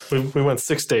We went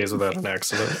 6 days without an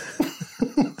accident.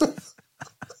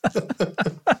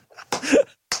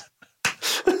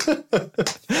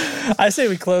 I say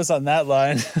we close on that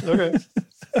line. Okay.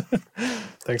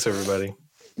 Thanks, everybody.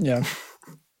 Yeah.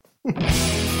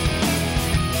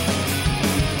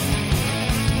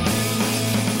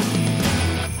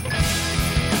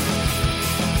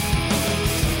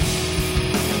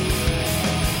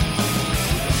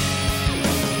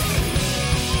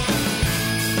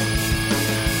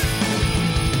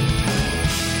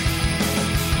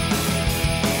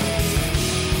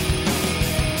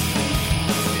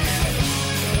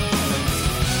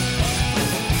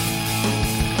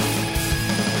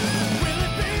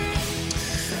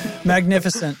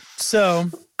 Magnificent. So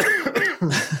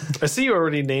I see you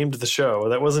already named the show.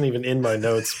 That wasn't even in my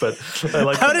notes, but I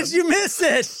like. How did you miss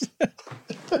it?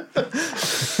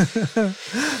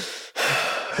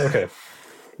 Okay.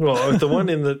 Well, the one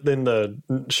in the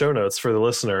show notes for the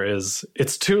listener is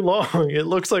it's too long. It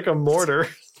looks like a mortar.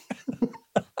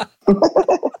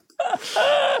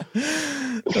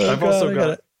 I've also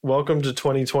got welcome to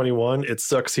 2021. It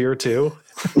sucks here too.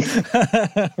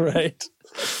 Right.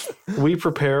 We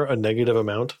prepare a negative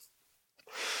amount.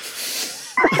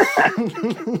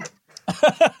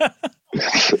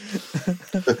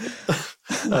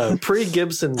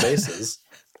 Pre-Gibson basses.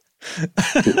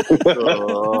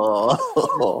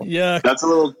 Yeah.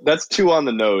 That's too on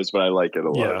the nose, but I like it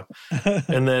a lot. Yeah.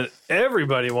 And then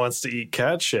everybody wants to eat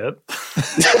cat shit.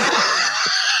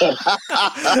 Oh,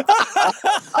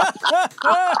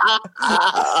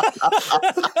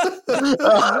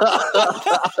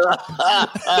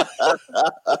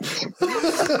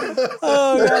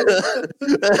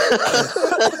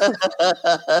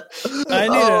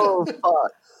 God.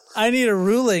 I need a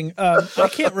ruling. I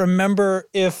can't remember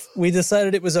if we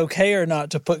decided it was okay or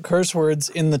not to put curse words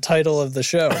in the title of the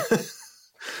show.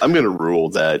 I'm going to rule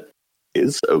that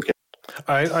is okay.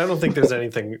 I don't think there's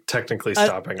anything technically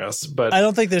stopping us, but I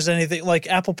don't think there's anything like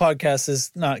Apple Podcasts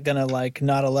is not going to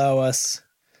not allow us.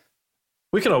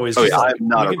 We can always just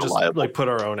put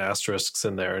our own asterisks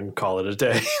in there and call it a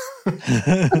day.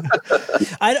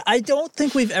 I don't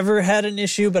think we've ever had an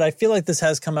issue, but I feel like this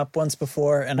has come up once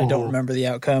before, and I don't remember the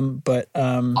outcome. But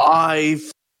I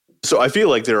feel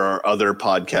like there are other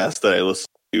podcasts that I listen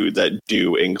to that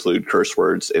do include curse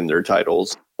words in their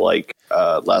titles, like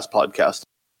Last Podcast,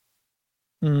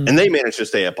 and they manage to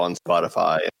stay up on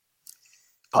Spotify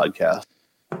podcast.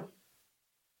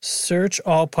 Search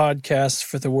all podcasts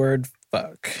for the word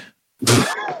fuck.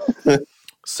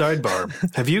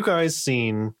 Sidebar: have you guys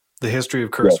seen The History of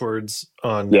Curse Words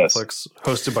on Netflix,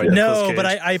 hosted by Nicolas Cage? But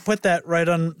I put that right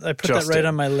on. I put that right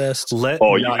on my list. You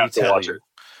have to watch it.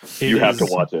 You have to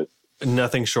watch it.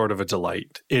 Nothing short of a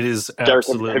delight. It is Derek,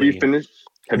 absolutely. have you finished?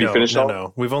 Have you finished?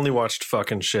 No. We've only watched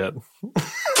fucking shit.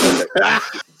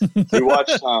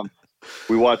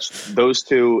 We watched those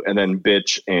two, and then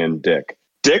Bitch and Dick.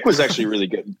 Dick was actually really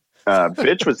good.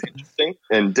 Bitch was interesting,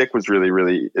 and Dick was really,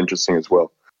 really interesting as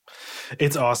well.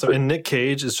 It's awesome, and Nick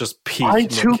Cage is just peak. I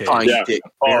too find Dick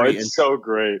it's so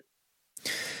great.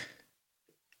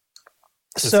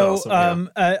 So, awesome,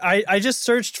 I just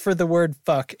searched for the word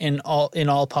 "fuck" in all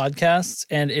podcasts,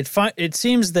 and it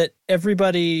seems that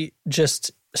everybody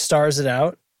just stars it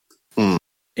out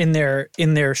in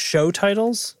their show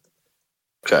titles.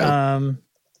 Okay.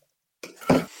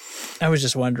 I was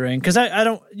just wondering because I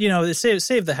don't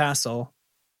save the hassle.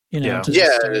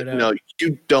 No,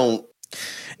 you don't.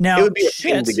 Now it would be a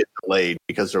shame to get delayed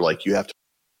because they're like you have to.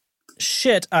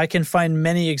 Shit, I can find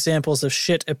many examples of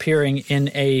shit appearing in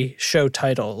a show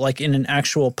title, like in an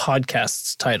actual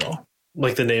podcast's title.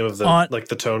 Like the name of the like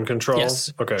the tone control?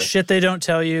 Yes. Okay. Shit they don't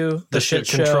tell you. The shit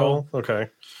control? Show. Okay.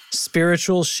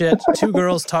 Spiritual shit. Two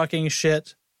girls talking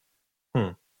shit.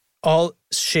 All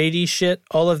shady shit.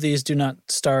 All of these do not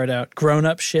star it out. Grown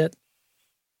up shit.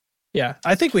 Yeah,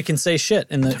 I think we can say shit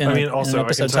in an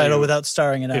episode title without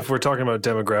starring it out. If we're talking about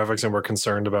demographics and we're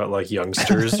concerned about like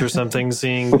youngsters or something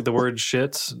seeing the word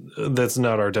shit, that's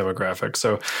not our demographic.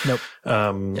 So, nope.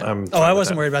 I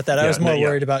wasn't worried about that. I was more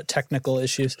worried about technical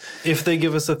issues. If they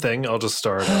give us a thing, I'll just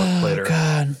star it out later.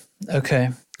 God. Okay.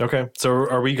 So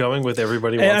are we going with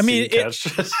everybody wants to eat cat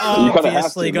shit?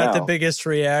 Obviously got the biggest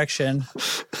reaction.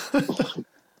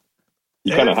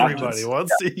 Everybody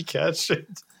wants to eat cat shit.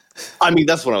 I mean,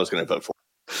 that's what I was going to vote for.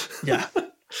 Yeah.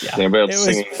 It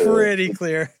was pretty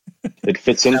clear. It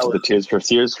fits into the Tears for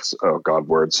Fears. Oh God,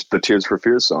 words. The Tears for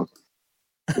Fears song.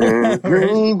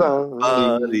 Everybody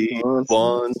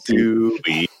wants to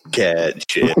eat cat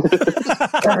shit.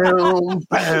 Boom,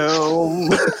 boom.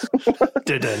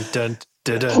 Dun dun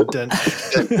dun dun dun.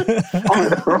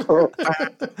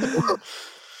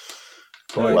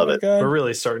 Boy, Love it. we're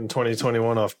really starting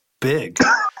 2021 off big.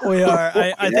 We are.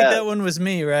 I think that one was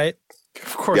me, right?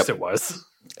 Of course it was.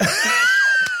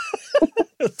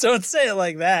 Don't say it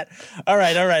like that. All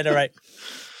right.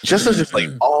 Justin's just like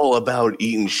all about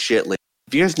eating shit. Like,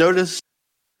 have you guys noticed?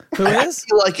 Who I is?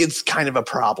 feel like it's kind of a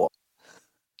problem.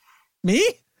 Me?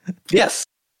 Yes.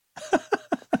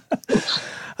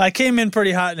 I came in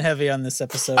pretty hot and heavy on this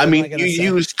episode. I mean, you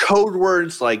use code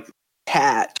words like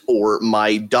cat or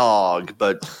my dog,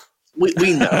 but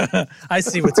we know. I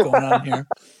see what's going on here.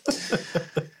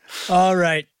 All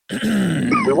right.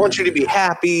 We want you to be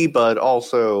happy, but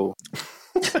also...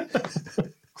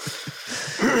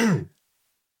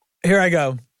 Here I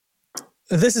go.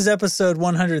 This is episode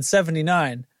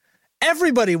 179.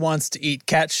 Everybody wants to eat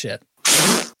cat shit.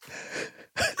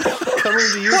 Coming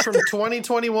to you from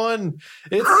 2021.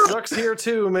 It sucks here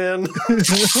too, man.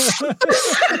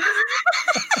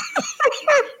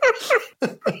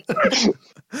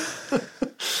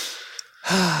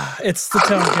 It's the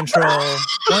tone control.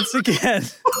 Once again.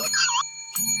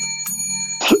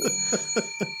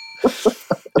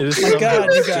 It is My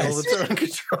God, you still guys. the tone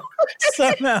control.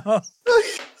 Somehow.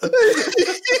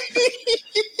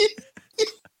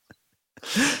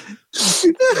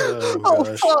 Oh,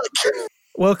 gosh. fuck.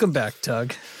 Welcome back,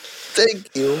 Tug.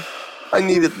 Thank you. I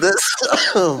needed this.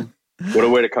 What a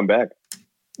way to come back.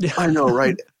 I know,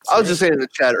 right? I was just saying in the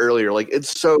chat earlier, like,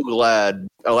 it's so glad.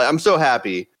 I'm so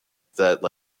happy that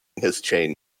like, has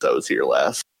changed. That I was here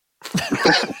last.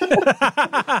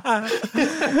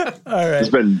 All right. There's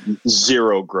been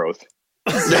zero growth.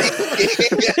 Yeah.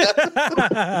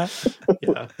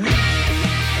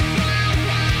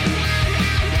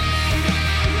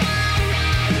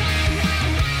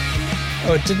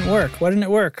 Oh, it didn't work. Why didn't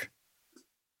it work?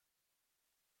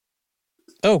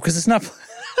 Oh, because it's not.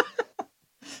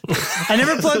 I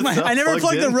never plugged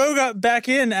the Rogue back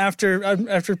in after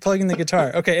plugging the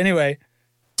guitar. Okay, anyway.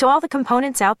 To all the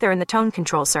components out there in the tone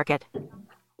control circuit.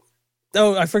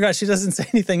 Oh, I forgot she doesn't say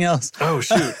anything else. Oh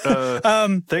shoot.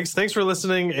 Thanks for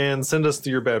listening, and send us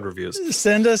your bad reviews.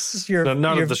 Send us your No,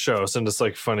 not your of the show. Send us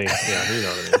like funny. Yeah, you know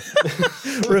what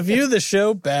I mean. review the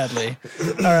show badly.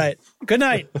 All right. Good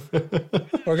night.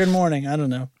 Or good morning. I don't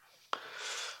know.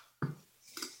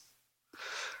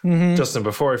 Mm-hmm. Justin,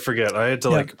 before I forget, I had to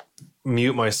like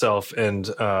mute myself and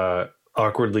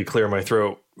awkwardly clear my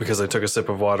throat because I took a sip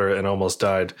of water and almost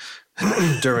died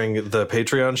during the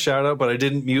Patreon shout out, but I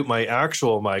didn't mute my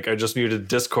actual mic. I just muted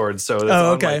Discord, so that's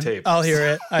on my tape. I'll hear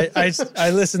it. I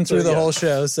listened through the whole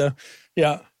show, so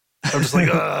yeah. I'm just like,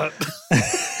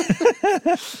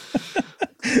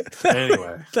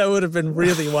 Anyway. That would have been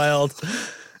really wild.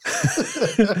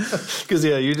 Because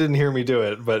you didn't hear me do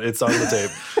it, but it's on the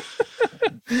tape.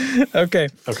 Okay.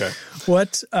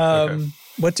 What Okay.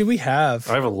 What do we have?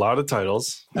 I have a lot of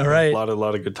titles. All right. A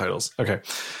lot of good titles. Okay.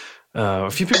 A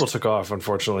few people took off,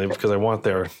 unfortunately, because I want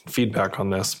their feedback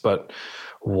on this, but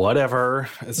whatever.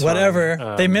 It's Whatever.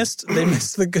 fine. They missed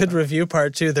the good review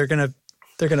part too. They're gonna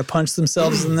punch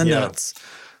themselves in the nuts.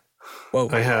 Whoa.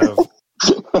 I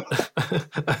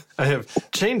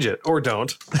have change it or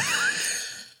don't.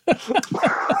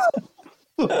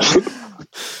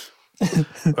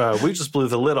 We just blew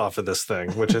the lid off of this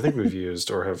thing, which I think we've used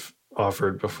or have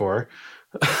offered before.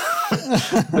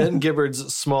 Ben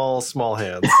Gibbard's small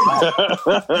hands.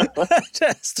 That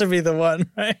has to be the one,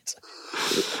 right?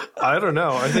 I don't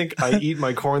know. I think I eat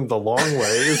my corn the long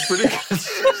way is pretty good.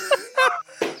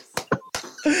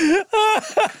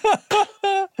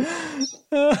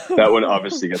 That one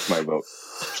obviously gets my vote.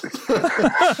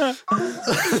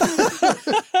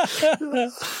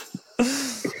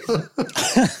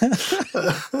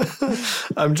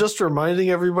 I'm just reminding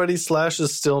everybody Slash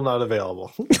is still not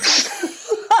available.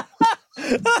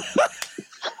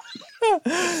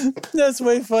 That's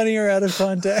way funnier out of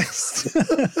context.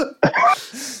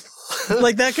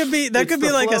 Like that could be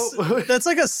that's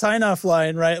like a sign-off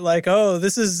line, right? Like, oh,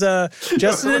 this is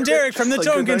Justin and Derek from the Like,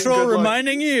 Tone good night, Control good luck.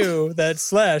 reminding you that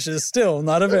Slash is still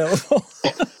not available.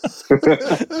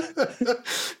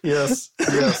 Yes.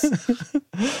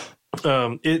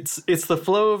 It's the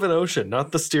flow of an ocean,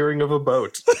 not the steering of a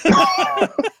boat.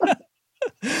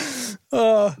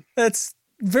 Oh, that's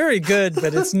very good,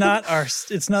 but it's not our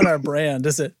brand,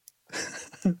 is it?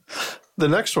 The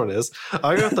next one is,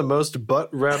 I got the most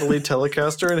butt-rattly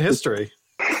Telecaster in history.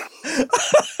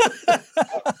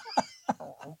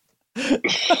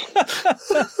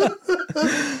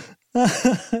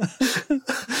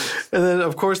 And then,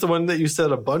 of course, the one that you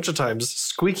said a bunch of times,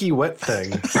 squeaky wet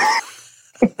thing.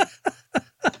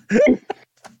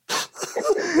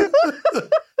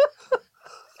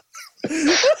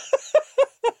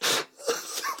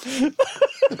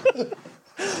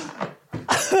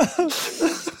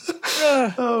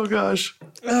 Oh gosh.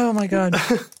 Oh my God.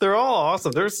 They're all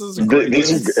awesome. These are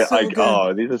These are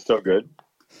so good.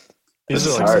 These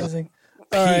are like amazing. peak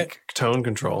All right. tone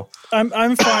control.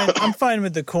 I'm fine. I'm fine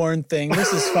with the corn thing.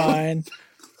 This is fine.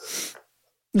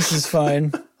 This is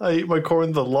fine. I eat my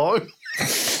corn the long.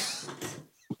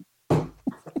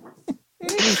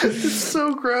 It's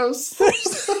so gross.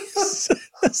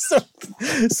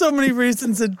 so many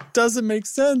reasons it doesn't make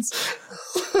sense.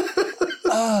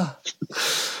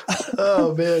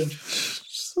 Oh man.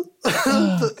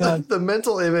 God. The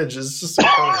mental image is just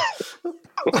incredible.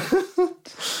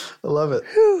 I love it.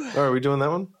 Are we doing that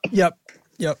one? Yep.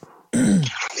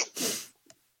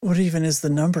 What even is the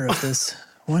number of this?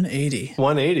 180.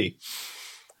 180.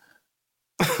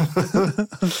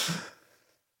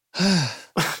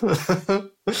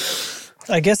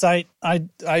 I guess I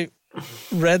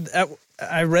read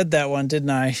that one, didn't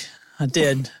I? I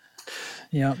did.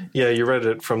 Yeah. Yeah, you read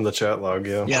it from the chat log,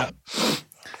 yeah. Yeah.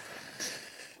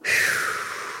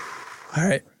 All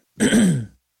right.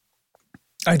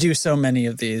 I do so many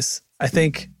of these. I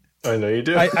think I know you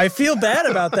do. I feel bad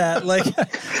about that. Like,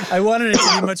 I wanted it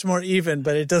to be much more even,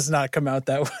 but it does not come out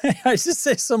that way. I just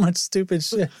say so much stupid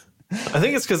shit. I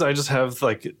think it's because I just have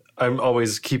I'm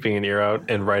always keeping an ear out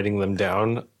and writing them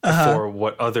down for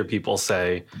what other people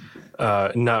say,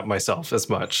 not myself as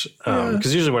much.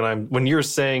 Because usually when you're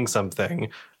saying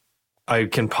something, I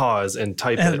can pause and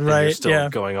type it, and you're still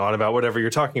going on about whatever you're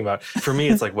talking about. For me,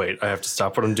 it's like, wait, I have to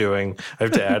stop what I'm doing. I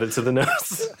have to add it to the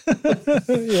notes.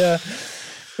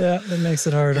 Yeah, that makes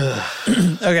it harder.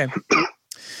 Okay.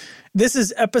 This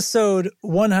is episode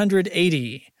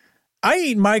 180. I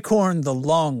eat my corn the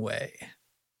long way.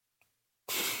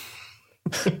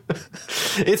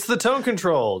 It's the tone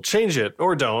control. Change it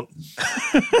or don't.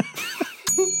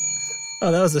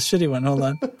 Oh, that was a shitty one. Hold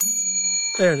on.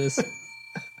 There it is.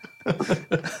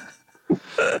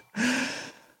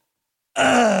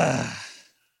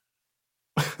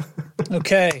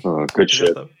 Okay. Oh, good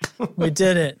shit. We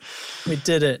did it.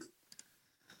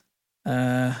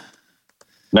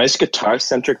 Nice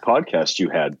guitar-centric podcast you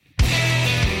had.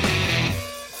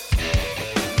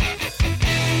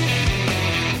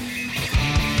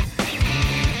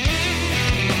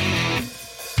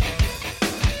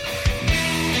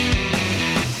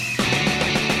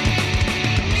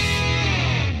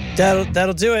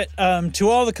 That'll do it. To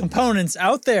all the components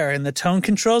out there in the tone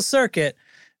control circuit,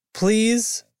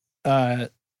 please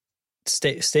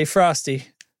stay frosty.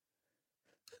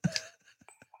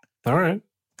 All right.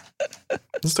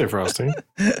 Stay frosty.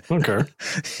 I don't care.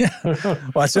 Yeah.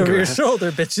 Watch over your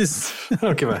shoulder, bitches. I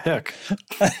don't give a heck.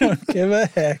 I don't give a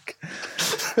heck.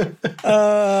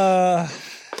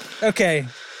 Okay.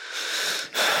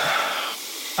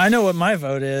 I know what my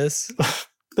vote is.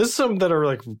 There's some that are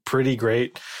like pretty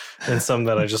great and some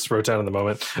that I just wrote down in the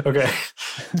moment. Okay.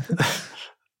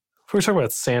 We're talking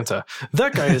about Santa.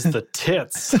 That guy is the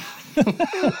tits.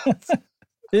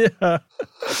 Yeah.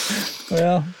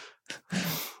 Well,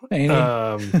 ain't he?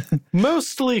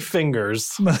 Mostly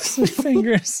fingers. Mostly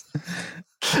fingers.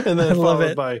 And then love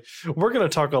followed it. by, we're going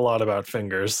to talk a lot about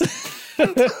fingers.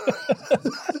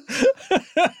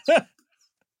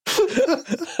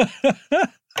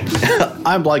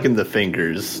 I'm liking the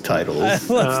fingers titles. I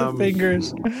love the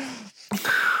fingers.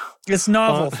 It's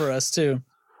novel for us, too.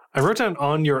 I wrote down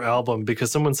on your album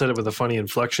because someone said it with a funny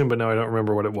inflection, but now I don't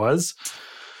remember what it was.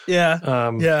 Yeah.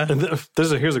 Yeah. And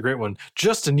here's a great one.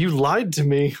 Justin, you lied to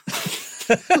me.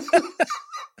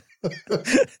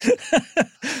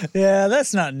 Yeah,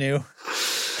 that's not new.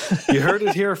 You heard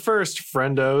it here first,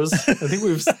 friendos. I think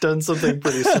we've done something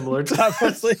pretty similar to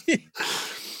Probably.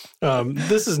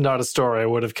 this is not a story I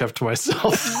would have kept to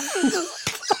myself.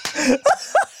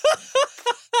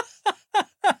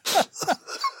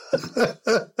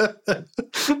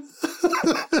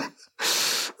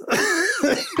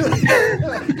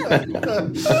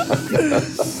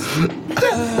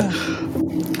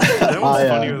 That was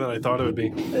funnier than I thought it would be.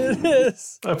 It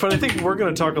is. But I think we're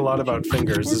going to talk a lot about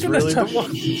fingers. Is really the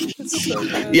one. It's so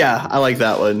good. Yeah, I like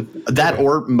that one. That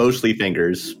or mostly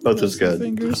fingers. Both is good.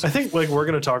 Fingers. I think like we're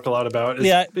going to talk a lot about.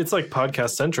 It's like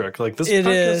podcast centric. Like this It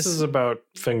podcast is. is about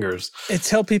fingers.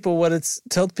 Tell people what it's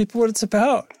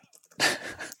about.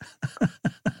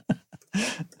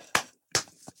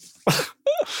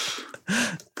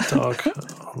 Talk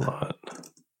a lot.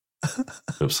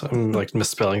 Oops, I'm like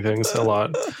misspelling things a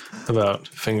lot about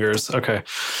fingers. Okay.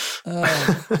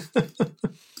 Oh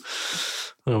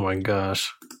my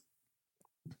gosh.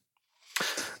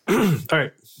 All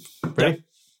right. Ready?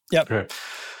 Yep. Okay.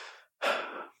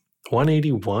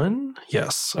 181?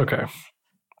 Yes. Okay.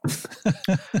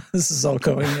 This is all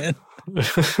going in.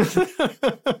 This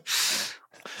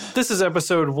is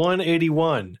episode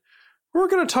 181. We're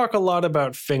going to talk a lot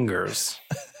about fingers.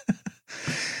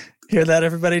 Hear that,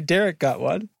 everybody? Derek got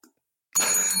one.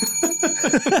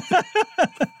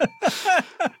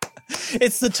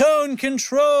 It's the Tone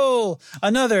Control,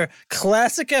 another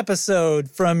classic episode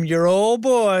from your old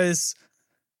boys.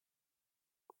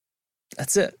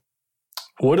 That's it.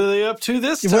 What are they up to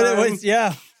this time?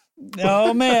 Yeah.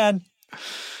 Oh, man.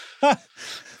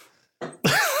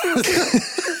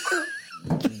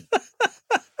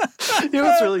 You know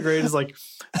what's really great is like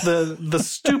the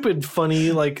stupid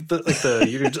funny like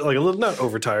you're like a little not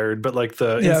overtired, but like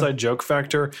the inside joke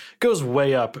factor goes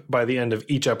way up by the end of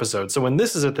each episode. So when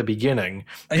this is at the beginning,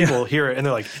 people hear it and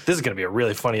they're like, "This is going to be a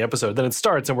really funny episode." Then it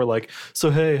starts and we're like, "So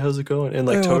hey, how's it going?" And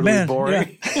like totally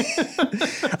boring.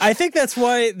 Yeah. I think that's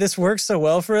why this works so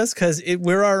well for us because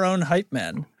we're our own hype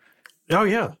man. Oh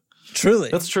yeah,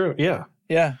 truly, that's true. Yeah,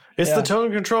 yeah. It's the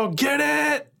Tone Control. Get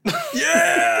it?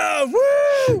 Yeah!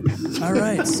 Woo! All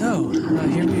right, so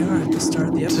here we are at the start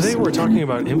of the episode. Today we're talking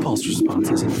about impulse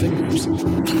responses and fingers.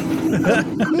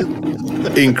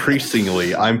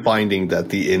 Increasingly, I'm finding that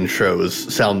the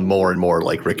intros sound more and more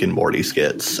like Rick and Morty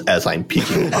skits as I'm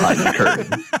peeking behind the curtain.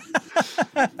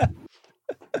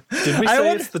 Did we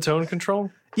say it's the Tone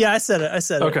Control? Yeah, I said it.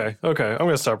 Okay. I'm going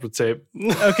to stop with tape.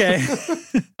 Okay.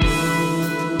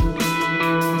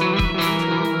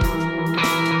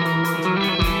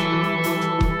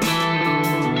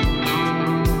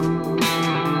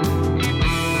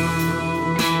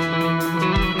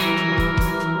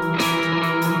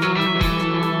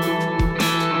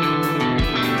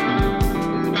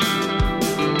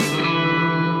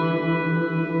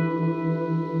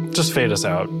 Just fade us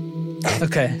out.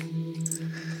 Okay.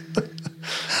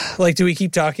 Like, do we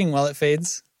keep talking while it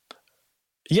fades?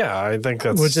 Yeah, I think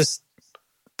that's... We'll just...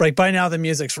 Like, by now the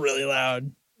music's really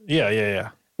loud.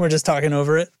 Yeah. We're just talking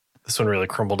over it. This one really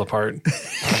crumbled apart.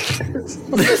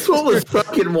 This one was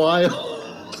fucking wild.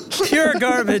 Pure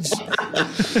garbage.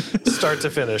 Start to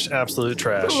finish, absolute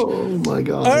trash. Oh, my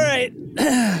God. All right.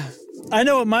 I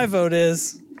know what my vote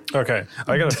is. Okay,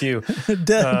 I got a few. I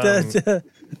didn't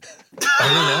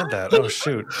add that. Oh,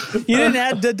 shoot. You didn't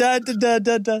add da.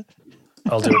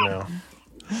 I'll do it now.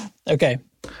 Okay,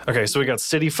 so we got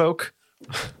City Folk.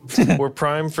 We're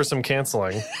primed for some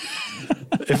canceling.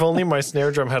 If only my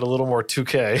snare drum had a little more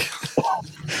 2K.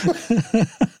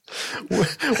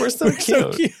 We're so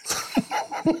cute.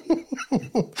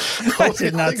 I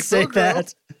did not say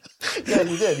that. Yeah,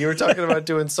 you did. You were talking about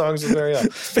doing songs with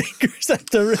Marielle. Fingers at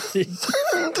the ready.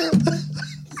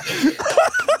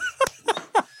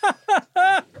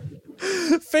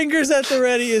 Fingers at the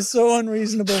ready is so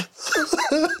unreasonable.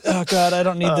 Oh, God, I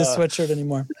don't need this sweatshirt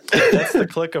anymore. That's the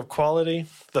click of quality.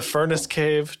 The furnace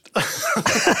cave.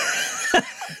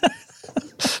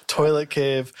 Toilet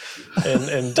cave.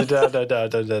 And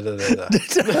da-da-da-da-da-da-da-da.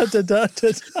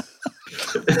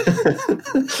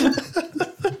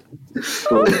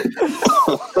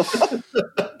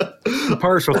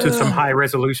 Partial to some high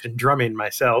resolution drumming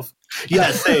myself.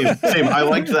 Yeah, same. I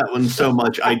liked that one so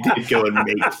much. I did go and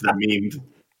make the meme.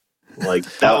 Like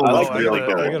that one was really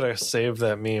cool. I gotta save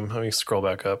that meme. Let me scroll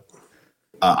back up.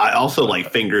 I also like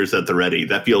Fingers at the Ready.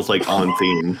 That feels like on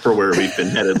theme for where we've been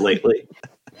headed lately.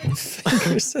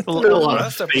 There's a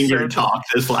lot of finger talk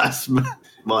this last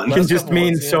month. It just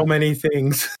means so many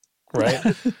things, right?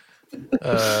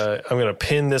 I'm gonna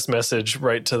pin this message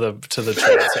right to the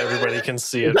chat so everybody can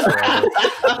see it forever.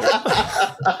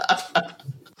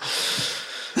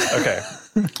 Okay.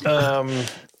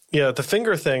 Yeah, the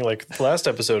finger thing. Like the last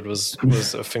episode was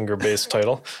a finger-based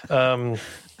title.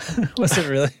 Was it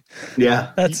really?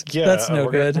 Yeah. That's no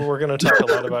good. We're gonna talk a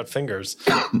lot about fingers.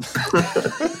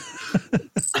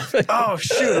 Oh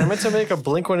shoot! I meant to make a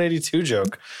Blink-182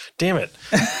 joke. Damn it!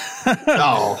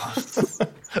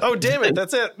 Oh damn it!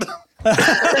 That's it.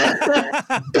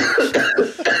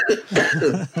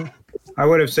 I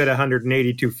would have said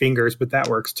 182 fingers, but that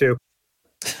works too.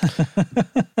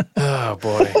 Oh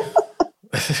boy!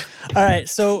 All right,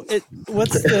 so it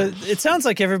sounds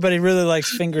like everybody really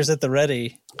likes Fingers at the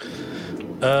Ready.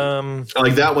 I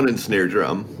like that one in snare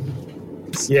drum.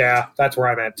 Yeah, that's where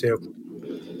I'm at too.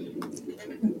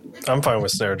 I'm fine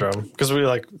with snare drum because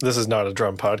this is not a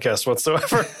drum podcast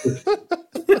whatsoever.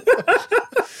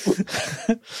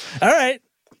 All right,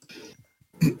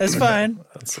 that's fine.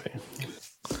 Let's see.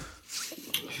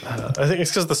 I think it's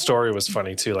because the story was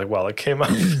funny too. Like while it came up.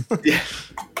 Yeah.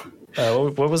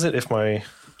 What was it? If only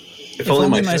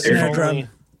my snare drum.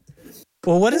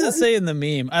 Well, what does it say in the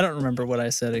meme? I don't remember what I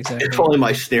said exactly. If only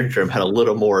my snare drum had a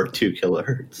little more 2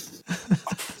 kilohertz.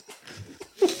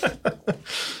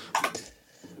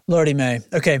 Lordy May.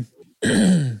 Okay.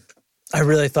 I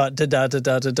really thought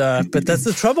da-da-da-da-da-da, but that's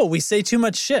the trouble. We say too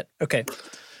much shit. Okay.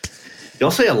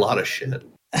 Y'all say a lot of shit.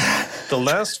 The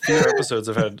last few episodes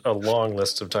have had a long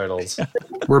list of titles.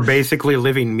 We're basically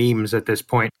living memes at this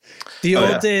point. The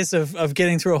old days of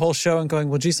getting through a whole show and going,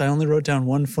 well, geez, I only wrote down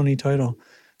one funny title.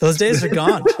 Those days are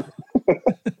gone.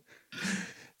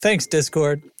 Thanks,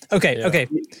 Discord. Okay.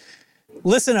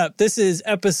 Listen up. This is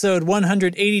episode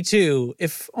 182.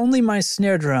 If only my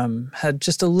snare drum had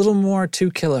just a little more 2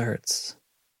 kilohertz.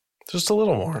 Just a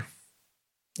little more.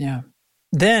 Yeah.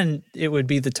 Then it would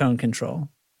be the tone control.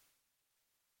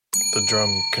 The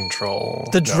drum control.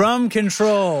 The drum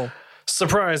control.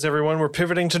 Surprise, everyone. We're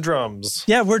pivoting to drums.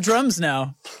 Yeah, we're drums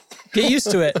now. Get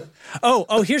used to it.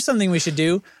 Oh, here's something we should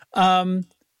do.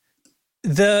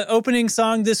 The opening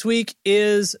song this week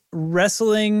is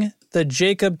Wrestling the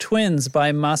Jacob Twins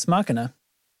by Mas Machina.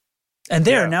 And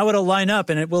now it'll line up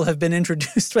and it will have been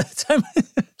introduced by the time.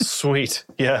 Sweet.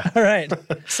 Yeah. All right.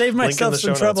 Save myself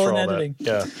some trouble in editing.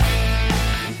 Yeah.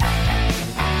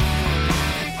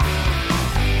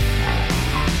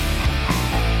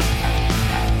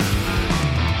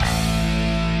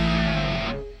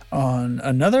 On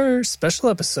another special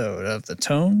episode of The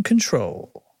Tone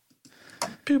Control.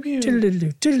 Pew, pew. All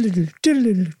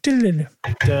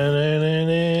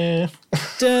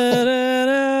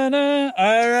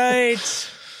right.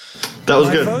 That was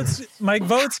good. My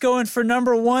vote's going for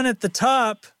number 1 at the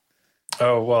top.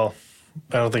 Oh, well,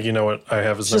 I don't think you know what I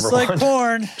have as Just number like 1.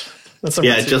 porn. That's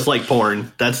number 2. Just like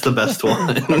porn. That's the best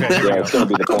one. Okay, Yeah, it's going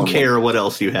to be the I don't porn. care what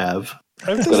else you have.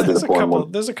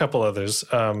 There's a couple others.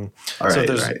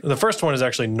 The first one is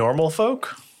actually Normal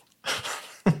Folk.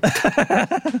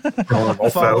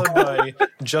 Followed by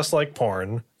Just Like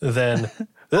Porn. Then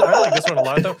I like this one a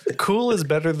lot though. Cool is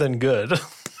better than good.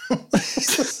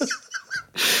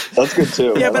 That's good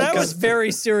too. Yeah, but I was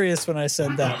very serious when I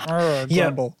said that.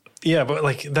 Grumble. Yeah, but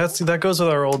like that goes with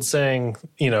our old saying,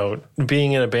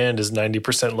 being in a band is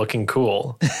 90% looking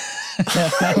cool.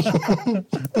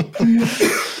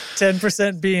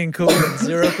 10% being cool and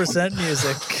 0%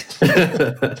 music.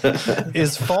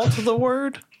 Is fault the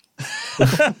word?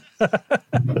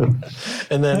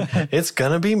 And then it's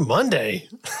gonna be Monday.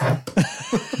 So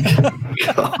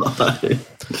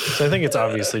I think it's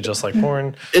obviously Just Like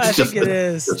Porn. I think it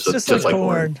is. It's just like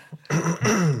porn.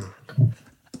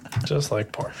 Just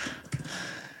Like Porn.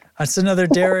 That's another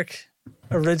Derek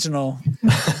original.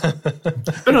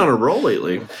 Been on a roll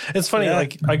lately. It's funny,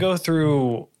 like I go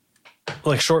through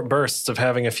like short bursts of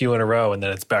having a few in a row and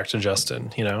then it's back to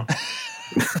Justin, I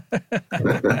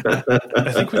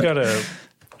think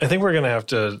we're going to have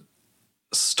to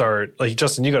start, like,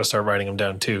 Justin, you got to start writing them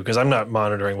down too, because I'm not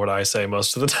monitoring what I say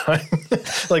most of the time.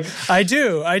 Like I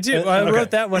do. I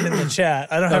wrote that one in the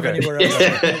chat. I don't have anywhere else to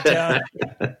write it down.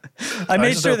 I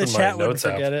made sure the chat wouldn't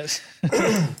forget it.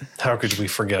 How could we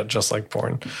forget Just Like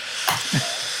Porn?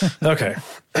 Okay.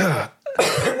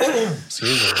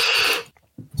 Excuse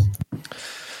me.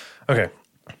 Okay.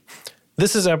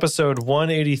 This is episode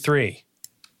 183.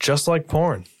 Just Like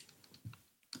Porn.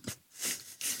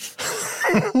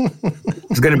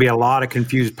 There's going to be a lot of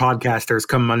confused podcasters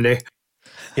come Monday.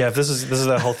 Yeah, if this is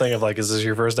that whole thing of like, is this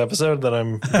your first episode? Then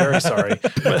I'm very sorry.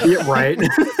 Yeah, right.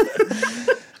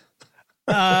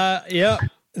 Yeah,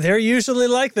 they're usually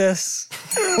like this.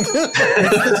 It's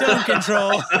the tone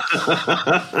control.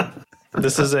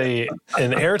 This is an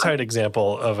airtight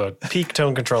example of a peak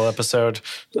tone control episode.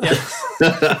 Yeah.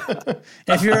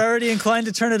 If you're already inclined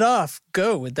to turn it off,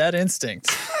 go with that instinct.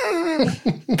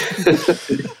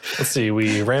 Let's see.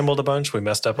 We rambled a bunch. We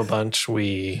messed up a bunch.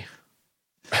 We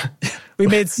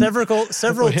made several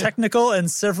technical and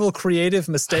several creative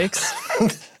mistakes.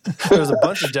 There was a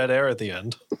bunch of dead air at the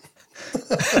end.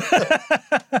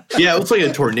 Yeah, it was like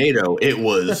a tornado. It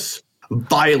was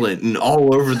violent and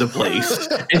all over the place,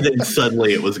 and then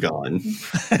suddenly it was gone.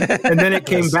 And then it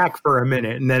came back for a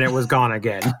minute, and then it was gone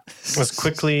again. As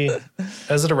quickly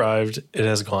as it arrived, it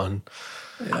has gone.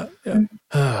 Yeah.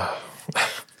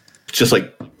 Just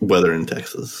like weather in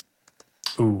Texas.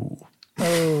 Ooh.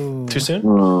 Oh. Too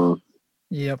soon?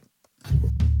 Yep.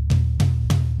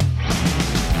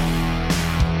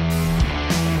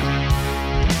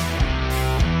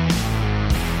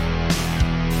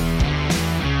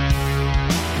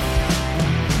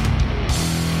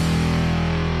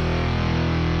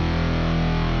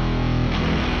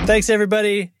 Thanks,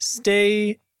 everybody.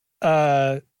 Stay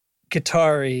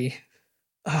guitar-y.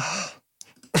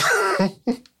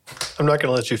 I'm not going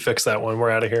to let you fix that one.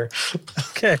 We're out of here.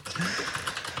 Okay.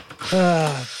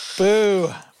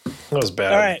 Boo. That was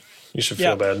bad. All right. You should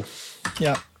feel bad.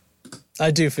 Yeah.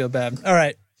 I do feel bad. All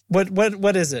right.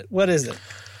 What is it? What is it?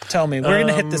 Tell me. We're going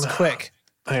to hit this quick.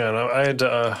 Hang on. I had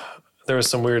there was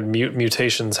some weird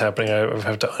mutations happening. I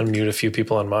have to unmute a few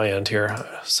people on my end here.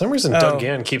 For some reason, Doug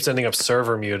Gann keeps ending up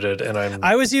server muted, and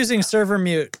I was using server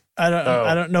mute. I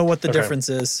don't know what the difference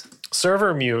is.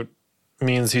 Server mute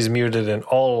means he's muted in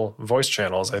all voice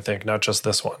channels, I think, not just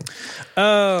this one.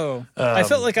 Oh. I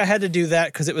felt like I had to do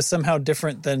that because it was somehow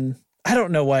different than... I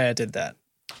don't know why I did that.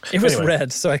 It was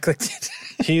red, so I clicked it.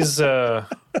 He's...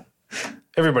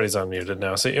 everybody's unmuted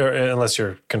now, so unless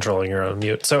you're controlling your own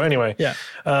mute. So anyway,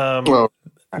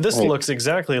 this looks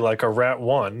exactly like a Rat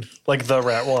 1, like the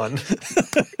Rat 1.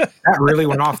 That really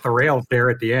went off the rails there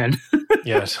at the end.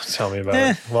 Yeah, tell me about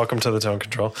it. Welcome to the tone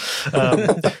control.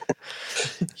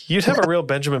 You'd have a real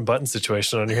Benjamin Button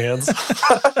situation on your hands.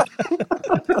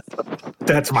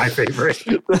 That's my favorite.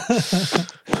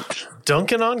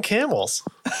 Dunking on camels.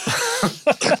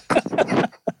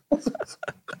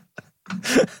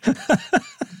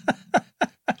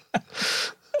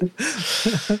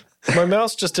 My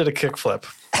mouse just did a kickflip.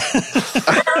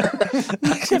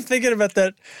 I kept thinking about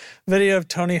that video of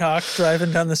Tony Hawk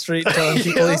driving down the street telling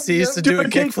people he sees to do a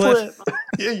kickflip.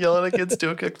 Yeah, yelling at kids, do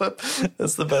a kickflip.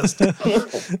 That's the best.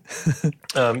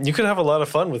 You could have a lot of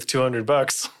fun with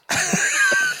 $200.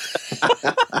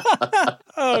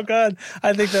 Oh, God.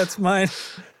 I think that's mine.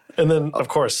 And then, of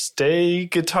course, stay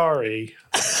guitar-y.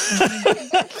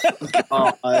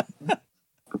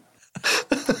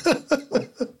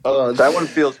 That one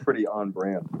feels pretty on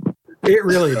brand. It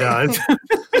really does.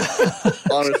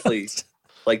 Honestly,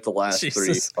 like the last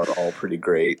three are all pretty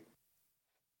great.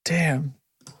 Damn.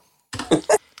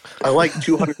 I like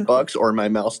 $200 or my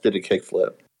mouse did a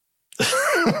kickflip.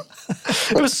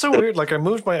 It was so weird. Like I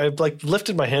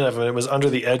lifted my hand up and it was under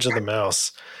the edge of the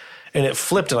mouse and it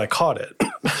flipped and I caught it.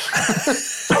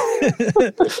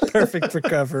 Perfect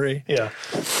recovery. Yeah.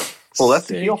 Well,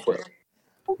 that's a heel flip.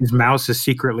 His mouse is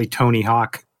secretly Tony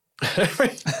Hawk. I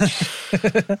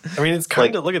mean, it's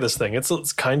kind of, look at this thing. It's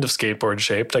kind of skateboard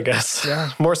shaped, I guess.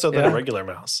 Yeah. More so than a regular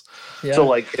mouse. Yeah. So,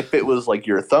 like, if it was like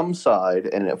your thumb side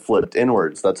and it flipped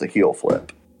inwards, that's a heel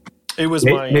flip. It was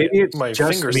my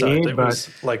finger side. It was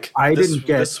like I didn't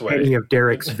get any of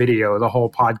Derek's video the whole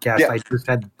podcast. Yeah. I just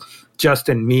had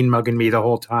Justin mean mugging me the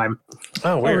whole time.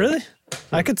 Oh, weird. Oh, really?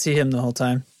 I could see him the whole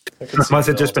time. Must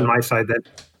have just been my side then.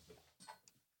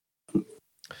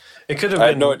 It could have I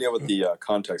had no idea what the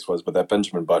context was, but that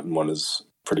Benjamin Button one is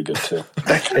pretty good too.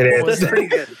 It is. Pretty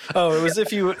good. Oh, it was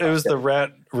it was the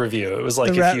rat review. It was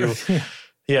like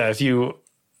if you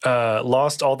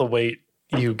lost all the weight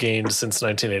you gained since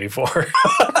 1984.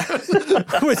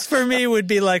 Which for me would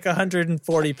be like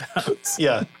 140 pounds.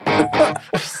 Yeah.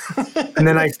 And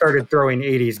then I started throwing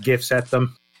 80s gifts at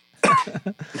them.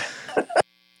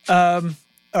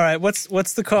 All right, what's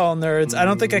the call, nerds? I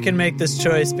don't think I can make this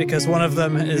choice because one of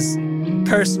them is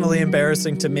personally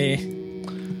embarrassing to me.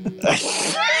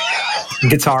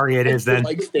 Guitar-y it is then.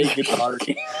 Like stay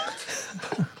guitar-y.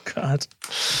 Oh, God.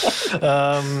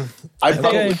 I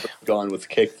probably would have gone with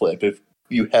kickflip if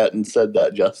you hadn't said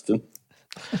that, Justin.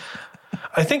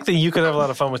 I think that you could have a lot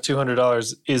of fun with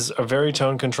 $200 is a very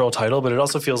tone control title, but it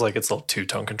also feels like it's a little too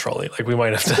tone control-y. Like we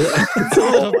might have to.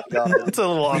 It's a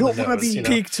little on the nose.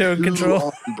 Peak tone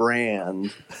control. On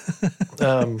brand.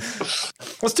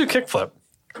 Let's do kickflip.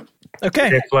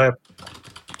 Okay. Kickflip.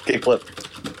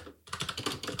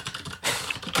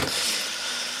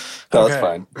 No, that's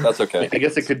fine. That's okay. I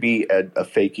guess it could be a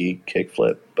fakey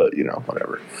kickflip, but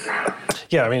whatever.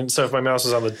 Yeah, I mean, so if my mouse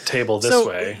is on the table this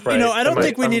way, right? I don't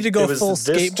think we need to go full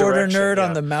skateboarder nerd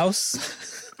on the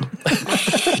mouse.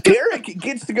 Derek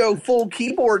gets to go full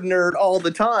keyboard nerd all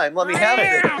the time. Let me have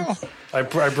it. I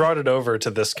brought it over to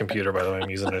this computer, by the way. I'm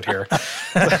using it here.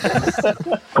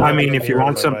 I mean, if you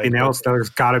want something else, there's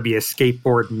got to be a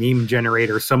skateboard meme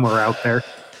generator somewhere out there.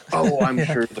 Oh, I'm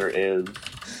sure there is.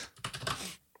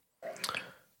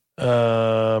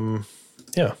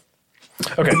 Yeah.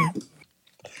 Okay.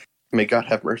 May God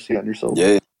have mercy on your soul.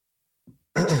 Yeah.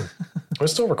 We're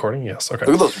still recording? Yes. Okay.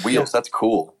 Look at those wheels. That's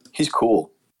cool. He's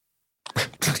cool.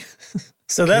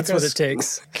 So that's what it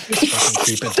takes.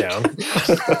 Keep it down.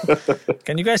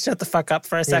 Can you guys shut the fuck up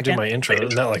for a second? Do my intro.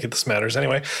 Not like this matters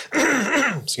anyway.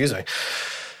 Excuse me.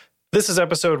 This is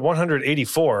episode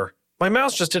 184. My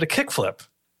mouse just did a kickflip.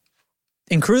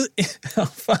 Oh,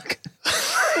 fuck.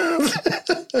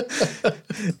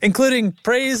 Including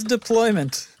praise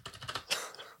deployment.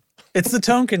 It's the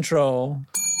tone control.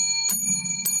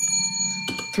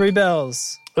 3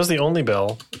 bells. That was the only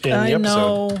bell in the episode. I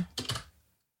know.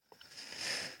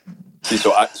 See,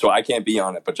 so I can't be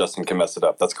on it, but Justin can mess it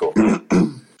up. That's cool.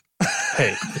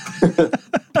 Hey.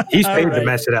 He's paid to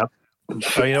mess it up.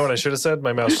 Oh, you know what I should have said?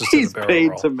 My mouse just did He's a barrel paid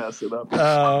roll. to mess it up.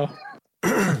 Oh.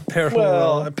 Barrel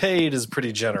Well, roll. paid is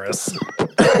pretty generous.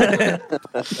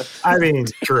 I mean,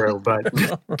 true, but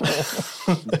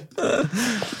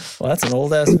Well, that's an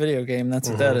old ass video game. That's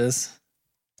what that is.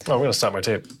 Oh, I'm going to stop my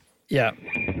tape. Yeah.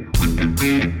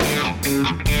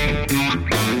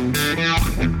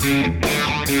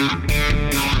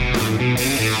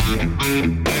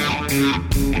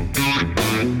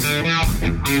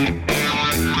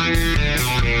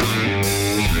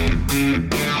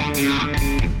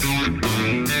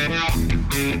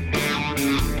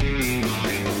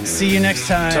 See you next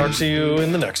time. Talk to you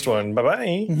in the next one.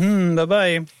 Bye-bye.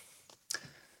 Bye-bye.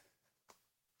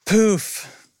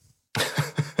 Poof.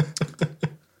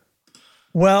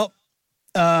 Well,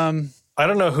 I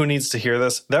don't know who needs to hear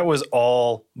this. That was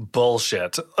all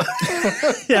bullshit.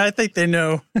 yeah, I think they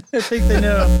know. I think they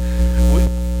know.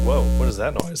 Whoa, what is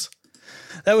that noise?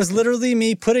 That was literally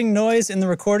me putting noise in the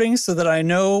recording so that I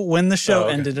know when the show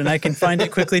ended and I can find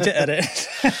it quickly to edit.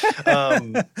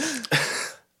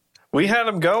 We had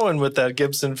him going with that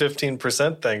Gibson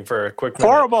 15% thing for a quick minute.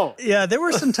 Horrible. Yeah, there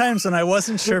were some times when I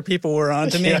wasn't sure people were on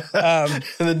to me. And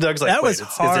then Doug's like, that wait, was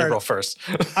it's hard. April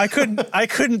 1st. I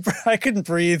couldn't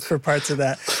breathe for parts of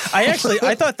that. I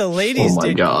thought the ladies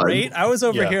did great. I was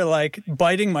over here like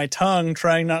biting my tongue,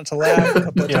 trying not to laugh a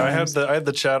couple of times. I had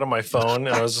the chat on my phone,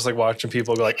 and I was just like watching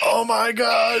people go like, "Oh my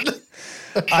god!"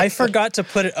 I forgot to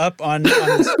put it up on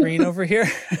the screen over here.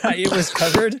 It was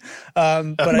covered,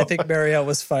 but I think Marielle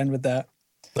was fine with that.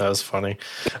 That was funny.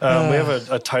 We have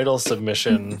a title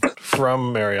submission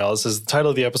from Marielle. It says, the title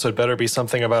of the episode better be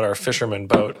something about our fisherman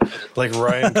boat, like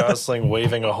Ryan Gosling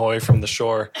waving ahoy from the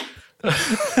shore.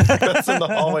 That's in the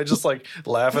hallway, just like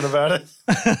laughing about it.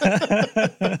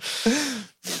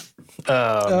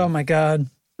 Oh my god.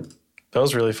 That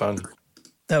was really fun.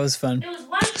 That was fun. There was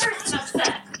one person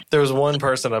upset. There was one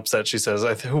person upset, she says.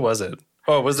 Who was it?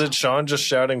 Oh, was it Sean just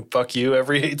shouting "fuck you"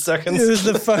 every 8 seconds? It was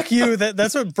the "fuck you."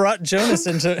 That's what brought Jonas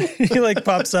into. He like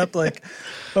pops up like,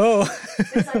 oh.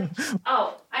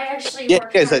 Oh, I actually. Yeah,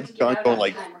 you guys had John going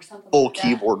like full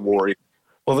keyboard warrior.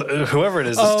 Well, whoever it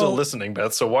is still listening,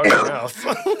 Beth. So watch your mouth.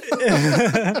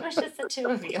 It's just the two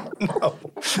of you. No.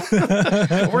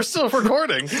 We're still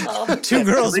recording. Two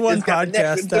girls, one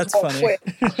podcast. That's funny.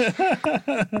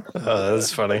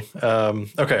 That's funny.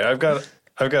 Okay, I've got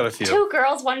a few. Two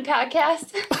girls, one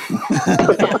podcast.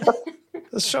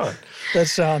 That's Sean.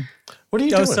 That's Sean. What are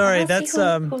you doing? Oh, sorry. That's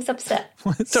who's upset?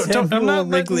 Don't, I'm not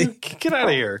Wrigley. Get out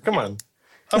of here. Come on.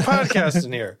 I'm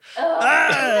podcasting here.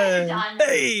 Hey.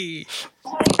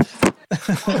 All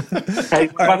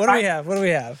right, what do we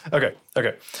have? Okay.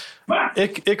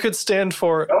 It could stand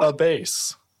for a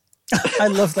base. I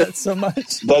love that so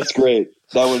much. That's great.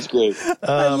 That was great.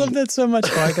 I love that so much.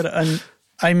 Oh,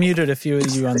 I muted a few of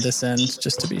you on this end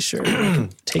just to be sure.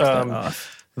 Take that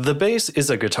off. The bass is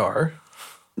a guitar.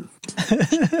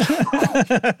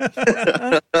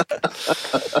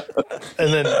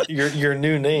 And then your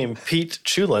new name, Pete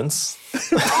Chulence.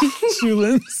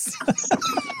 Chulence.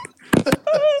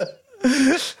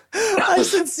 I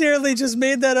sincerely just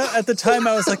made that up. At the time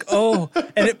I was like, oh,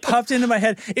 and it popped into my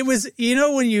head. It was,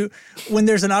 when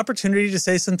there's an opportunity to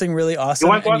say something really awesome, You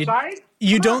want to go outside?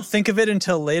 you don't think of it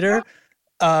until later.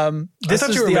 This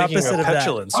is the opposite of that.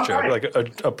 Petulance joke, like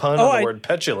a pun on the word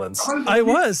petulance. I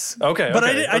was. Okay. But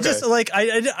okay, I just like,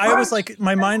 I was like,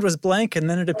 my mind was blank and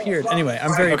then it appeared. Anyway,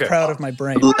 I'm very proud of my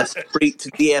brain. Let's straight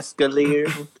to the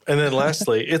escalator. And then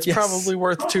lastly, it's Yes. probably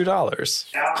worth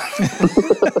 $2.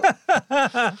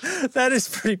 That is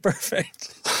pretty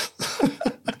perfect.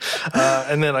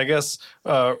 And then I guess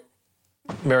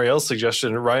Marielle's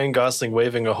suggestion, Ryan Gosling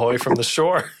waving ahoy from the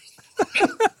shore.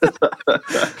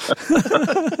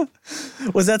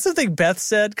 Was that something Beth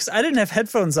said? Because I didn't have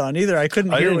headphones on either. I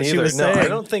couldn't hear what she was saying. I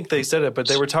don't think they said it, but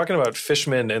they were talking about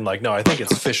fishmen and no, I think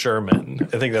it's fishermen.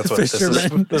 I think that's what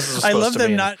Fisherman. this is I love supposed to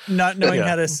them mean. not knowing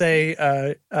how to say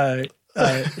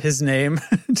his name.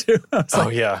 Too. I was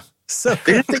like, yeah. So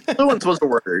They didn't think fluence was a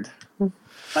word.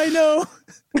 I know.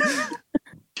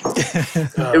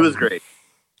 It was great.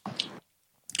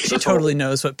 She totally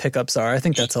knows what pickups are. I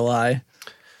think that's a lie.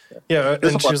 Yeah,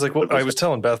 and she was like, well, I was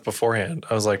telling Beth beforehand.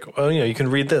 I was like, well, you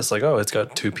can read this. Like, oh, it's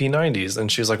got 2 P90s.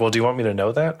 And she was like, well, do you want me to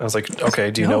know that? I was like,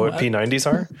 okay, do you know what P90s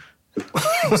are?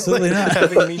 Absolutely not.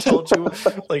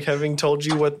 having told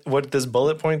you what this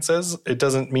bullet point says, it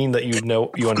doesn't mean that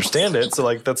you understand it.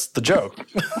 So that's the joke.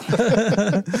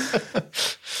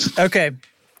 Okay.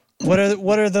 What are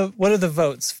the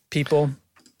votes, people?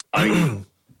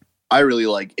 I really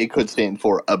like it could stand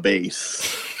for a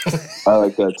base. I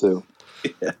like that too.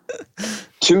 Yeah.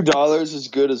 $2 is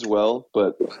good as well,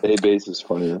 but A base is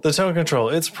funnier. The tone control,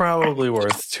 it's probably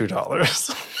worth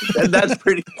 $2. And that's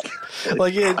pretty.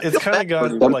 Like it's kind of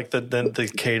got like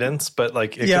the cadence, but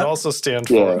like it could also stand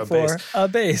for a bass. A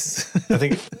bass. I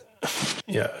think,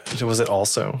 yeah. Was it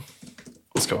also?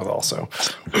 Let's go with also.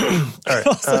 All right.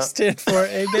 Also stand for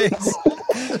a bass.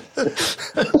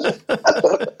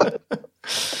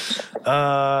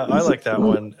 I like that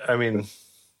one. I mean,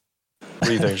 what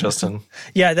do you think, Justin?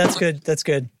 Yeah, that's good. That's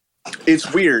good.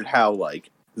 It's weird how like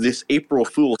this April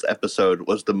Fool's episode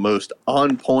was the most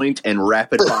on point and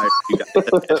rapid fire you guys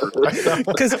have ever.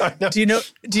 Because do you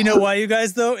know why, you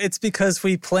guys? Though it's because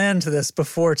we planned this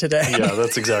before today. Yeah,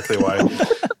 that's exactly why.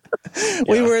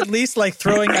 We were at least like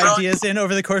throwing ideas in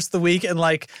over the course of the week and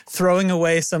like throwing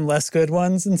away some less good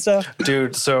ones and stuff.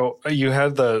 Dude, so you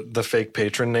had the fake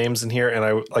patron names in here, and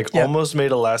I almost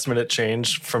made a last minute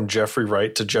change from Jeffrey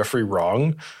Right to Jeffrey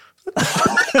Wrong. Which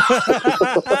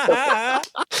I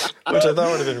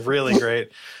thought would have been really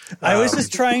great. I was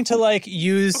just trying to like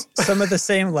use some of the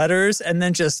same letters and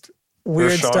then just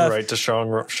weird Sean stuff. Right to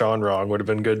Sean Wrong would have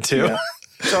been good too. Yeah.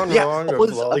 Sean Wrong of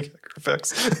Lollygag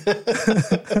Effects.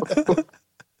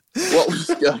 What was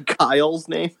Kyle's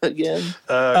name again?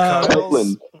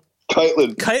 Kytland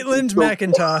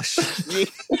McIntosh.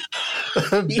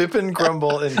 Bippin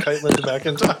Grumble and Kytland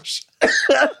McIntosh.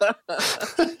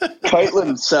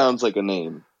 Kytland sounds like a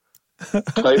name.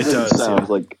 Kytland sounds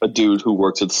like a dude who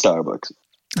works at Starbucks.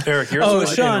 Eric, yours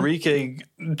was Sean.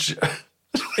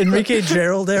 Enrique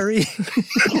Gerald Airy.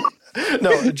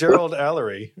 No, Gerald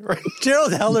Allery. Right?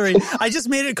 Gerald Ellery. I just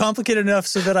made it complicated enough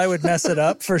so that I would mess it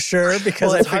up for sure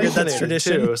because I figured that's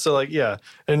tradition. Too. So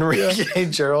Enrique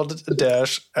Gerald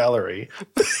Allery.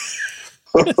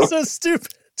 It's so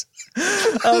stupid.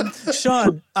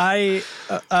 Sean, why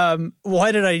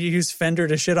did I use Fender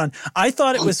to shit on? I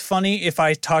thought it was funny if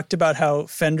I talked about how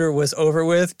Fender was over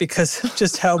with because of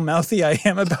just how mouthy I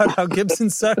am about how Gibson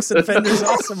sucks and Fender's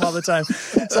awesome all the time.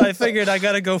 So I figured I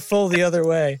got to go full the other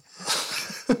way.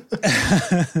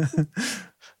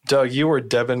 Doug, you were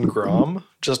Devin Grom.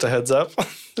 Just a heads up.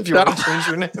 If you want to change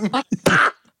your name.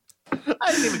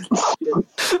 I didn't even.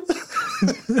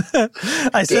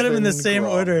 I said them in the same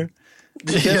order.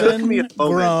 Devin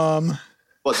Grom.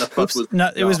 What the fuck was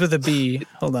no, it was with a B.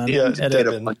 Hold on. Yeah,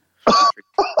 Devin.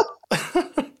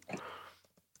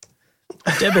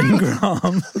 Devin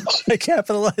Grom. I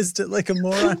capitalized it like a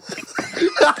moron.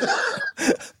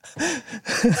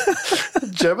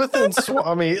 Jebithan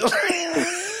Swami.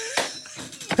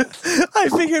 I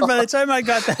figured by the time I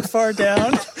got that far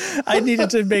down, I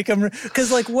needed to make them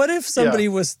because, like, what if somebody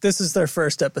this is their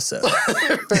first episode?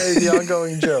 The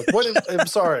ongoing joke. What if, I'm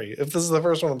sorry if this is the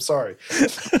first one. I'm sorry.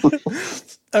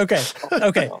 Okay.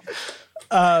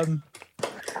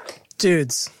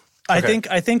 Dudes,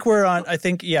 I think we're on. I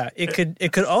think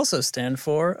it could also stand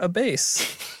for a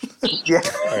bass. Yeah.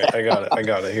 All right, I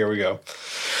got it. Here we go.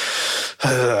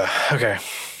 Okay.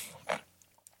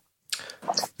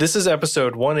 This is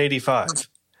episode 185.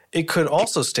 It could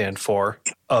also stand for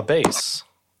a bass.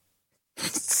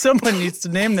 Someone needs to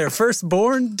name their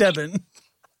firstborn Devin.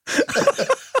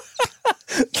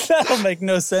 That'll make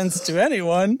no sense to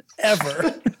anyone,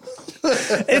 ever.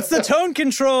 It's the tone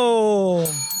control.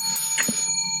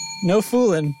 No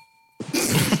fooling.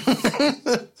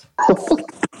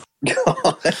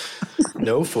 God.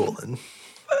 No fooling.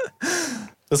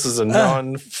 This is a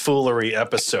non-foolery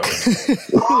episode.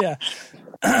 Yeah.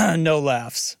 No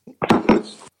laughs.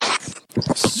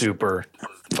 Super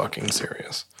fucking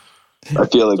serious. I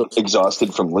feel like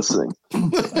exhausted from listening.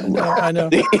 I know.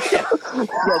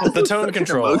 The tone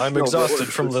control. I'm exhausted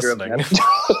from listening.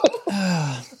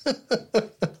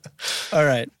 All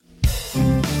right.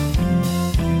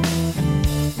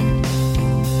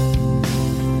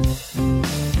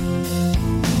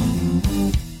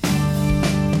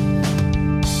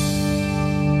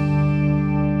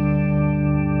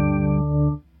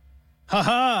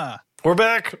 Haha. We're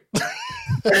back.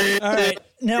 All right.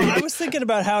 Now, I was thinking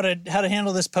about how to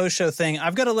handle this post-show thing.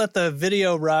 I've got to let the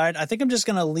video ride. I think I'm just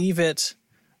going to leave it.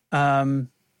 I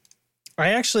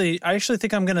actually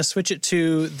think I'm going to switch it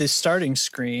to the starting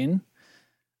screen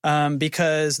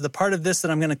because the part of this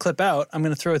that I'm going to clip out, I'm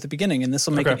going to throw at the beginning, and this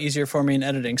will make it easier for me in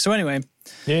editing. So anyway.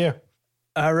 Yeah.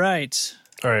 All right.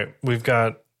 We've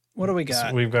got. What do we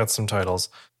got? We've got some titles.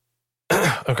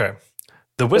 Okay.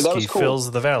 The whiskey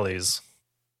fills the valleys.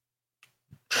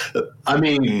 I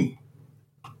mean,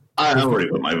 I already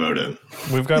put my vote in.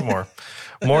 We've got more.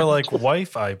 More like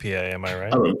wife IPA, am I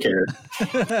right? I don't care.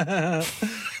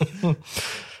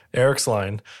 Eric's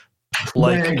line.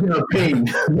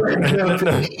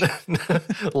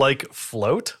 Like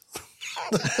float?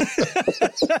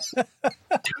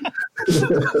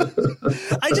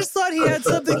 I just thought he had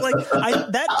something like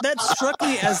that struck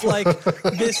me as like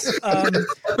this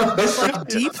like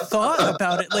deep thought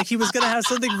about it. Like he was going to have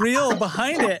something real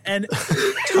behind it, and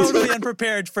totally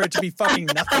unprepared for it to be fucking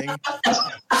nothing.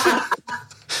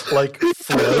 Like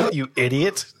float, you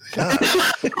idiot. God.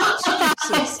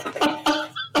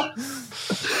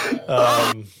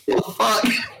 Fuck.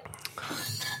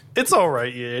 It's all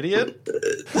right, you idiot.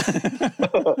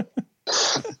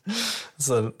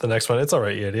 So the next one, it's all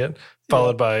right, you idiot.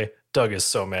 Followed by Doug is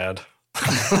so mad.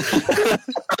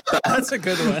 That's a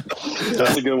good one.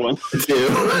 That's a good one too.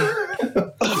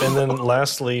 And then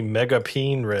lastly, Mega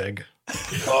Peen Rig.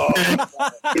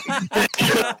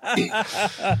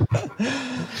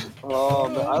 Oh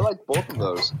man, I like both of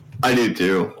those. I do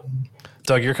too.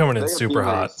 Doug, you're coming in Mega super Peen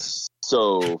hot. Rig's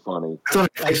so funny. I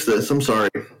thought I fixed this. I'm sorry.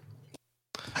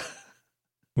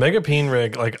 Mega Peen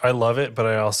Rig, like I love it, but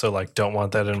I also like don't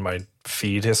want that in my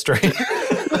feed history.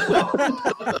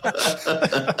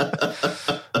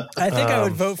 I think I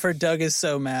would vote for Doug is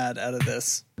so mad out of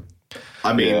this.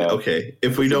 I mean, Yeah. okay,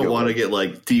 if we don't want to get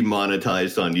like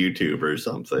demonetized on YouTube or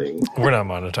something. We're not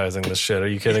monetizing this shit. Are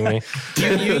you kidding me?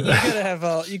 You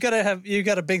gotta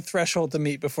have a big threshold to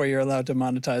meet before you're allowed to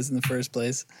monetize in the first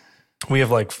place. We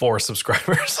have like 4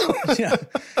 subscribers. Yeah.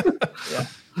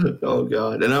 Oh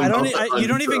god! And You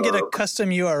don't even get a custom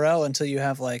URL until you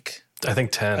have like I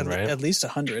think 10, right? at least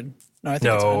 100. No, I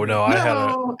think it's No, 100. no, I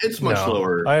had it's much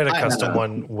lower. I had a custom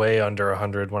one way under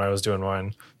 100 when I was doing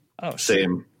mine. Oh, shit.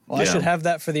 Same. Well, I should have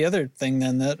that for the other thing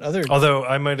then. That other. Although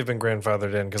I might have been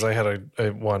grandfathered in because I had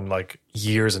a one like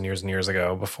years and years and years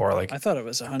ago before. Like I thought it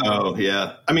was 100. Oh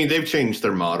yeah. I mean, they've changed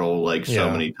their model like so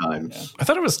many times. Yeah. I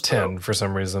thought it was 10 for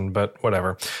some reason, but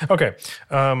whatever. Okay,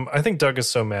 I think Doug is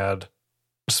so mad.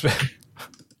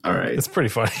 All right. It's pretty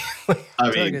funny. I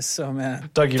Doug mean, is so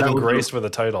mad. Doug, you've That been was- graced with a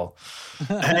title.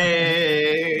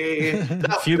 hey,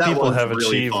 Few people one's have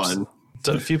really achieved. fun.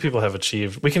 A few people have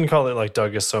achieved. We can call it like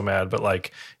Doug is so mad, but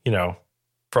like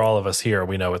for all of us here,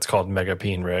 we know it's called Mega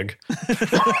Peen Rig.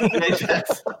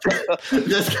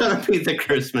 That's gotta be the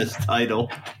Christmas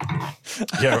title.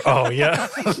 Yeah. Oh yeah.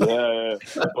 Yeah.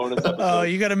 Bonus episode. Oh,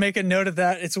 you got to make a note of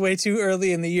that. It's way too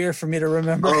early in the year for me to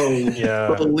remember. Oh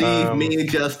Yeah. believe me,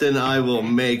 Justin, I will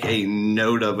make a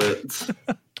note of it.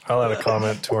 I'll add a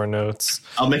comment to our notes.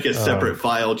 I'll make a separate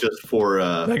file just for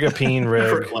Mega Peen Rig.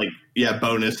 for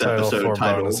bonus Title episode for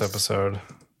titles. bonus episode.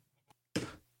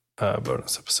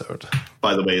 Bonus episode.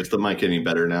 By the way, is the mic getting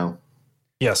better now?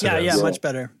 Yes. Yeah, it yeah, is. much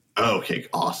better. Okay,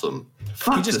 awesome. He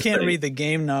Fuck just this can't thing. read the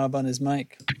game knob on his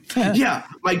mic. Yeah,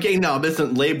 my gain knob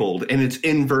isn't labeled, and it's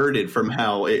inverted from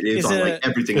how it is on like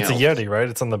everything It's else. a Yeti, right?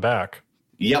 It's on the back.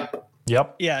 Yep.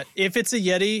 Yep. Yeah, if it's a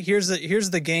Yeti, here's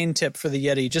the gain tip for the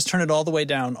Yeti. Just turn it all the way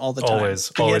down all the time. Always.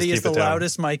 The Always Yeti is keep the it down.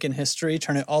 loudest mic in history.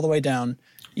 Turn it all the way down.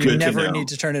 You Good to never know. need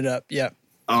to turn it up. Yeah.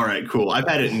 All right, cool. I've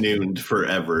had it nooned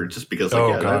forever just because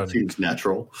Oh, that God. seems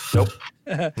natural. Nope.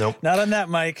 Nope. Not on that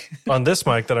mic. On this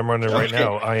mic that I'm running right Okay.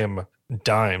 now, I am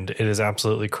dimed. It is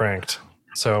absolutely cranked.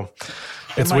 So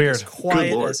it's The mic weird. is quiet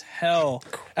Good Lord. as hell.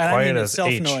 And I Quiet mean as self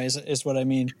H. noise is what I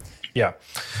mean. Yeah.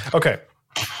 Okay.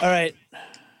 All right.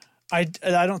 I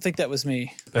don't think that was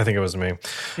me. I think it was me.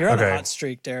 You're on Okay. a hot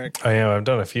streak, Derek. I am. I've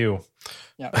done a few.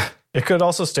 Yeah. It could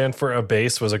also stand for a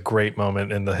bass was a great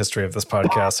moment in the history of this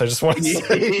podcast. I just want to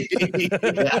say.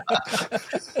 Yeah.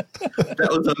 That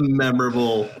was a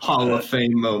memorable Hall of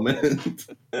Fame moment.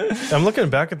 I'm looking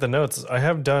back at the notes. I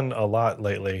have done a lot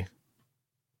lately.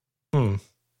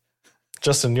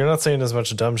 Justin, you're not saying as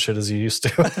much dumb shit as you used to.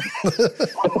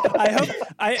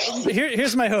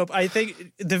 Here's my hope. I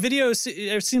think the video,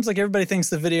 it seems like everybody thinks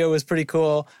the video was pretty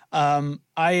cool.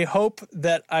 I hope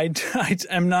that I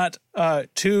am not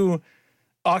too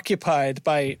occupied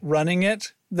by running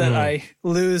it, that I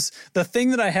lose the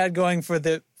thing that I had going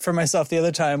for myself the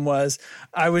other time was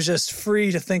I was just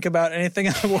free to think about anything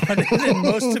I wanted, and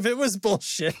most of it was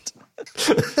bullshit.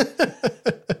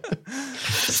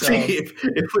 See,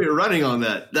 if we were running on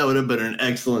that, that would have been an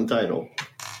excellent title.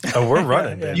 Oh, we're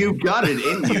running, man. You've got it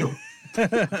in you.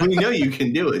 We know you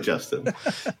can do it, Justin.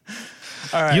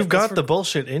 All right, You've got the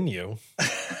bullshit in you.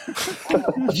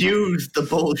 Use the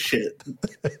bullshit.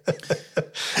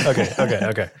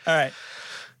 Okay. all right.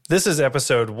 This is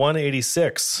episode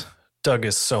 186. Doug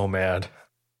is so mad.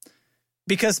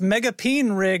 Because Mega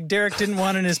Peen Rig, Derek didn't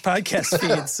want in his podcast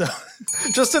feed, so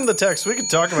Just in the text. We can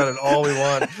talk about it all we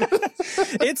want.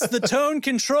 it's the tone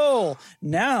control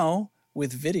now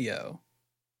with video.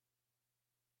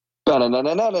 In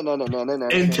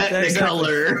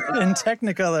Technicolor. In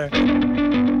Technicolor.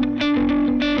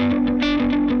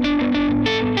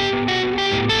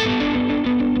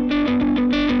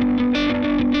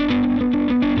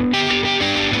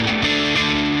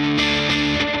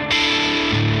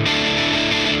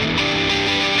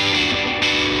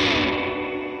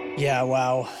 Yeah,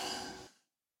 wow.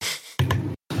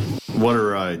 What a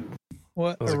ride.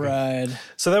 What a ride.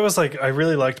 So that was like, I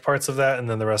really liked parts of that, and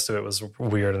then the rest of it was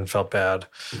weird and felt bad.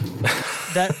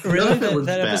 That really?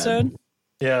 that episode?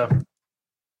 Yeah.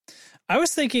 I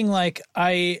was thinking like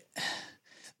Jared,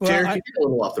 you get a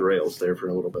little off the rails there for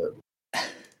a little bit.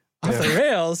 Off the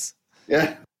rails?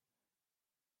 Yeah.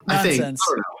 Nonsense.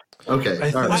 I don't know. Okay.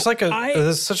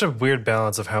 There's such a weird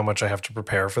balance of how much I have to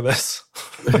prepare for this.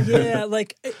 Yeah,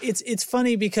 like it's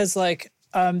funny because like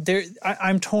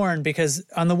I'm torn because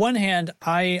on the one hand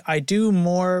I do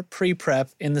more pre-prep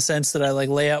in the sense that I like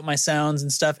lay out my sounds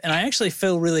and stuff, and I actually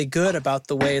feel really good about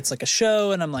the way it's like a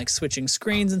show and I'm like switching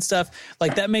screens and stuff.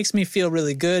 Like that makes me feel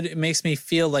really good. It makes me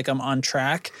feel like I'm on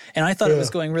track, and I thought it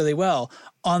was going really well.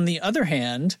 On the other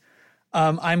hand,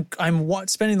 I'm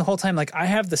spending the whole time like I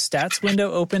have the stats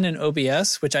window open in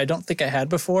OBS, which I don't think I had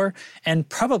before, and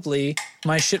probably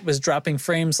my shit was dropping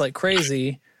frames like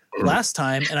crazy last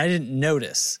time, and I didn't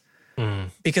notice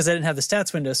because I didn't have the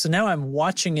stats window. So now I'm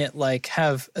watching it like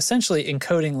have essentially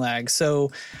encoding lag.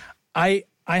 So I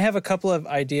have a couple of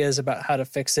ideas about how to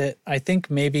fix it. I think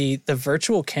maybe the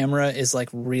virtual camera is like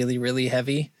really, really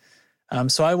heavy.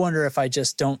 So I wonder if I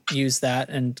just don't use that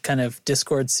and kind of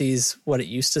Discord sees what it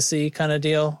used to see kind of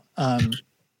deal.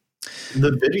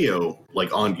 The video,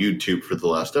 like on YouTube for the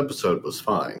last episode, was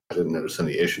fine. I didn't notice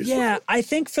any issues. Yeah, I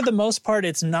think for the most part,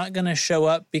 it's not going to show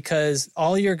up because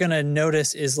all you're going to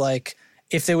notice is like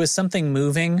if there was something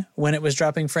moving when it was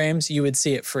dropping frames, you would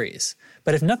see it freeze.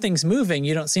 But if nothing's moving,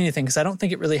 you don't see anything because I don't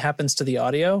think it really happens to the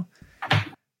audio.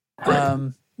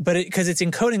 Right. But because it's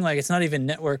encoding lag, it's not even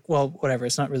network. Well, whatever.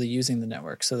 It's not really using the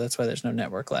network. So that's why there's no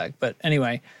network lag. But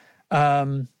anyway,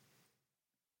 I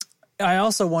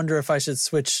also wonder if I should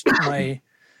switch my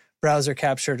browser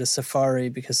capture to Safari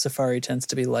because Safari tends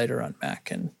to be lighter on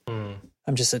Mac. And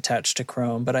I'm just attached to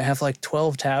Chrome. But I have like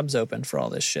 12 tabs open for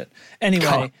all this shit.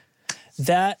 Anyway,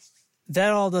 that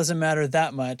all doesn't matter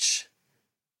that much.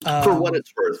 For what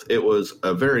it's worth, it was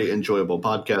a very enjoyable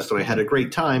podcast, and I had a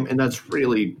great time, and that's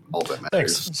really all that matters.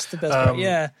 Thanks. It's the best part.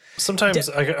 Yeah. Sometimes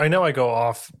I know I go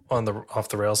off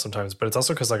the rails sometimes, but it's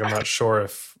also because like I'm not sure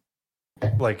if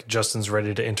like Justin's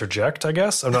ready to interject. I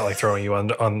guess I'm not like throwing you on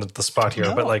the spot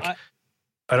here, but like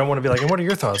I don't want to be like, and what are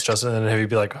your thoughts, Justin? And have you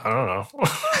be like, I don't know.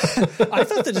 I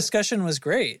thought the discussion was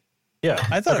great. Yeah,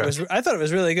 I thought it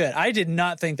was really good. I did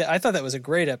not think that. I thought that was a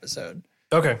great episode.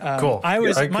 Okay, cool.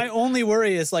 My only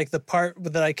worry is like the part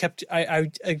that I kept.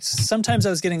 I sometimes I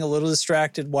was getting a little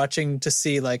distracted watching to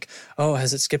see like, oh,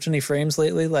 has it skipped any frames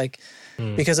lately? Like,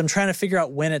 because I'm trying to figure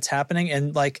out when it's happening,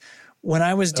 and like when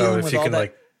I was dealing with all that,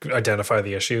 like identify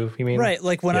the issue. You mean right?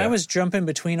 Like when I was jumping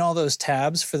between all those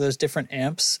tabs for those different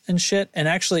amps and shit, and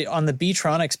actually on the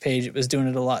Beatronics page, it was doing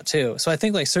it a lot too. So I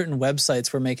think like certain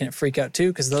websites were making it freak out too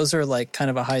because those are like kind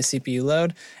of a high CPU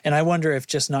load. And I wonder if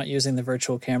just not using the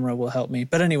virtual camera will help me.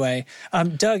 But anyway,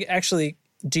 Doug, actually,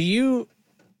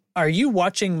 are you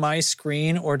watching my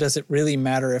screen or does it really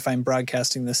matter if I'm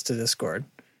broadcasting this to Discord?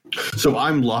 So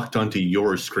I'm locked onto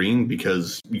your screen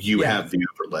because you have the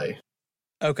overlay.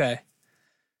 Okay.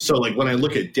 So, like, when I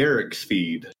look at Derek's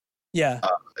feed, in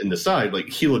the side, like,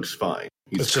 he looks fine.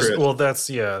 It's just that's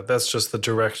just the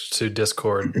direct to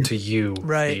Discord to you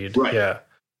feed. Right. Yeah.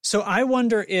 So I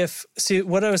wonder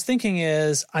what I was thinking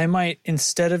is I might,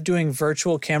 instead of doing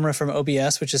virtual camera from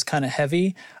OBS, which is kind of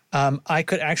heavy, I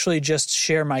could actually just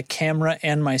share my camera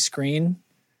and my screen.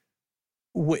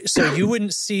 So you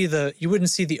wouldn't see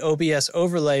the OBS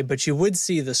overlay, but you would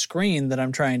see the screen that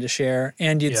I'm trying to share,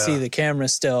 and you'd see the camera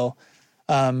still.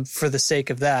 For the sake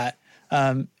of that.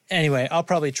 Anyway, I'll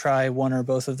probably try one or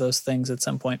both of those things at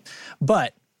some point.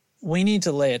 But we need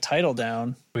to lay a title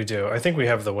down. We do. I think we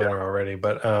have the winner already,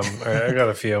 but all right, I got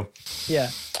a few. Yeah.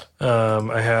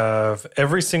 I have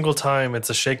every single time it's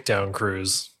a shakedown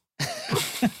cruise.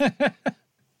 Sorry,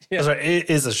 it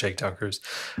is a shakedown cruise.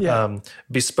 Yeah.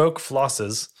 Bespoke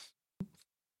flosses.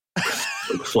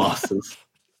 Flosses.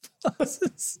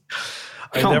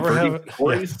 I never have.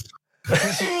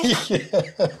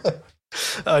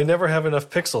 I never have enough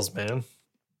pixels, man.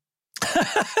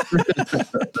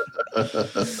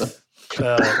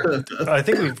 I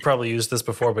think we've probably used this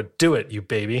before, but do it, you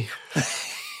baby.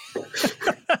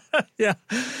 Yeah.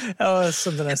 Oh, that's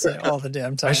something I say all the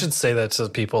damn time. I should say that to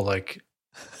people like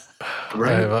I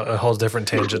have a whole different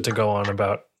tangent to go on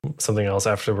about something else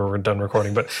after we're done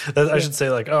recording, but I should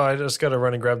say like, oh, I just got to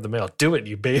run and grab the mail. Do it,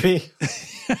 you baby.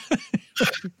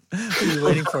 What are you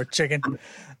waiting for, chicken?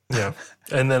 Yeah.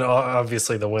 And then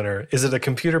obviously the winner. Is it a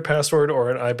computer password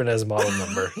or an Ibanez model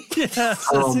number? Yes,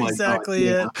 that's exactly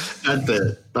it. That's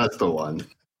it. That's the one.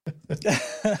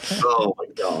 Oh my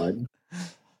God.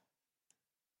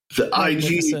 The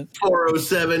IG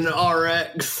 407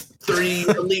 RX 3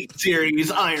 Elite Series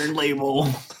Iron Label.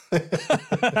 I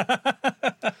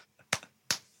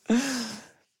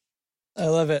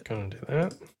love it. Gonna do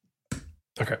that.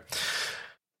 Okay.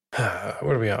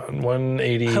 What are we on?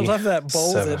 180. I love that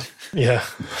bolded. Yeah.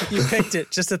 You picked it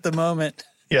just at the moment.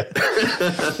 Yeah.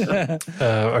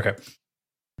 Okay.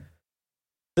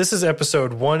 This is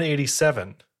episode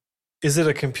 187. Is it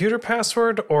a computer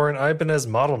password or an Ibanez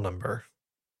model number?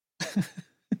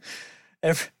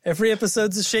 Every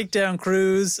episode's a shakedown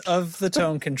cruise of the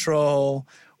tone control.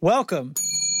 Welcome,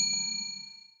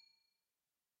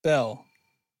 Bell.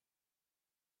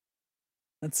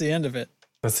 That's the end of it.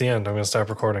 That's the end. I'm going to stop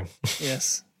recording.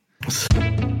 Yes.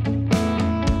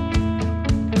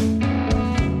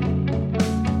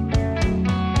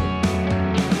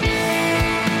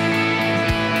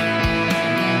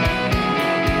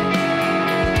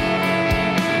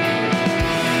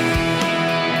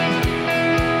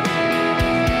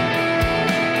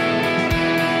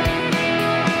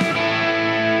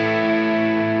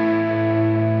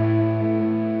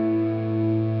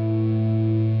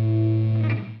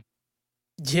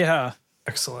 Yeah.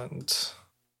 Excellent.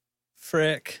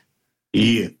 Frick.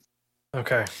 Yeah.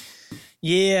 Okay.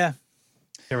 Yeah.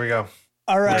 Here we go.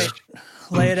 All right.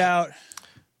 Lay it out.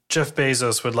 Jeff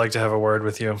Bezos would like to have a word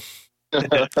with you. I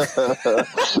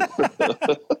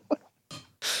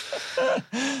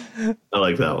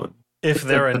like that one. If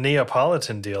they're a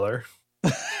Neapolitan dealer.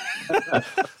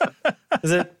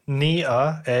 Is it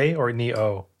Nia-A or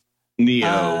Neo?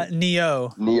 Neo.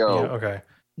 Neo. Yeah, okay.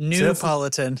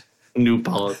 Neapolitan.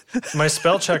 Neapolitan. My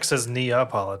spell check says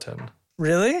Neapolitan.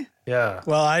 Really? Yeah.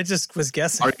 Well, I just was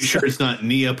guessing. Are you sure it's not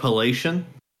Neapolitan?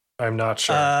 I'm not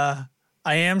sure. I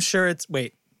am sure it's...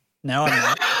 Wait. Now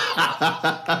I'm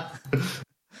not.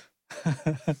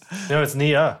 No, it's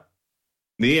Nia.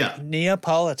 Nia.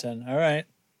 Neapolitan. All right.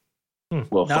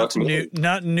 Well, Not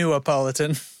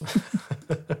Neapolitan.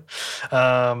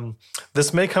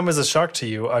 This may come as a shock to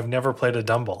you. I've never played a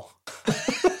Dumble.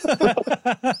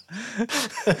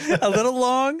 A little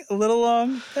long.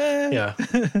 Yeah.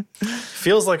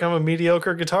 Feels like I'm a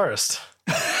mediocre guitarist.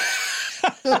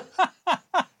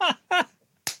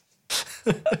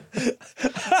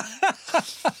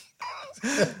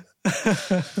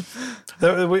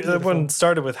 That one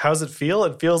started with, how's it feel?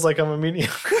 It feels like I'm a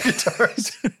mediocre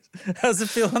guitarist. How's it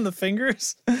feel on the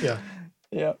fingers? Yeah.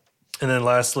 Yeah. And then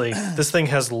lastly, this thing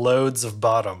has loads of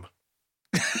bottom.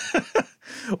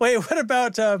 Wait, what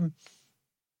about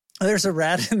there's a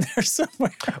rat in there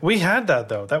somewhere? We had that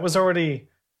though. That was already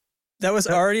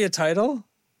a title?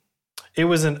 It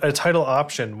was a title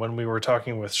option when we were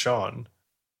talking with Sean.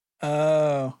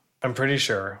 Oh. I'm pretty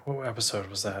sure. What episode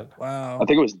was that? Wow. I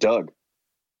think it was Doug.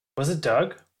 Was it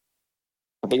Doug?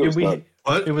 I think it was Doug.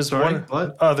 What? It was Sorry, one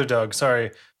what? other Doug.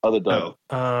 Sorry. Other Doug.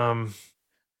 And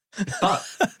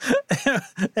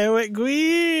went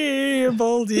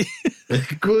Boldy.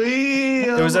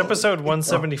 It was episode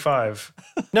 175.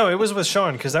 No, it was with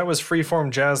Sean because that was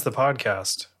Freeform Jazz, the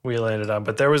podcast we landed on.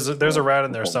 But there's a rat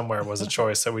in there somewhere. Was a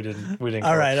choice that we didn't.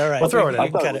 All right. We'll throw it in. I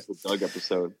thought it was the Doug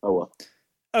episode. Oh well.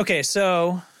 Okay,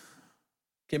 so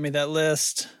give me that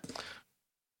list.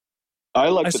 I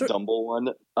like the Dumble one.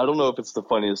 I don't know if it's the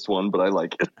funniest one, but I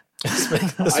like it.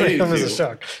 This may come as a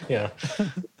shock. Yeah.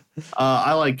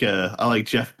 I like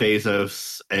Jeff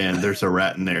Bezos, and there's a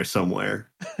rat in there somewhere.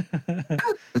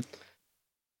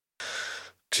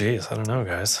 Jeez, I don't know,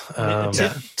 guys.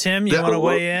 Tim, you want to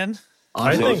weigh in?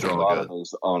 I think a lot of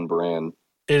those on brand.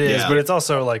 It is, but it's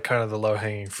also like kind of the low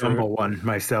hanging fruit. Dumble one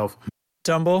myself.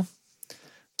 Dumble.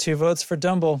 2 votes for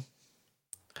Dumble.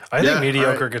 I think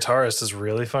mediocre guitarist is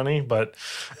really funny, but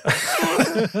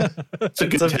it's a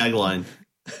good tagline.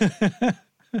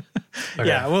 Okay.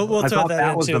 Yeah, we'll I throw thought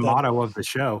that was into the motto of the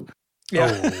show.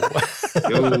 Yeah.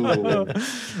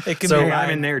 It can So be. I'm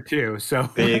in there too. So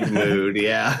Big mood,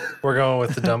 yeah. We're going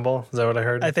with the Dumble. Is that what I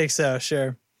heard? I think so.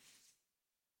 Sure.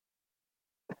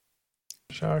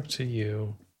 Shock to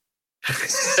you.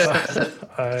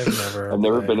 I've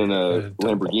never been in a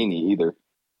Lamborghini either.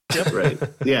 Yep, right.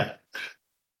 Yeah.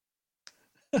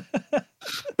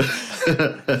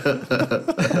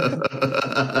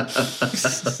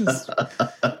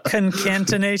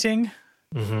 Concatenating.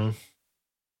 Mm-hmm.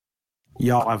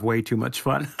 y'all have way too much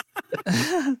fun. We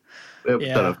have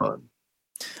a ton of fun.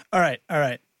 All right. All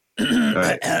right.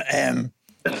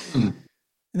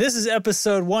 This is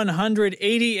episode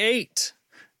 188.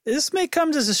 This may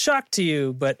come as a shock to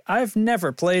you, but I've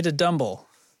never played a Dumble.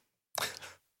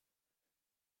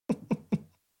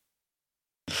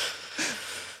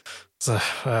 So,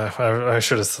 I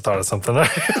should have thought of something. I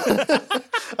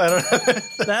don't know.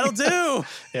 That'll do.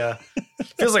 Yeah.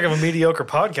 Feels like I'm a mediocre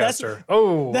podcaster.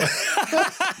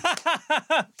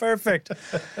 Perfect.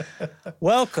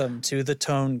 Welcome to the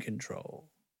Tone Control.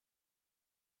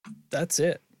 That's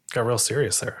it. Got real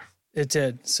serious there. It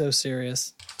did. So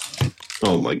serious.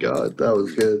 Oh my God, that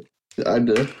was good. I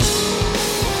did.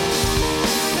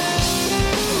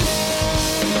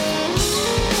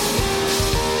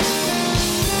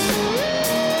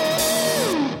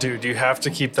 Dude, you have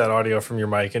to keep that audio from your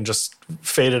mic and just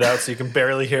fade it out so you can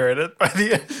barely hear it by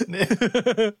the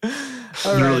end.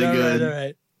 All right, really all good.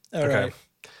 right. All right.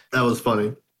 That was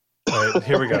funny. All right,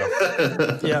 here we go.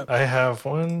 Yeah. I have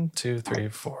 1, 2, 3,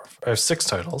 4. I have 6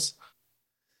 titles.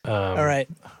 All right.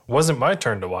 Wasn't my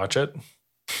turn to watch it.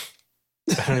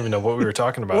 I don't even know what we were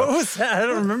talking about. What was that? I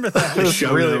don't remember that. It was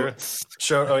Show really notes.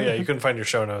 Oh yeah, you couldn't find your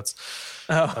show notes.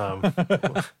 Oh.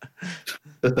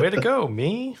 Way to go,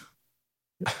 me.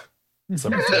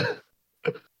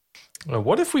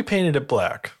 What if we painted it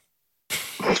black?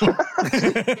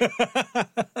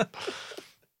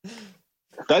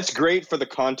 That's great for the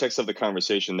context of the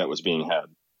conversation that was being had.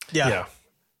 Yeah.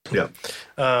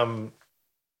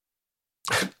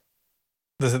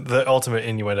 The ultimate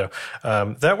innuendo.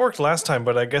 That worked last time,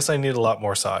 but I guess I need a lot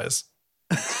more size.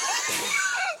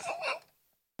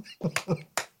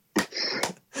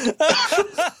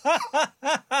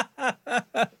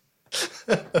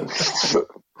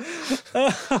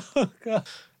 Oh, God.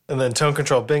 And then Tone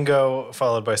Control Bingo,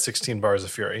 followed by 16 Bars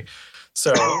of Fury.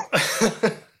 So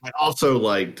I also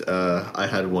liked, I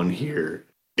had one here.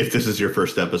 If this is your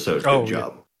first episode, good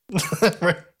job.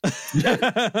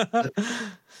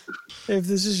 If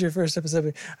this is your first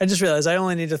episode, I just realized I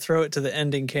only need to throw it to the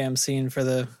ending cam scene for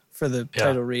the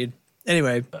title read.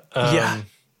 Anyway, I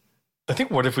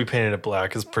think What If We Painted It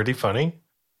Black is pretty funny.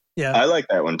 Yeah, I like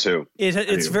that one too.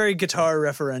 It's very guitar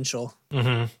referential.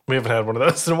 Mm-hmm. We haven't had one of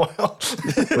those in a while.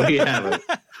 We haven't.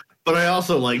 But I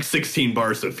also like 16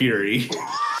 Bars of Fury.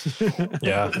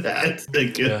 Yeah. That's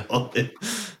a good one.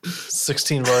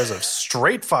 16 bars of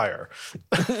straight fire.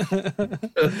 I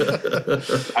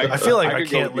feel like I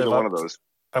can't live up. One of those.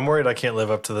 I'm worried I can't live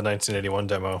up to the 1981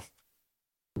 demo.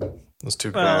 Those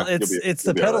two. Well, it's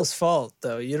the pedal's fault,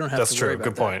 though. You don't have That's to worry true. about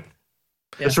Good point.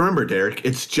 Yeah. Just remember, Derek,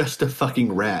 it's just a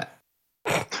fucking rat.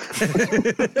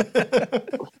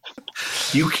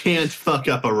 You can't fuck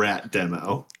up a rat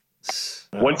demo.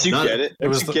 Once you get it,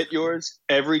 once you the- get yours,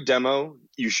 every demo,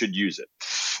 you should use it.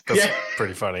 That's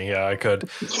pretty funny. Yeah, I could.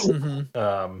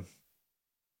 Mm-hmm.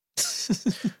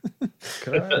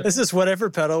 Could I? This is whatever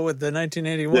pedal with the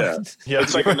 1981. Yeah.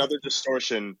 It's like another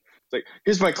distortion. It's like,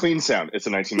 here's my clean sound. It's a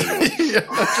 1981.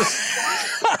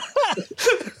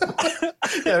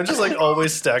 I'm just like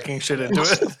always stacking shit into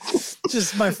it.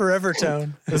 Just my forever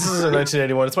tone. This is a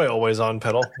 1981. It's my always on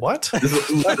pedal. What? This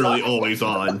is literally always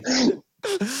on.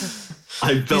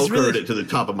 I velcroed it to the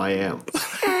top of my amp.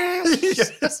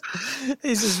 Yes.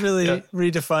 He's just really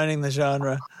redefining the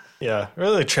genre. Yeah,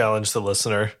 really challenge the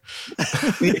listener.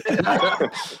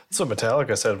 That's what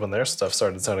Metallica said when their stuff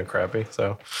started sounding crappy.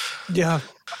 So, yeah.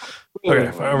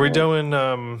 Okay, are we doing?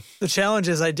 The challenge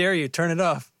is, I dare you, turn it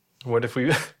off. What if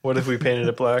we painted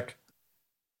it black?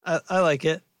 I like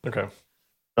it. Okay,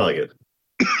 I like it.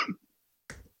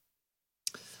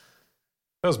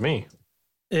 That was me.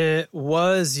 It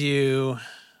was you,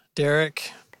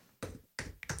 Derek.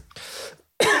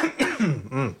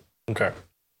 Okay.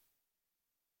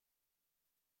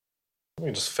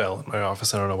 Something just fell in my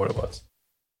office. I don't know what it was.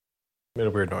 Made a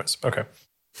weird noise. Okay.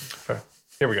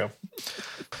 Here we go.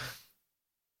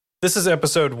 This is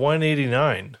episode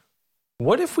 189.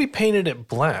 What if we painted it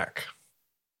black?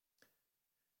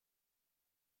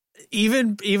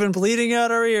 Even bleeding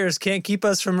out our ears can't keep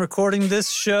us from recording this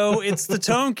show. It's the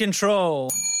Tone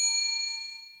Control.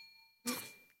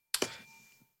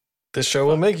 This show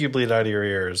will make you bleed out of your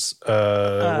ears. What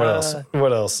else?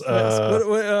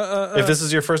 If this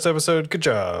is your first episode, good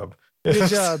job. Good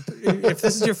job. If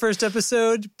this is your first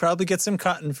episode, probably get some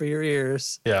cotton for your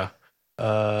ears. Yeah.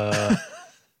 Way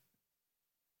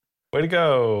to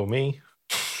go, me.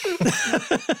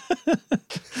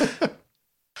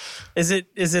 Is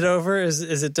it over?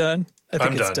 Is it done? I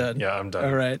think it's done. Yeah, I'm done.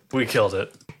 All right. We killed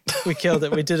it. We killed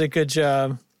it. We did a good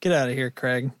job. Get out of here,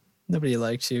 Craig. Nobody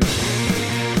likes you.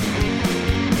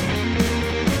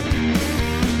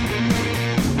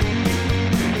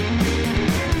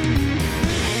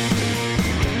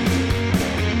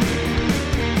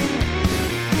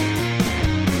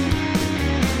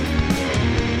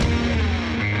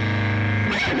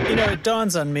 You know, it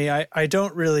dawns on me, I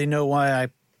don't really know why I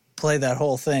play that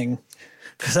whole thing.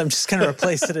 because I'm just going to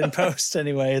replace it in post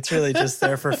anyway. It's really just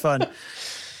there for fun.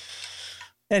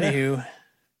 Anywho.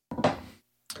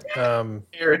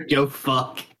 Eric, go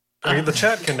fuck. I mean, the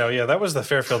chat can know. Yeah, that was the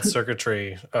Fairfield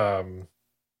circuitry. What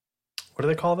do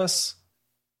they call this?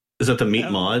 Is that the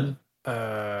meat mod?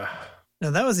 No,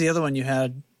 that was the other one you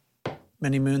had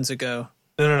many moons ago.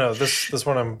 No. This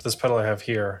pedal I have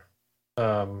here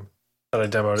that I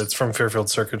demoed. It's from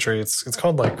Fairfield Circuitry. It's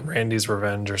called like Randy's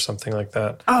Revenge or something like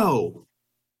that. Oh,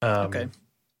 okay.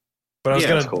 But I was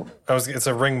gonna. Cool. It's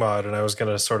a ring mod, and I was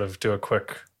gonna sort of do a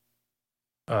quick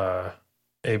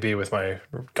AB with my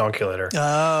gonculator.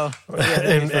 Oh,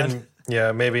 and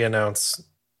maybe announce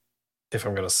if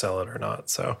I'm gonna sell it or not.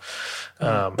 So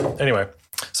anyway,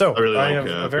 so I have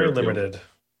a very limited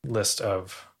list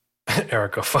of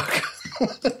Eric go fuck.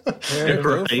 Eric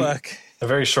go fuck. A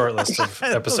very short list of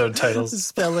episode titles.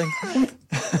 Spelling.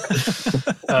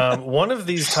 One of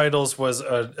these titles was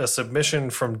a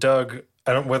submission from Doug.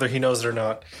 I don't know whether he knows it or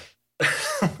not.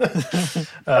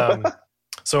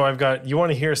 So I've got, you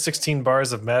want to hear 16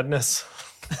 bars of madness?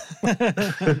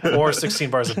 Or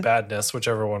 16 bars of badness,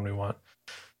 whichever one we want.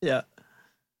 Yeah.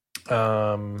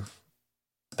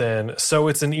 Then, so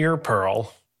it's an ear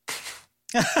pearl.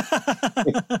 That's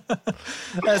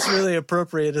really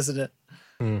appropriate, isn't it?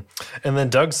 And then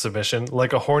Doug's submission,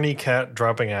 like a horny cat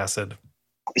dropping acid.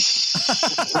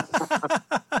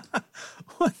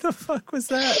 What the fuck was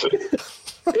that?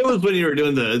 It was when you were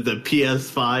doing the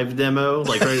PS5 demo,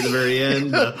 like right at the very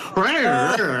end.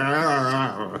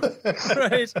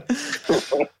 Right.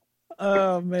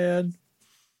 Oh man.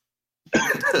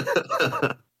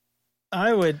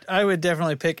 I would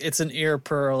definitely pick "It's an Ear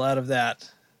Pearl" out of that.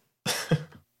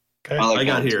 Okay. I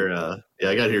got here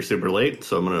super late,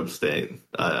 so I'm going to abstain.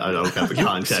 I don't have the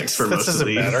context for most of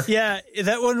these. Matter. Yeah,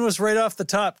 that one was right off the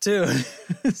top too.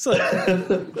 It's like,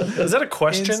 is that a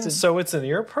question? Instant. So it's an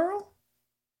ear pearl?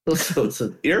 So it's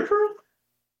an ear pearl?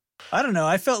 I don't know.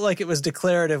 I felt like it was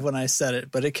declarative when I said it,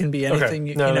 but it can be anything.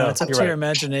 Okay. No, it's up to your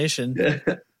imagination.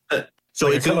 So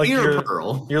like it's an ear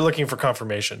pearl. You're looking for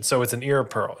confirmation. So it's an ear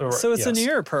pearl. So it's an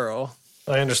ear pearl.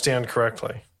 I understand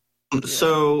correctly.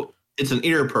 So it's an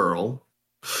ear pearl.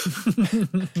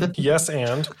 Yes,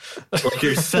 and like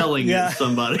you're selling it to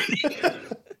somebody.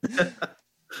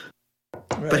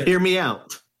 But hear me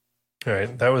out. All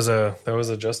right, that was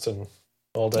a Justin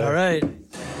all day. All right.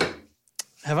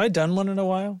 Have I done one in a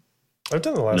while? I've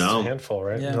done the last handful,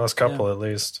 right? Yeah, the last couple at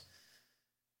least.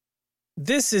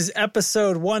 This is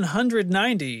episode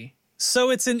 190. So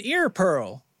it's an ear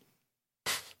pearl.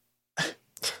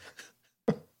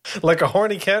 Like a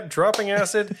horny cat dropping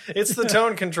acid, it's the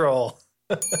tone control.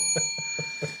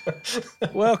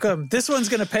 Welcome. This one's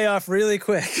going to pay off really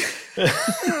quick. Yeah.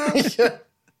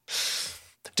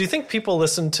 Do you think people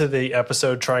listen to the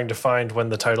episode trying to find when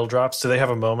the title drops? Do they have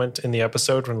a moment in the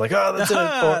episode when like, oh, that's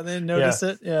it? They notice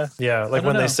it? Yeah. Yeah, like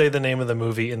when they say the name of the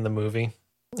movie in the movie.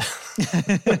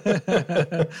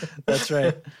 That's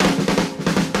right.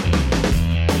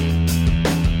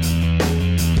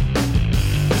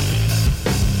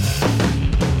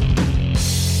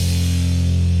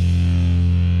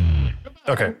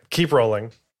 Okay, keep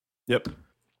rolling. Yep.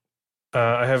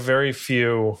 I have very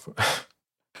few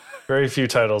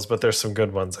titles, but there's some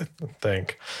good ones, I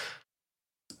think.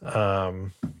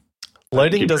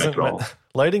 Lighting doesn't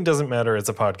matter. It's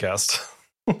a podcast.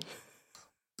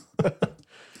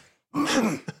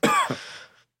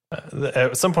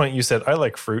 At some point, you said I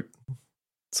like fruit,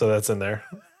 so that's in there.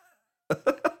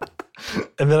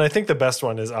 And then I think the best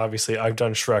one is obviously I've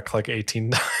done Shrek like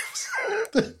 18 times.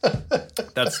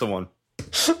 That's the one.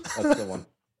 That's the one.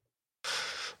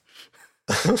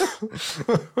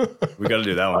 We got to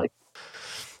do that one.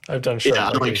 I've done Shrek. Yeah,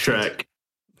 I like Shrek.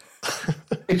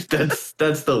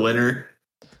 that's the winner.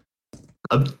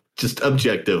 Just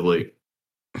objectively.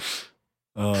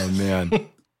 Oh man.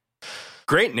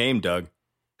 Great name, Doug.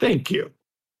 Thank you.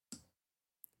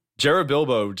 Jared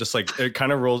Bilbo just like it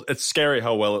kind of rolls. It's scary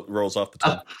how well it rolls off the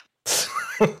tongue.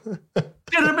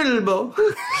 Jared Bilbo.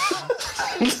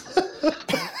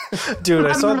 Dude,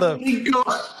 I saw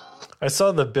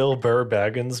the Bill Burr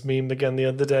Baggins meme again the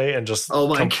other day and just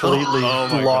completely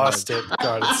lost it.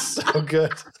 God, it's so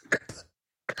good.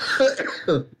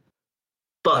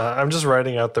 I'm just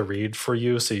writing out the read for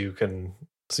you so you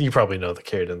probably know the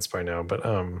cadence by now, but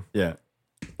yeah.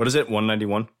 What is it?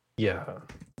 191? Yeah.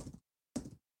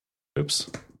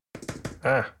 Oops.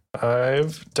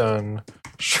 I've done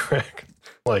Shrek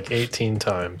like 18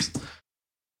 times.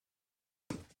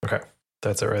 Okay.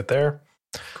 That's it right there.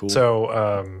 Cool.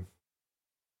 So,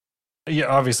 yeah,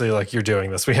 obviously, like you're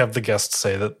doing this. We have the guest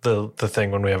say that the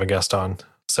thing when we have a guest on.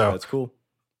 So that's cool.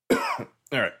 All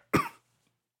right.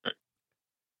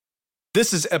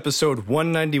 This is episode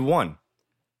 191.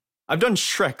 I've done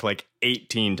Shrek like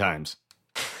 18 times.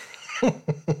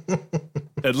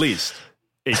 At least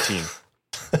 18.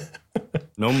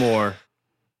 No more,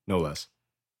 no less.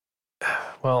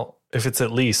 Well, if it's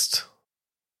at least,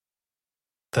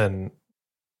 then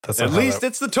that's at least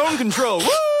it's the tone control. Woo!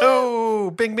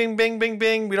 Oh, bing, bing, bing, bing,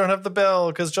 bing. We don't have the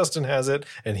bell because Justin has it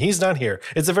and he's not here.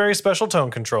 It's a very special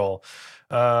tone control.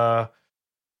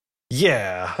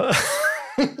 Yeah.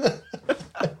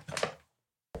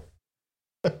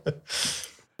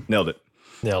 Nailed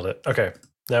it. Okay.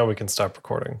 Now we can stop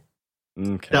recording.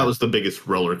 Okay. That was the biggest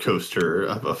roller coaster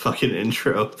of a fucking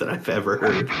intro that I've ever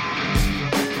heard.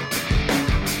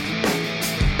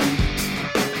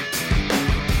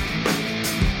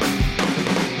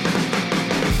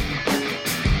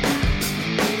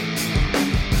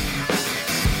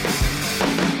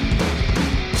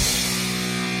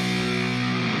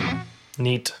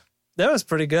 Neat. That was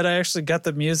pretty good. I actually got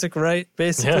the music right,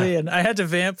 basically, and I had to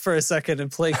vamp for a second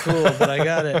and play cool, but I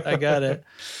got it.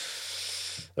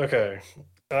 Okay.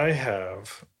 I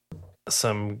have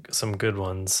some good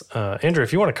ones. Andrew,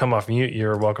 if you want to come off mute,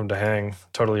 you're welcome to hang.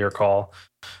 Totally your call.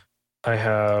 I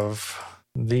have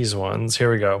these ones.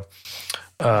 Here we go.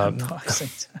 That's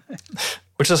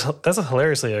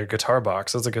hilariously a guitar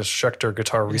box. That's like a Schecter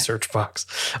guitar research box.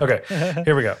 Okay,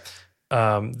 here we go.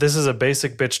 This is a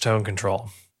basic bitch tone control.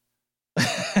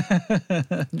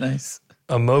 Nice.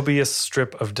 A Mobius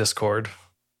strip of Discord.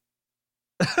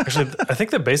 Actually, I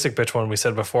think the basic bitch one we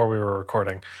said before we were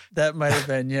recording. That might have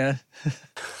been, yeah.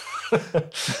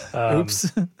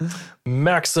 Oops.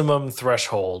 Maximum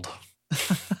threshold.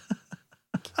 The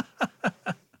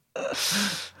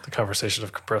conversation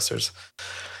of compressors.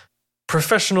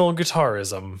 Professional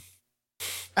guitarism.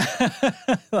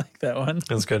 I like that one.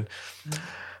 That's good.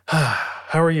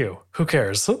 How are you? Who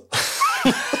cares?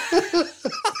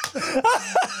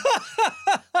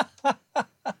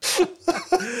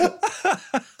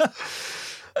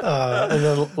 And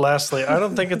then lastly, I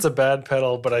don't think it's a bad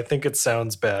pedal, but I think it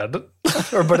sounds bad.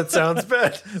 But it sounds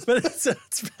bad. But it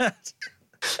sounds bad.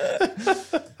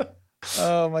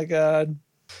 Oh my God.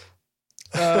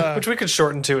 Which we could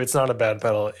shorten to, it's not a bad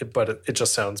pedal, but it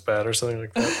just sounds bad or something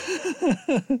like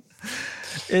that.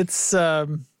 It's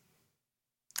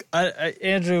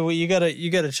Andrew, you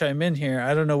gotta chime in here.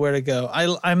 I don't know where to go.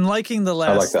 I'm liking the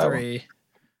last three. One.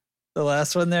 The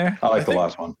last one there. I like the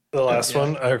last one. The last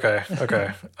one. Okay.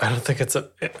 I don't think it's a.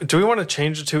 Do we want to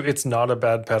change it to "It's not a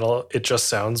bad pedal. It just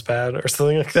sounds bad" or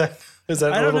something like that? Is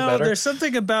that a little better? There's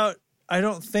something about. I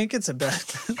don't think it's a bad.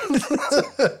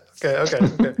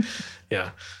 Okay.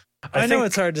 Yeah. I know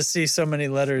it's hard to see so many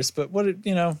letters, but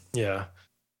Yeah.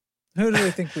 Who do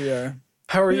we think we are?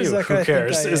 How are you? Who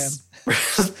cares?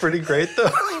 It's pretty great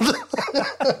though.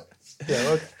 Yeah.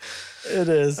 Look. It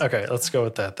is. Okay, let's go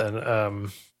with that then.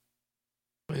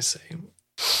 Let me see.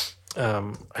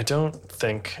 I don't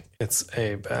think it's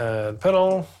a bad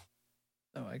pedal.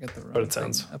 Oh, I got the wrong. But it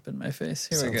sounds up in my face.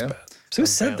 Here we go. Bad. Who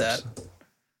said that?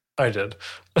 I did.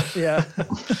 Yeah.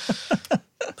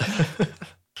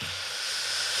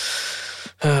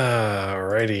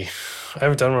 Alrighty. I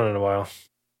haven't done one in a while.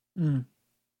 Mm.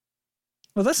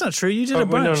 Well, that's not true. You did a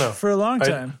bunch for a long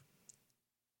time.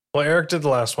 Well, Eric did the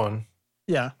last one.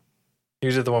 Yeah.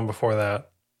 You did the one before that.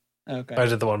 Okay. I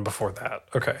did the one before that.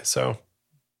 Okay, so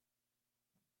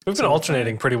we've been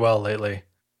alternating pretty well lately.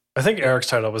 I think Eric's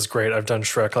title was great. I've done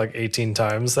Shrek like 18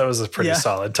 times. That was a pretty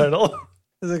solid title. It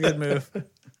was a good move.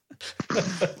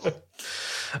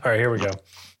 All right, here we go.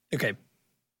 Okay.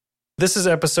 This is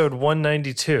episode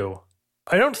 192.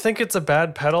 I don't think it's a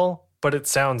bad pedal, but it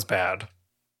sounds bad.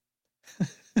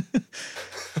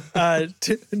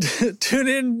 Tune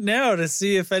in now to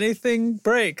see if anything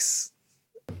breaks.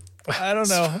 I don't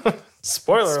know.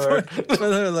 Spoiler alert.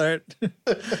 Spoiler alert.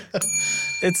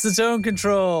 It's the tone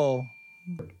control.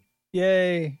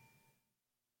 Yay.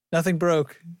 Nothing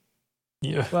broke.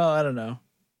 Yeah. Well, I don't know.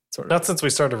 Sort of. Not since we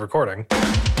started recording.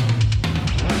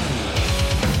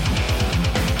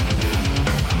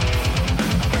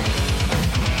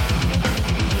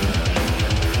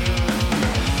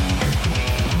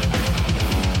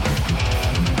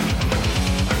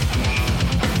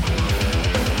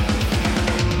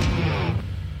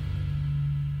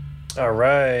 All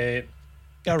right.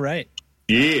 All right.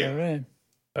 Yeah. All right.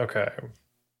 Okay.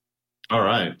 All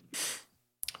right.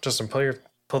 Justin,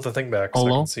 pull the thing back so I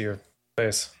can see your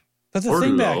face. Put the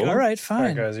thing back. All right, fine. All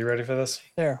right, guys, you ready for this?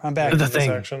 There, I'm back. The thing.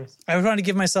 Action? I was trying to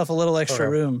give myself a little extra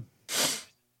room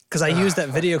because I used that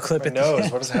video clip. My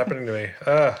nose. What is happening to me?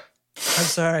 I'm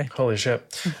sorry. Holy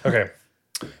shit. Okay.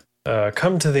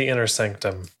 Come to the inner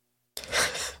sanctum.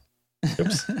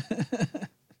 Oops.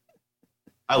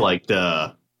 I liked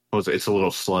what was it? It's a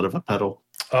little slut of a pedal.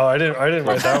 Oh, I didn't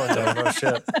write that one down. Oh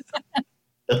shit.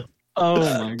 Oh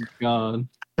my god.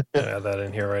 I add that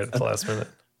in here right at the last minute.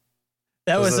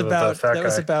 That was about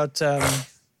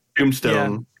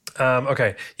Tombstone. Yeah.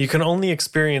 Okay, you can only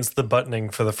experience the buttoning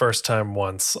for the first time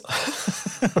once.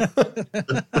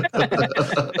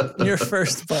 Your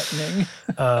first buttoning.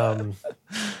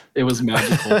 It was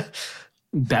magical.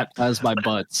 Baptized by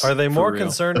butts. Are they for more real.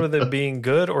 concerned with it being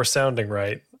good or sounding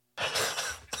right?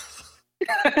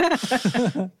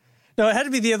 No, it had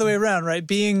to be the other way around, right?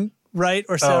 Being right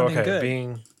or sounding good.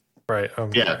 Being right.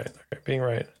 Yeah. Right. Okay. Being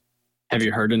right. Have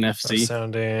you heard an Or FC?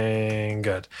 sounding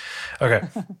good. Okay.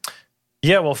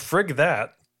 Yeah, well, frig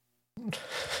that.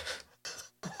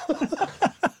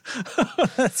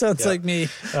 That sounds like me.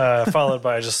 Followed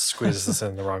by, I just squeezed this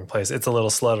in the wrong place. It's a little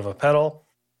slut of a pedal.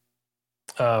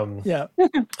 Yeah.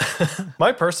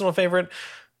 My personal favorite,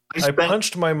 I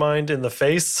punched my mind in the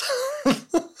face.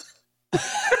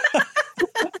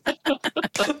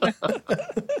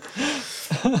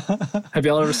 Have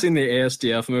y'all ever seen the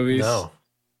ASDF movies? No.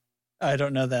 I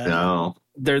don't know that. No.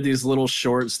 They're these little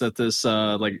shorts that this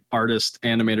like artist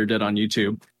animator did on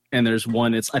YouTube. And there's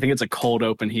one, I think it's a cold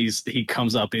open. He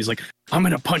comes up and he's like, I'm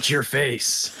gonna punch your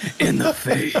face in the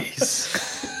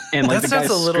face. And like That the guy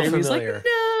sounds a little screaming, he's like, familiar.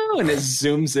 no, and it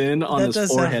zooms in on That his does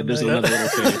sound forehead. There's familiar.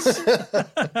 another little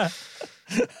face.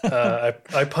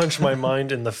 I punch my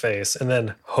mind in the face and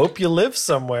then hope you live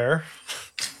somewhere.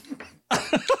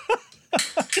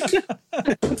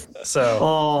 So,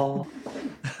 Oh.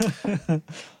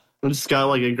 I just got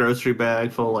like a grocery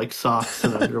bag full of like socks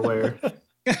and underwear.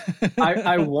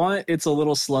 I want It's a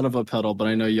Little Slut of a Pedal, but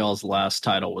I know y'all's last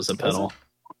title was a pedal.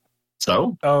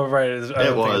 So? oh right, I don't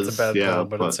think was, it's a bad yeah, pedal,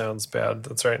 but it but- sounds bad.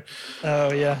 That's right.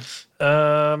 Oh, yeah.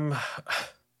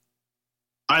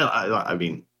 I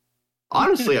mean,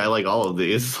 honestly, I like all of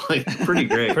these. Like, pretty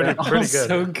great. Pretty good.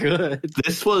 So good.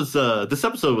 This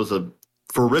episode was a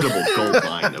formidable gold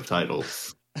mine of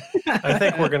titles. I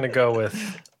think we're gonna go with.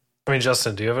 I mean,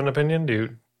 Justin, do you have an opinion? Do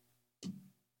you?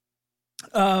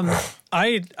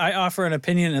 I offer an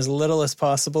opinion as little as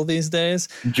possible these days.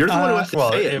 You're the one who has to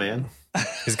well, say it, it- man.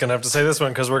 He's gonna have to say this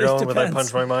one because we're It going with "I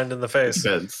depends. punch my mind in the face."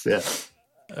 Depends, yeah.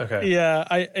 Okay. Yeah,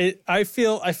 I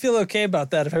feel okay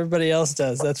about that if everybody else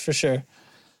does. That's for sure.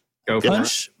 Go for it.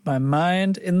 Punch my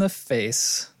mind in the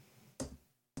face.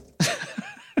 I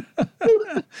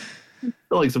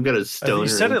feel like some kind of I think stoner. you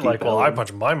said it and like, people. "Well, I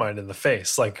punch my mind in the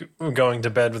face," like going to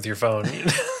bed with your phone.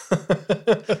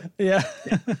 Yeah.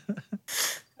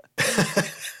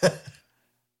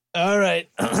 All right.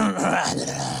 All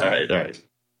right.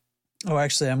 Oh,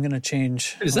 actually, I'm going to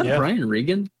change. Is that Yeah. Brian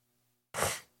Regan?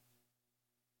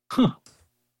 Huh.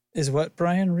 Is what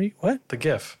Brian What? The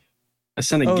GIF. I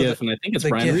sent a Oh, GIF and I think it's the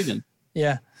Brian GIF. Regan.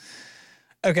 Yeah.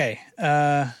 Okay.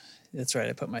 That's right.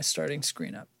 I put my starting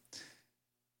screen up.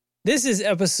 This is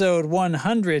episode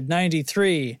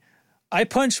 193. I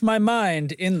punch my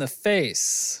mind in the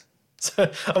face.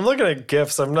 I'm looking at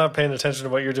GIFs. I'm not paying attention to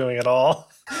what you're doing at all.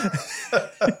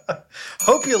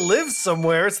 Hope you live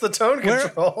somewhere. It's the tone Where-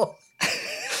 control.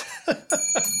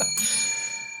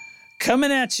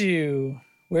 Coming at you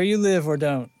where you live or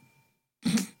don't.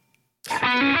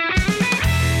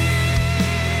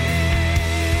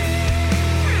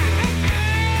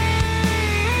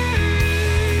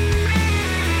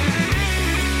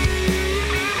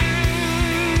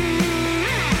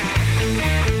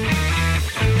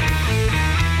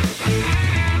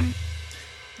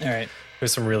 All right.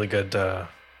 There's some really good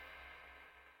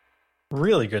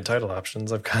title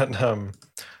options. I've got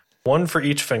one for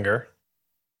each finger.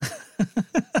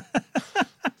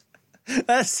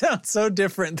 That sounds so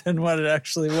different than what it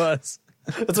actually was.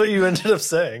 That's what you ended up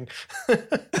saying.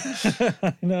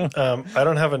 I know. I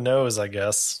don't have a nose, I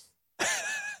guess.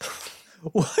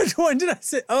 What one did I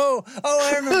say? Oh,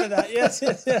 I remember that. Yes.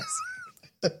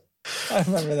 I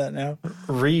remember that now.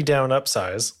 Down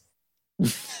upsize.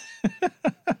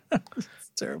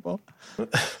 It's terrible.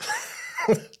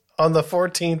 On the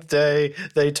 14th day,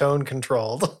 they tone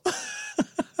controlled.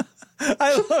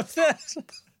 I love that.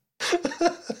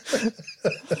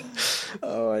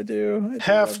 Oh, I do.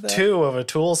 Half love that. 2 of a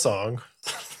Tool song.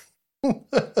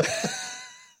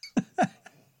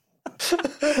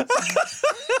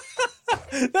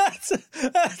 That's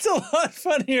a lot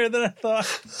funnier than I thought.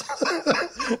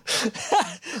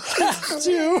 Half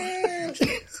 2.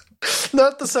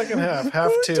 Not the second half.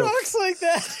 Half Who 2. talks like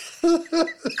that?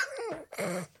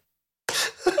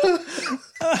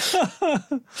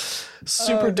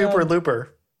 Super duper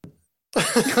looper.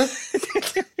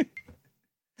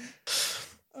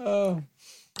 Oh,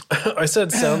 I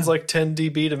said sounds like 10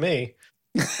 dB to me.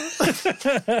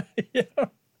 Yeah.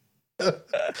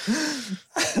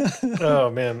 Oh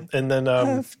man. And then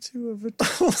Have to of a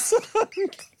tool song.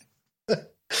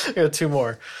 I got two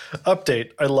more.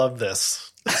 Update. I love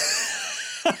this.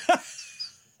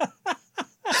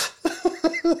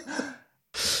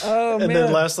 Oh, and man.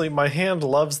 then lastly, my hand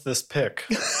loves this pick.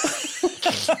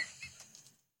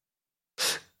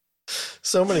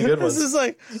 So many good ones. This is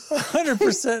like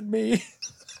 100% me.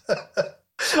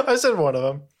 I said one of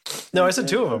them. No, I said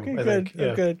two of them. Okay, I good. think.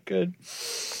 Yeah. Good.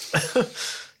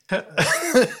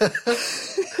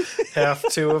 Half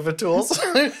two of a tool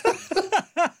song.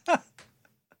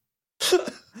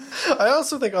 I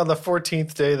also think on the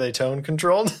 14th day they tone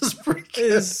controlled is pretty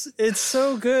good. It's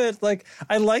so good. Like,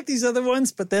 I like these other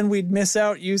ones, but then we'd miss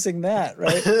out using that,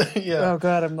 right? Yeah. Oh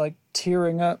God, I'm like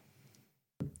tearing up.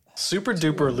 Super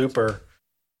duper looper.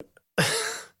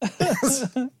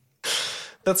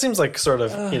 That seems like sort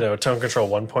of, tone control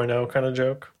 1.0 kind of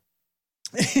joke.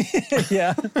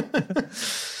 Yeah.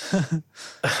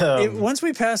 Once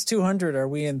we pass 200, are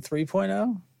we in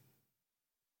 3.0?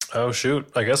 Oh shoot,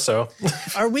 I guess so.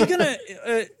 Are we gonna?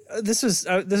 This is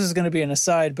going to be an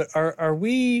aside, but are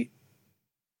we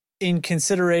in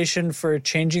consideration for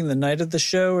changing the night of the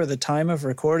show or the time of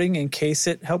recording in case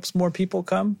it helps more people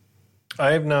come?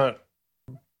 I have not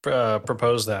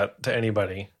proposed that to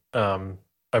anybody.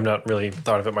 I've not really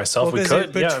thought of it myself. Well, we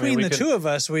could. Between the two of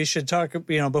us, we should talk,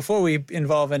 before we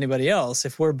involve anybody else.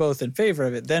 If we're both in favor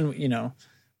of it, then,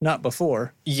 not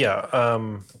before. Yeah.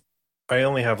 I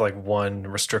only have like one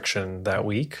restriction that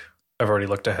week. I've already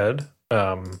looked ahead. We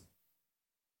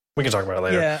can talk about it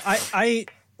later. Yeah,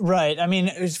 right. I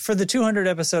mean, for the 200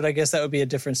 episode, I guess that would be a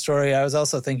different story. I was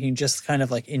also thinking just kind of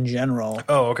like in general.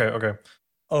 Oh, okay.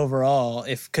 Overall,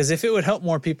 because if it would help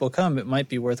more people come, it might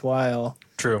be worthwhile.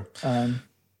 True. Anyway.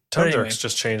 Tone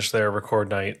just changed their record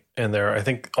night and I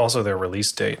think also their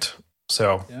release date.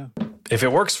 So if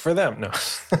it works for them, no.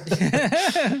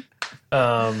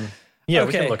 Yeah,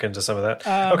 we can look into some of that.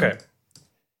 Okay.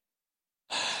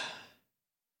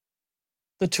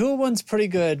 The Tool one's pretty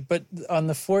good, but on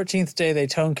the 14th day they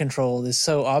tone controlled is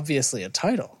so obviously a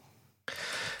title.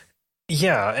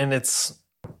 Yeah, and it's...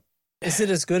 Is it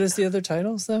as good as the other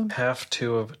titles, though? Half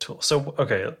two of a tool. So,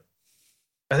 okay.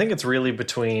 I think it's really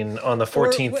between on the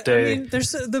 14th day. I mean,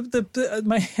 there's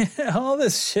all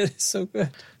this shit is so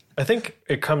good. I think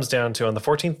it comes down to on the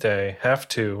 14th day, half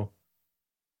two,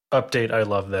 update, I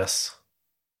love this.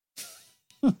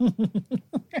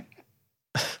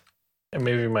 And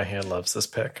maybe my hand loves this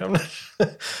pick.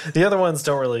 The other ones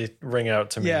don't really ring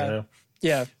out to me,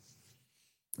 Yeah.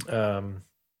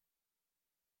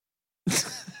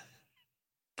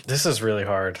 This is really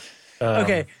hard.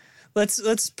 Okay.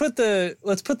 Let's put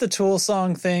the Tool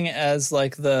song thing as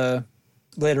like the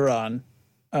later on.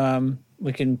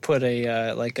 We can put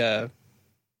a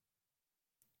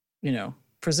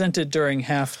presented during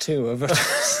half two of a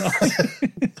song.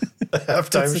 A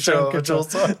halftime show of a Tool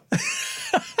song.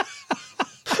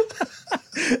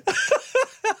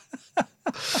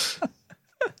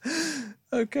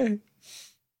 Okay.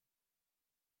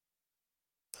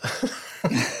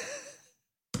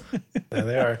 There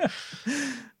they are.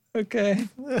 Okay.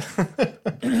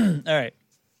 All right.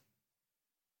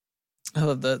 I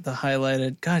love the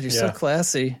highlighted. God, you're so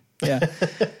classy. Yeah.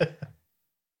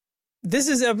 This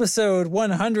is episode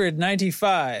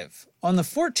 195. On the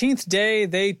 14th day,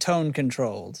 they tone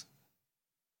controlled.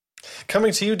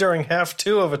 Coming to you during half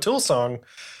two of a Tool song.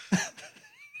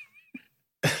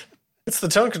 It's the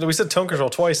tone control. We said tone control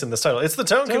twice in this title. It's the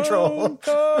tone control.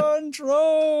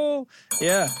 Control.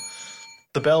 Yeah.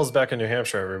 The Bell's back in New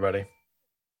Hampshire, everybody.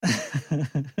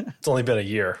 It's only been a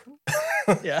year.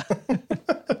 Yeah.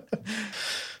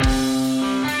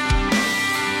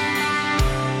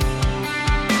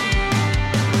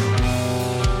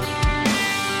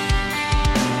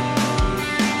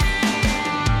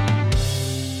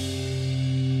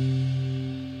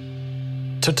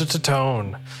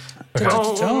 Tone.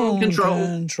 Tone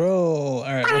control.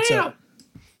 All right, what's up?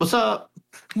 What's up?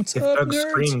 What's If up, Doug's nerds?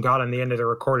 screen got on the end of the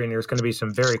recording, there's going to be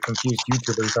some very confused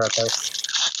YouTubers out there.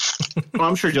 Well,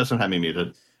 I'm sure Justin had me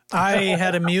muted. I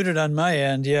had him muted on my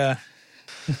end, yeah.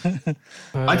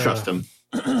 I trust him.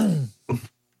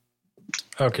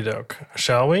 Okie doke.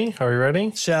 Shall we? Are we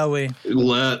ready? Shall we?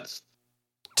 Let's.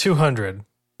 200.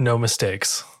 No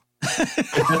mistakes.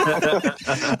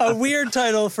 A weird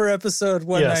title for episode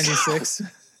 196.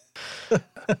 Yes.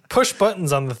 Push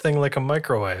buttons on the thing like a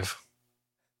microwave.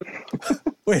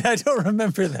 Wait, I don't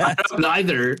remember that. I don't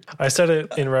either. I said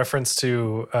it in reference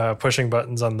to pushing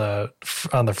buttons on the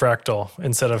fractal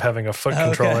instead of having a foot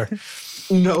controller.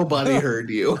 Nobody heard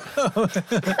you.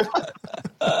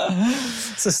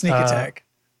 It's a sneak attack.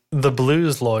 The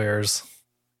Blues Lawyers.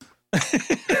 I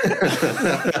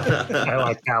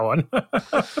like that one.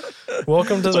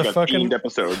 Welcome to It's the like a fucking themed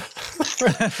episode.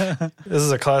 This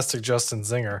is a classic Justin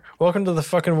Zinger. Welcome to the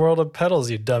fucking world of pedals,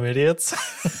 you dumb idiots.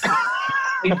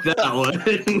 Take that one.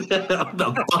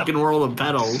 The fucking world of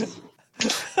pedals.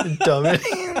 Dumb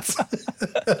idiots.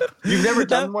 You've never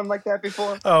done one like that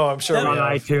before? Oh, I'm sure. On we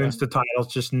have. iTunes, the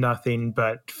title's just nothing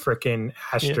but freaking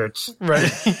asterisks. Right.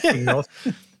 Signals.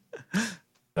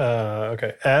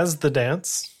 Okay. As the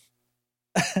Dance.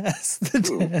 As the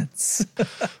Dance.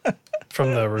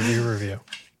 From the review.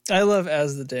 I love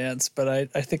As the Dance, but I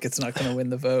think it's not going to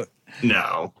win the vote.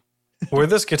 No. Where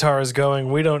this guitar is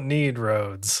going, we don't need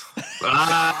roads.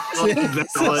 Much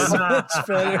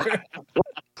better.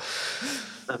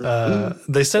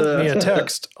 They sent me a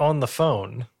text on the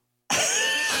phone.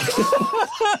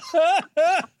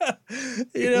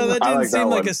 That didn't seem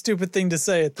like a stupid thing to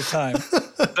say at the time.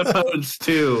 Opposed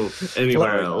to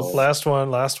anywhere else. Last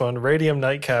one. Radium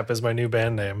Nightcap is my new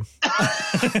band name.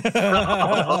 That's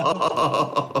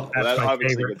my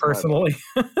favorite, personally.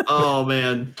 Oh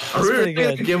man, That's pretty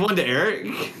good. Give one to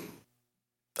Eric.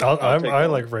 I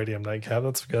like Radium Nightcap.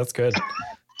 That's good.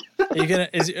 Are you gonna?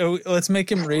 Let's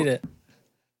make him read it.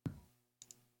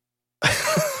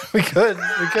 We could.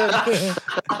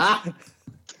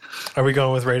 Are we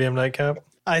going with Radium Nightcap?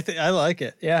 I like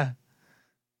it. Yeah.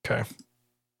 Okay.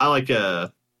 I like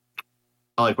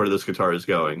where this guitar is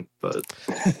going, but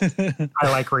I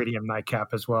like Radium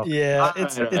Nightcap as well. Yeah,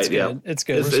 it's good. Yeah. It's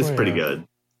good. It's pretty good.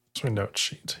 Where's my note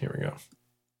sheet? Here we go.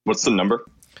 What's the number?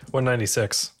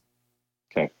 196.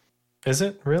 Okay. Is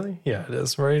it really? Yeah, it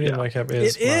is. Radium Nightcap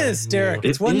is. It is, Derek.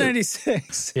 It's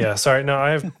 196. Yeah. Sorry. No,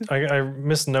 I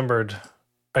misnumbered.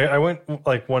 I went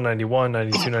like 191,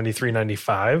 92, 93,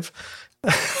 95.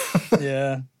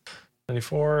 Yeah.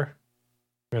 94.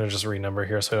 I'm going to just renumber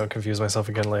here so I don't confuse myself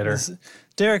again later.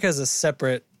 Derek has a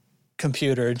separate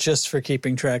computer just for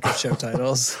keeping track of show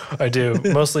titles. I do,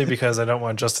 mostly because I don't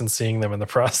want Justin seeing them in the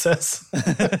process.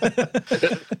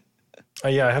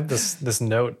 Yeah, I have this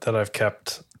note that I've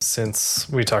kept since,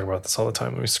 we talk about this all the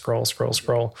time. We scroll,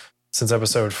 since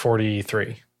episode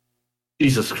 43.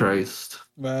 Jesus Christ.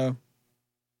 Wow.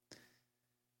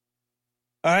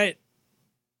 All right.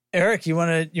 Eric, you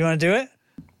want to do it?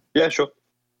 Yeah, sure.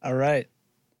 All right.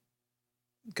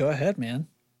 Go ahead, man.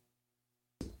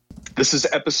 This is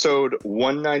episode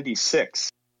 196.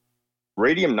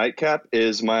 Radium Nightcap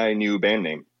is my new band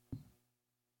name.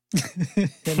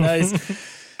 Nice.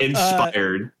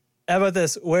 Inspired. How about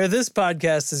this? Where this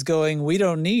podcast is going, we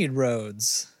don't need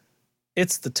roads.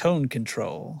 It's the tone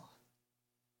control.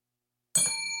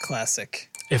 Classic.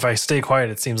 If I stay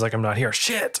quiet, it seems like I'm not here.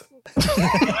 Shit.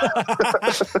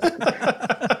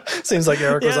 Seems like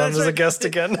Eric was on as a guest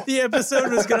again. The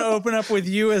episode was going to open up with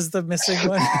you as the missing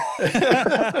one.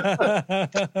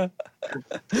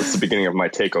 It's the beginning of my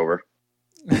takeover.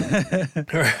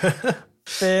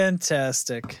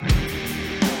 Fantastic.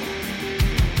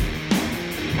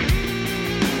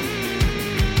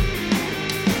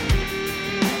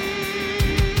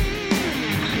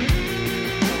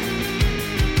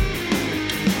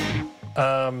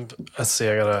 Let's see.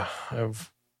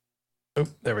 Oh,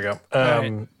 there we go.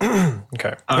 Right.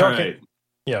 Okay. All right.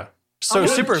 Yeah. So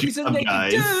super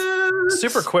Guys.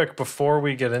 quick before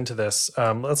we get into this.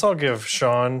 Let's all give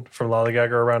Sean from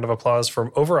Lollygagger a round of applause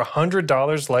for over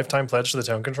 $100 lifetime pledge to the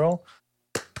Tone Control.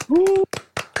 Way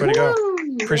to go!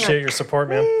 Appreciate your support,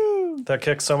 man. That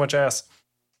kicks so much ass.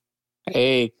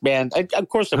 Hey, man. Of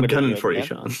course I'm going to coming for you,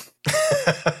 Sean.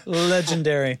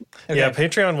 Legendary. Okay. Yeah,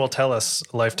 Patreon will tell us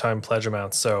lifetime pledge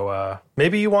amounts. So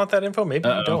maybe you want that info, maybe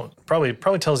you don't. Probably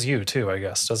tells you too, I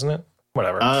guess, doesn't it?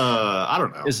 Whatever. I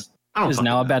don't know. Is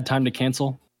now a bad time to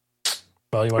cancel?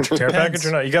 Well, you want your care package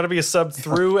or not? You got to be a sub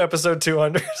through episode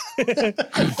 200.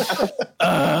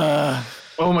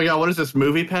 Oh my god, what is this,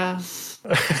 Movie Pass?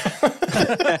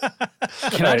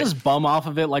 Can I just bum off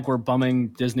of it like we're bumming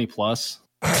Disney Plus?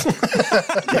 Can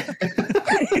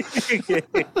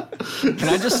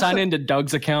I just sign into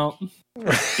Doug's account?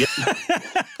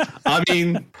 I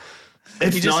mean,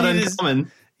 it's not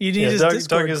uncommon. You need his Discord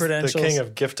Doug is credentials. the king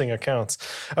of gifting accounts.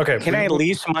 Okay. Can I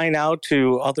lease mine out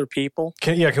to other people?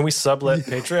 Can we sublet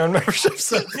Patreon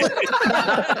memberships?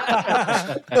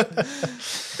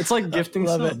 It's like gifting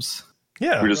subs.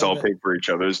 Yeah. We just all pay for each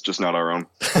other's, just not our own.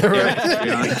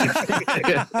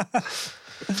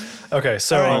 Okay,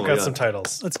 so I've got some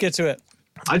titles. Let's get to it.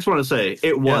 I just want to say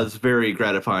it was very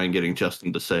gratifying getting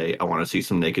Justin to say, I want to see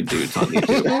some naked dudes on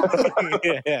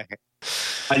YouTube.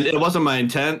 It wasn't my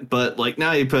intent, but like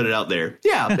now you put it out there.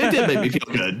 Yeah, it did make me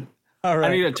feel good. All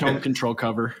right. I need a tone control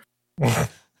cover. All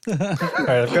right,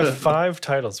 I've got 5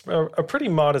 titles. A pretty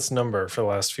modest number for the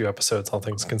last few episodes, all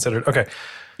things considered. Okay.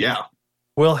 Yeah.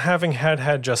 Will having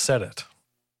had just said it?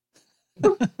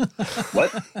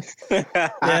 What? Yeah,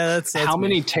 that's How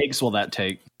many takes will that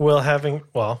take? Will having,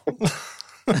 well,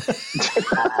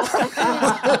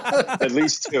 At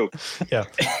least 2. yeah.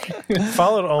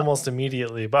 Followed almost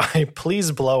immediately by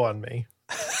please blow on me.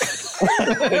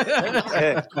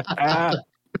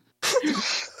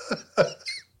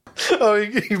 Oh,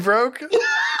 you broke?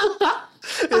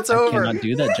 It's I over. cannot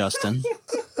do that, Justin.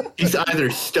 He's either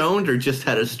stoned or just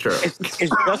had a stroke.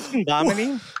 Is Justin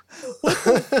vomiting? What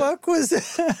the fuck was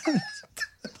that?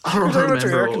 I don't Turn on your remember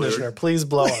air what we were- conditioner. Please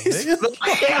blow on me. You're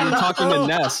talking to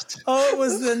Nest. Oh, it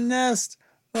was the nest.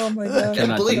 Oh my god.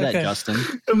 Cannot do that, Okay. Justin.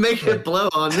 Make it blow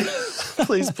on me.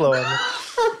 Please blow on me.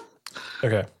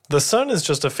 Okay. The sun is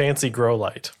just a fancy grow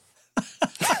light.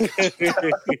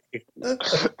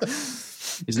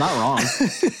 He's not wrong.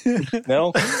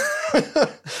 No.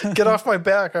 Get off my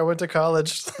back. I went to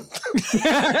college.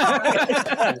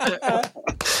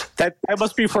 That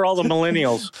must be for all the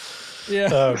millennials. Yeah.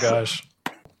 Oh, gosh.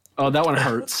 Oh, that one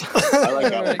hurts. I like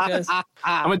that All one. right, guys.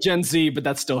 I'm a Gen Z, but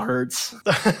that still hurts.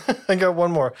 I got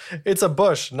one more. It's a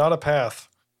bush, not a path.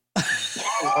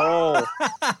 Oh,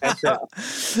 that's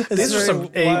it. These are some A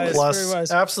very plus,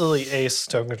 wise. absolutely ace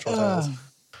tone control titles.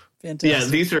 Fantastic. Yeah,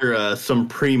 these are some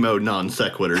primo non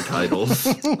sequitur titles.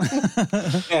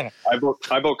 I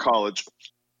vote college.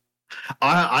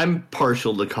 I'm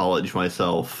partial to college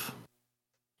myself.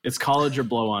 It's college or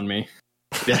blow on me.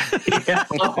 Yeah,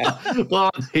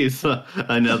 well, he's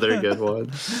another good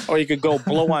one. Or you could go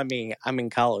blow on me. I'm in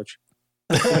college.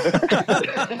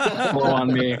 Blow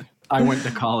on me. I went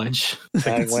to college.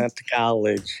 I went to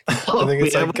college. I think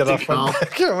it's Yeah, like, get off my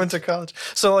back. I went to college.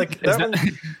 So, like, that one,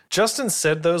 Justin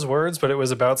said those words, but it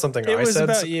was about something It I was said.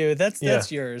 about you.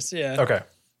 That's yours. Yeah. Okay.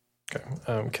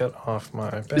 Okay. Get off my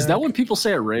back. Is that what people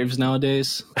say at raves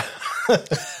nowadays?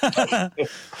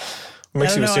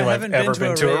 Makes you assume I I've haven't ever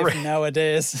been to a rave.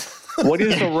 nowadays. What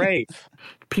is a rave?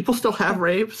 People still have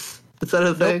raves? Is that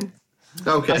a thing?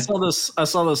 Okay. I saw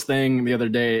this thing the other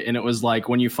day, and it was like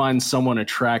when you find someone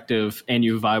attractive and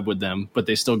you vibe with them, but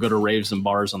they still go to raves and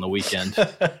bars on the weekend. And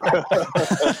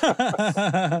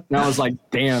I was like,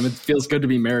 damn, it feels good to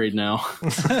be married now.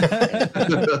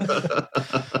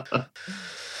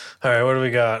 All right, what do we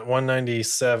got?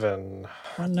 197.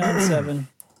 197.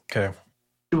 Okay.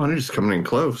 200 is coming in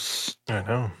close. I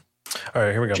know. All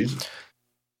right, here we go. Jesus.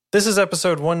 This is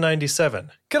episode 197.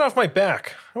 Get off my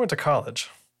back. I went to college.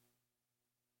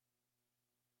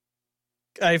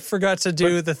 I forgot to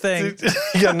do the thing.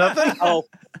 You got nothing? Oh,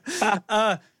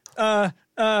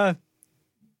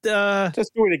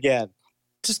 Just do it again.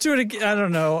 Just do it again. I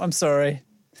don't know. I'm sorry.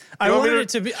 I wanted it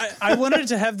to be. I wanted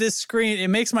to have this screen. It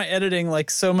makes my editing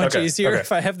like so much easier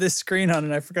if I have this screen on,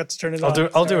 and I forgot to turn it on.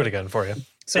 I'll do it again for you.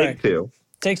 Sorry. Take two.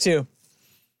 Take two.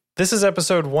 This is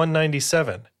episode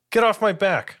 197. Get off my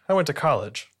back. I went to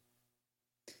college.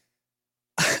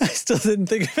 I still didn't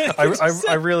think of it.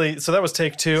 I really. So that was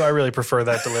take two. I really prefer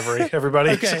that delivery.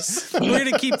 Everybody. Okay, we're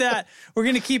gonna keep that. We're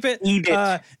gonna keep it. Eat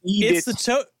it.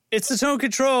 It's the tone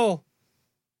control.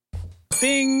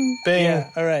 Bing. Bing. Yeah.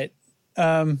 All right.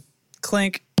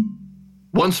 Clink.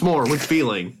 Once more with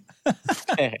feeling.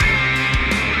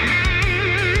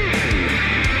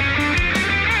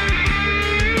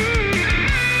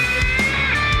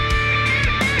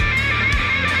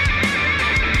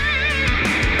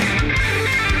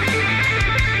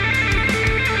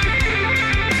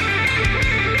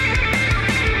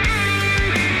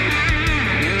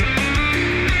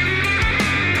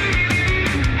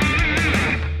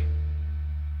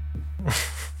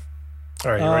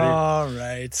 All right, you ready? All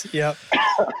right. Yep.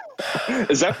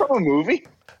 Is that from a movie?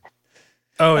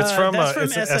 Oh, it's from that's from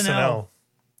it's SNL. SNL.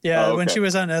 Yeah, Oh, when okay. she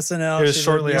was on SNL, It was she did a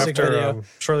shortly music video.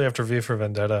 after V for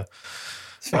Vendetta.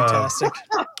 It's fantastic.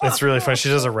 It's really funny. She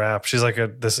does a rap. She's like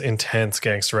this intense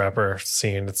gangster rapper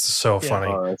scene. It's so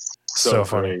funny. Oh, it's So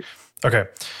funny. Okay,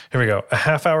 here we go. A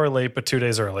half hour late, but 2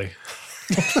 days early.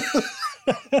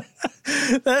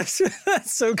 That's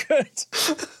so good.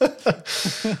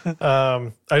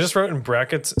 I just wrote in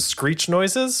brackets screech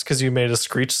noises because you made a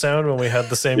screech sound when we had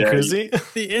the same Yeah,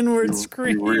 koozie. The inward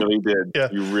scream. You really did. Yeah.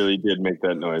 You really did make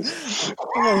that noise.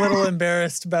 I'm a little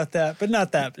embarrassed about that, but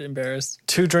not that embarrassed.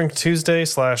 2 Drink Tuesday /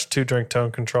 2 Drink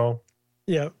Tone Control.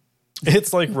 Yep.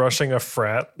 It's like rushing a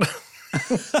frat.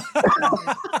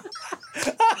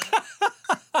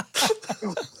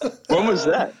 When was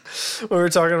that? We were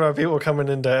talking about people coming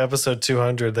into episode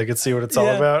 200. They could see what it's all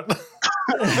about.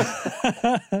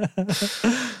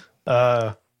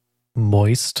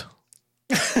 Moist.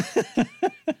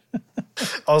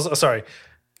 Also, sorry.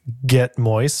 Get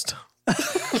moist.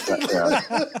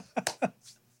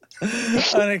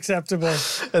 Unacceptable.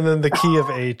 And then the key of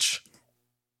H.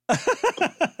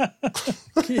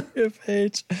 Key of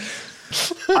H.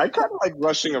 I kind of like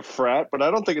rushing a frat, but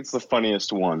I don't think it's the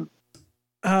funniest one.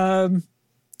 I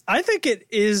think it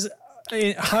is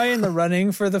high in the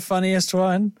running for the funniest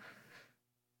one.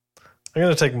 I'm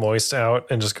going to take moist out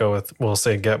and just go with, we'll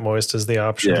say get moist as the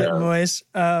option. Get moist.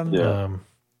 I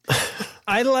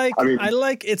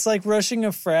like it's like rushing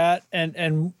a frat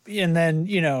and then,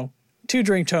 you know,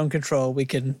 2-drink tone control we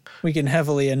can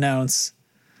heavily announce.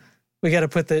 We got to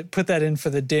put that in for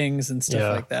the dings and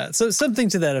stuff like that. So something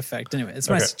to that effect. Anyway, it's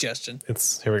my suggestion.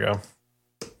 Here we go.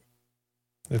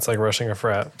 It's like rushing a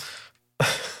frat.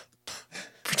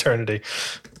 Fraternity.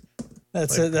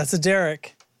 That's a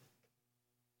Derek.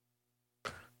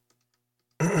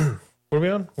 What are we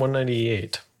on?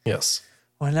 198. Yes.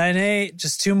 198.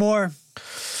 Just 2 more.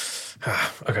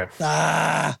 Okay.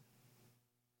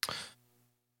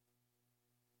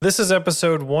 This is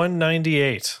episode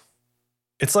 198.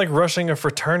 It's like rushing a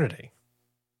fraternity.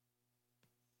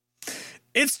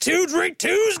 It's 2-Drink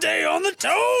Tuesday on the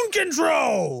tone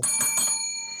control.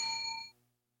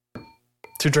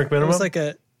 2-drink minimum?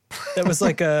 That was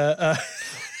like a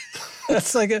I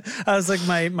was like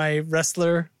my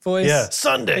wrestler voice. Yeah.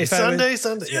 Sunday.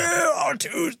 Yeah,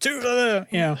 Tuesday.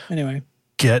 Yeah. Anyway.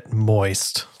 Get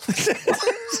moist.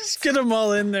 Just get them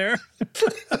all in there.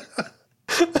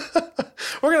 We're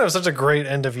going to have such a great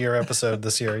end of year episode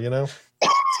this year, you know?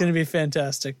 It's going to be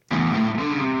fantastic.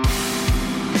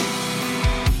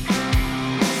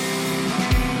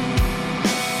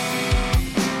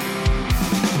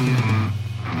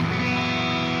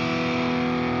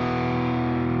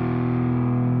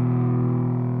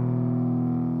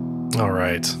 All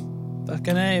right.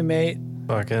 Fucking A, mate.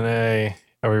 Fucking A.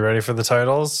 Are we ready for the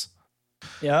titles?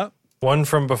 Yep. One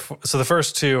from before. So the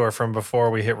first 2 are from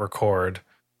before we hit record.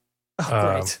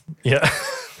 Oh, great. Yeah.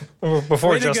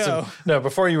 Before Way to Justin. go. No,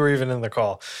 before you were even in the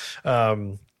call.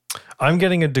 I'm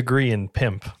getting a degree in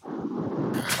pimp.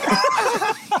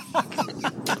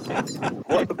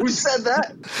 Who said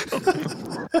that?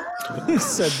 Who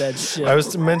said that shit? I was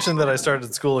to mention that I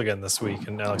started school again this week,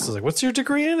 and Alex was like, "What's your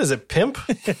degree in? Is it pimp?"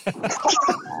 Imagine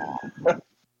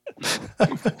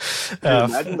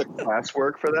the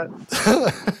classwork for that.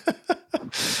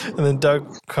 And then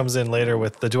Doug comes in later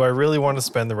with the, "Do I really want to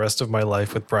spend the rest of my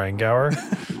life with Brian Gower?"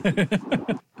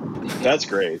 That's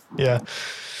great. Yeah.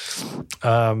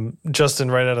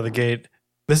 Justin, right out of the gate,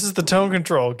 "This is the tone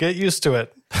control. Get used to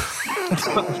it."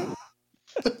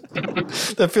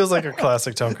 That feels like a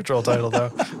classic tone control title, though.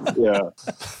 Yeah.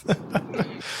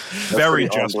 Very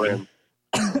Justin.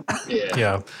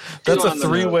 Yeah. That's a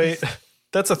 3-way.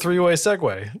 That's a 3-way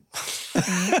segue.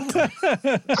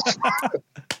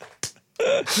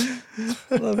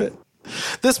 Love it.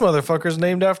 This motherfucker's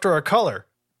named after a color.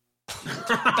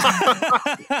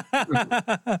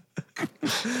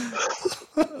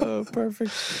 Oh,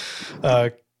 perfect.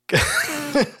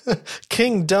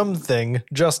 King Dumb Thing,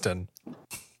 Justin.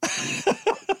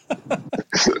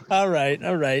 All right.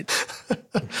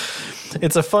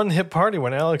 It's a fun hip party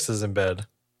when Alex is in bed.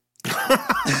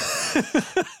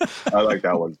 I like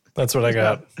that one. That's what I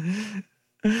got.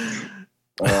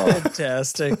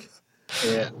 Fantastic.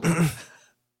 Yeah.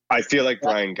 I feel like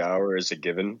Brian Gower is a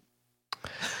given.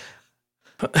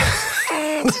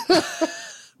 Brian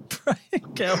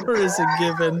Gower is a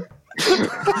given.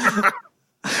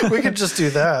 We could just do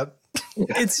that.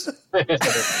 It's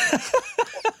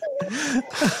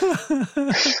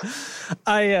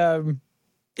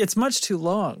it's much too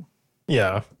long.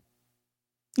 Yeah.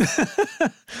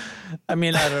 I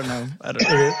mean, I don't know.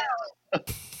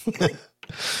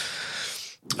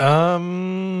 I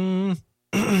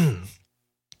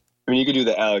mean, you could do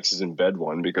the Alex is in bed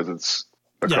one because it's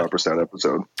a Copper Sound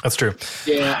episode. That's true.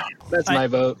 Yeah, that's my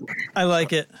vote. I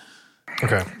like it.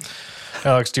 Okay.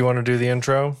 Alex, do you want to do the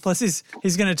intro? Plus, he's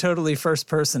going to totally first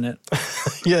person it.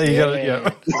 Yeah, you got it.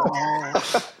 Yeah.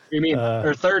 You mean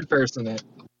or third person it?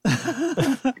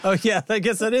 Oh yeah, I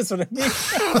guess that is what I mean.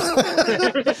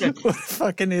 What a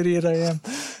fucking idiot I am.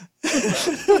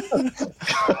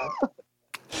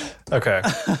 Okay.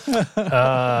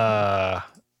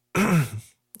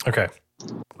 Okay.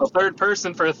 A third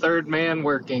person for a third man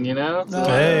working, you know?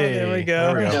 Hey, there we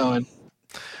go. We're going.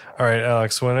 All right,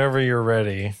 Alex, whenever you're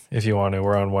ready, if you want to,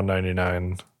 we're on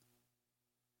 199.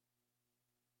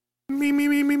 Me.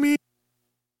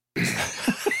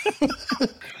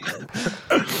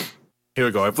 Here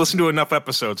we go. I've listened to enough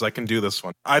episodes. I can do this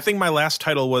one. I think my last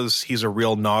title was He's a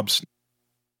Real Knob.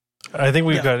 I think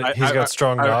he's got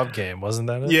strong knob game, wasn't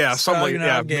that it? Yeah, Strong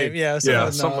knob game. Yeah,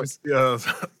 knobs. All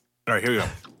right, here we go.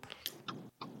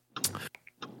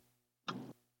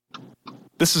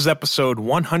 This is episode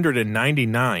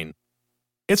 199.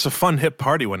 It's a fun hip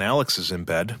party when Alex is in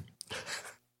bed.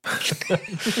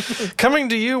 Coming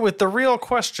to you with the real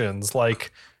questions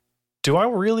like, do I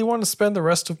really want to spend the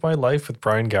rest of my life with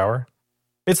Brian Gower?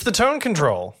 It's the Tone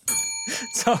Control.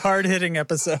 It's a hard-hitting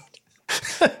episode.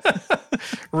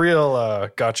 Real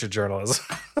gotcha journalism.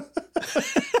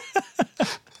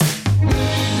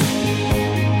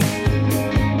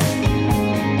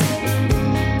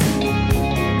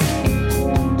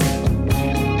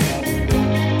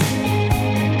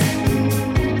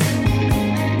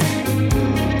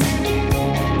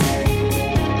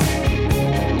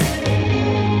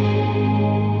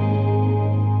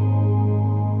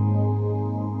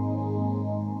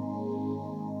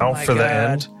 For the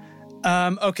end.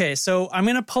 Okay, so I'm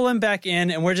going to pull him back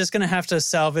in, and we're just going to have to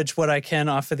salvage what I can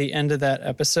off of the end of that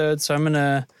episode. So I'm going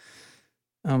to...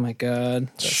 Oh, my God.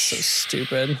 That's so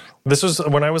stupid. This was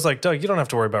when I was like, Doug, you don't have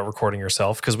to worry about recording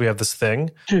yourself because we have this thing.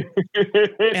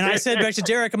 And I said back to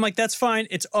Derek, I'm like, that's fine.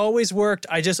 It's always worked.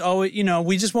 I just always,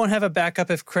 we just won't have a backup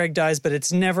if Craig dies, but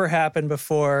it's never happened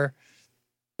before.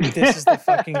 This is the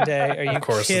fucking day. Are you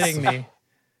kidding me?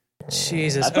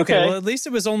 Jesus. Okay. Well, at least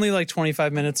it was only like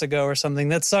 25 minutes ago or something.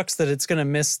 That sucks that it's going to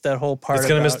miss that whole part. It's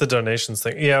going to miss the donations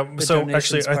thing. Yeah. So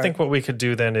actually, I think what we could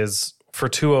do then is for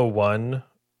 201,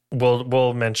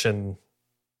 we'll mention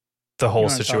the whole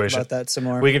situation. Talk about that some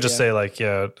more. We can just say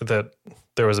that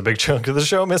there was a big chunk of the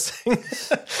show missing.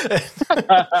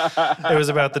 It was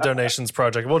about the donations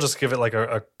project. We'll just give it like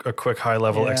a quick high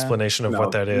level explanation of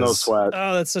what that is. No sweat.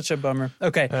 Oh, that's such a bummer.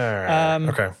 Okay. All right.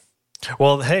 Okay.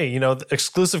 Well, hey,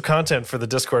 exclusive content for the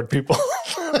Discord people.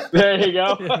 There you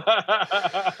go.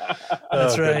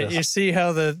 That's right. Goodness. You see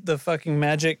how the fucking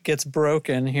magic gets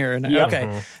broken here. Yep. Okay.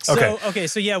 Mm-hmm.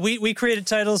 So yeah, we created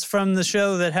titles from the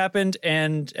show that happened,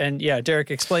 and yeah, Derek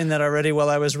explained that already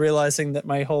while I was realizing that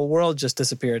my whole world just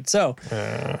disappeared. So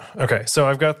okay, so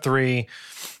I've got 3.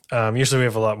 Usually we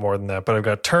have a lot more than that, but I've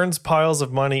got turns piles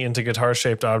of money into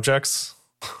guitar-shaped objects.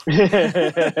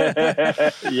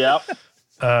 Yep.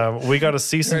 We got a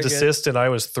cease and desist, and I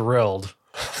was thrilled.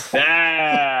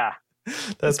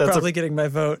 That's probably getting my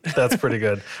vote. That's pretty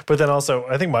good. But then also,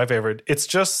 I think my favorite, it's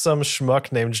just some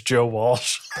schmuck named Joe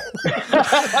Walsh.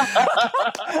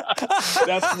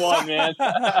 That's one, man.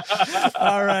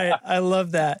 All right. I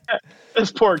love that.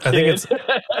 This poor kid. I think it's,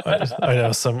 I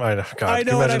know. God, I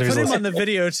know, and I put him on the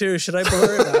video too. Should I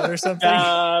blur him out or something?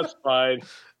 That's fine.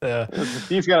 Yeah,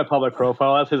 he's got a public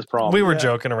profile. That's his problem. We were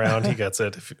joking around. He gets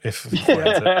it if he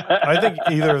finds it. I think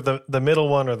either the middle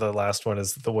one or the last one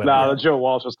is the winner. No, the Joe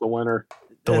Walsh is the winner.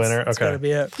 The winner? Okay. That's gotta be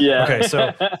it. Yeah. Okay,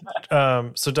 so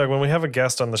Doug, when we have a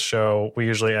guest on the show, we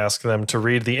usually ask them to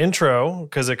read the intro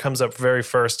because it comes up very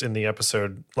first in the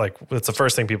episode. Like, it's the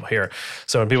first thing people hear.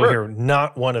 So when people hear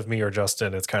not one of me or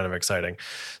Justin, it's kind of exciting.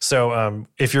 So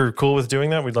if you're cool with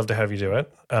doing that, we'd love to have you do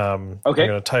it. Okay. I'm going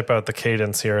to type out the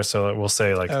cadence here so that we'll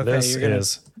say, like, this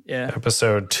is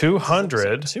episode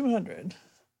 200. 200.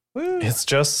 Woo. It's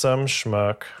just some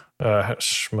schmuck.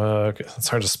 Schmuck. It's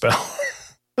hard to spell.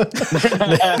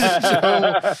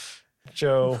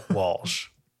 Joe Walsh.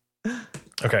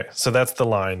 Okay, so that's the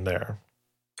line there.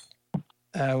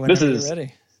 This is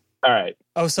ready. All right.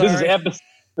 Oh, sorry. This is episode.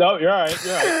 No, you're all right.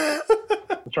 You're all right.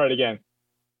 Let's try it again.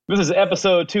 This is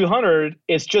episode 200.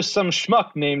 It's just some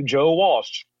schmuck named Joe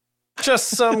Walsh. Just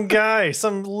some guy,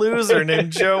 some loser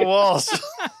named Joe Walsh.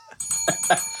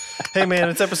 Hey, man,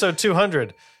 it's episode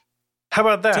 200. How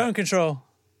about that? Tone Control.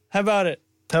 How about it?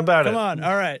 How about Come on.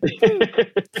 All right.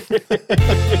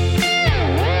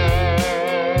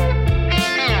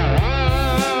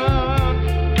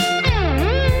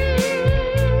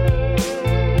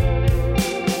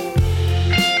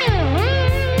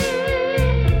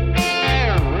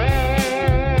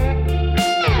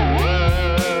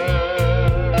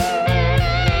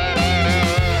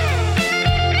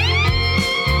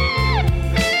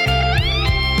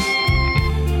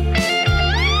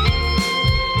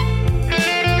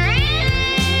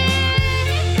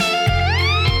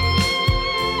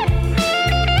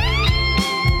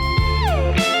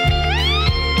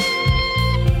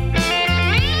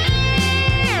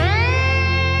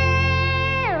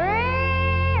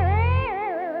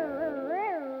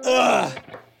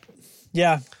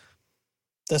 Yeah,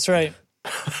 that's right.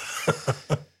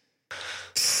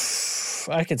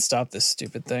 I can stop this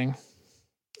stupid thing.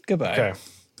 Goodbye. Okay.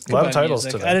 A lot of titles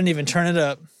today. I didn't even turn it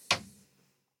up.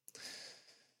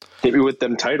 Hit me with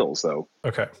them titles, though.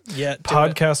 Okay. Yeah.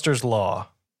 Podcaster's Law.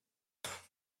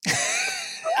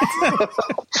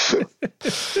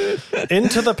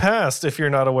 Into the past if you're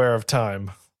not aware of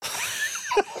time.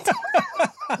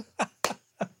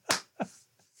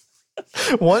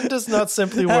 One does not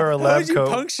simply wear a lab How would you coat.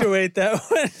 punctuate that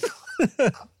one?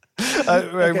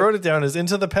 I wrote it down as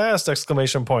into the past, !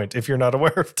 If you're not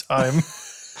aware of time.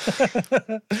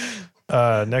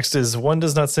 Next is one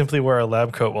does not simply wear a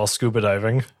lab coat while scuba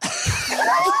diving. Who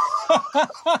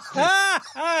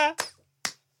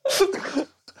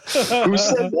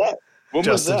said that? What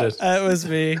Justin was that? did. That was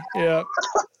me. Yeah.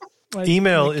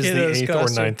 Email is the kiddo's 8th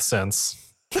costume. or 9th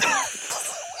sense.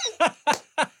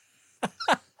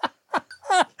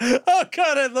 Oh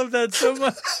God, I love that so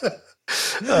much.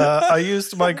 I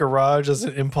used my garage as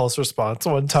an impulse response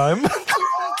one time.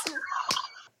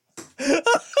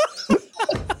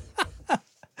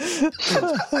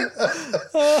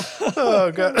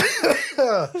 Oh God.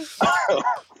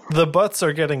 The butts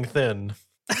are getting thin.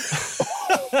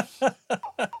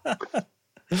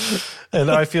 And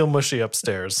I feel mushy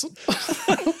upstairs.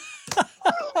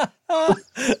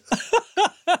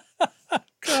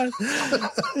 God,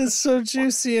 it's so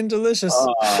juicy and delicious.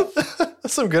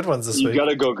 Some good ones this You week.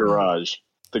 gotta go garage.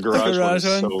 The garage one is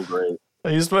so great. I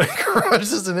used my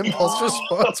garage as an impulse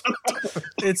response.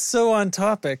 It's so on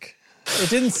topic. It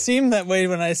didn't seem that way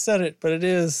when I said it, but it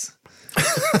is. I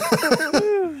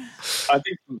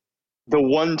think the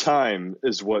one time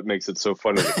is what makes it so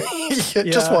funny to me. Yeah,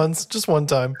 just once. Just one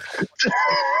time.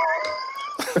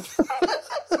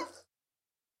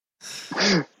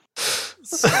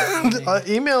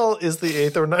 Email is the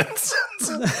 8th or 9th sense.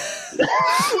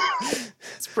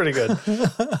 It's pretty good.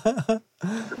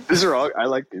 These are all, I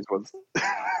like these ones.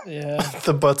 Yeah.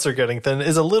 The butts are getting thin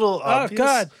is a little obvious. Oh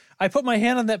God, I put my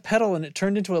hand on that pedal and it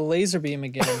turned into a laser beam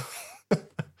again.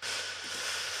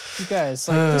 You guys,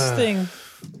 like this thing,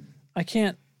 I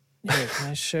can't. Here, can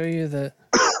I show you the?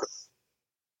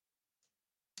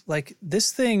 Like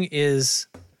this thing is,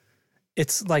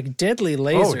 it's like deadly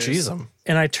lasers. Oh, jeez.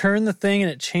 And I turn the thing and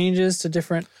it changes to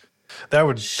different. That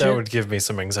would give me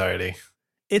some anxiety.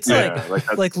 It's Yeah,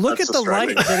 like look at that's the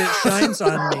light disturbing. that it shines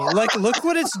on me. Like look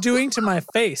what it's doing to my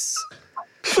face.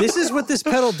 This is what this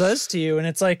pedal does to you, and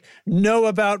it's like, know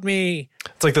about me.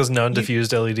 It's like those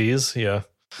non-diffused LEDs. Yeah.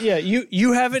 Yeah,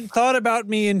 you haven't thought about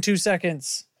me in 2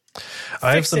 seconds.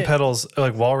 I have Fix some it. pedals,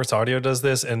 like Walrus Audio does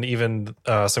this, and even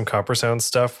some Copper Sound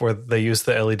stuff where they use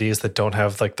the LEDs that don't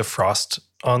have like the frost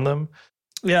on them.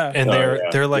 Yeah. And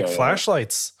they're like Yeah.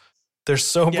 flashlights. They're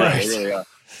so bright. Yeah.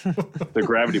 The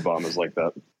Gravity Bomb is like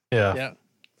that. Yeah. Yeah.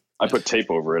 I put tape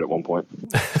over it at one point.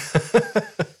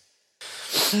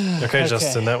 Okay,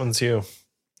 Justin, that one's you.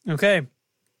 Okay.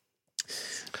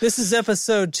 This is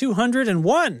episode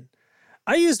 201.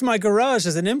 I used my garage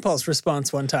as an impulse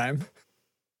response one time.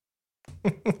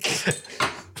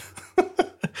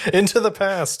 Into the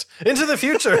past, into the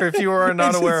future, if you are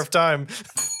not aware of time.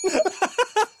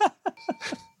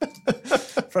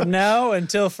 From now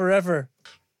until forever.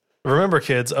 Remember,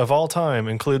 kids, of all time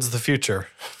includes the future.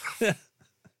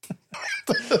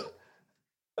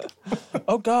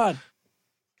 Oh, God.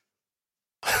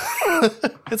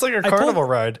 It's like a carnival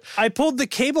ride. I pulled the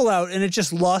cable out and it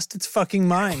just lost its fucking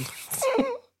mind.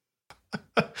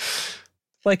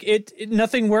 Like it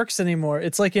nothing works anymore.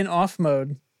 It's like in off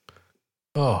mode.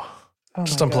 Oh,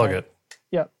 just my unplug God. it.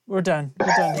 Yeah, we're done. We're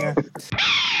done here.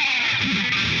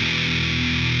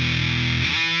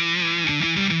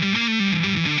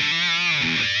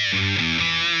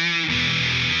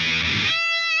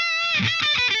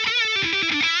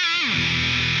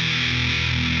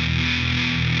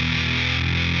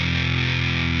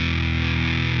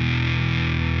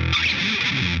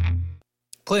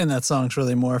 Playing that song's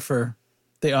really more for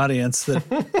the audience that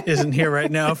isn't here right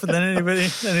now than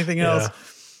anything else.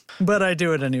 But I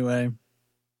do it anyway.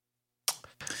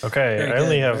 Okay, Very I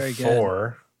only good, have very good.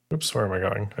 4. Oops, where am I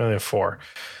going? I only have 4.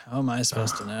 How am I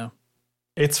supposed to know?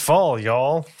 It's fall,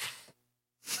 y'all.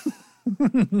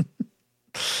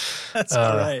 That's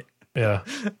all right. Yeah.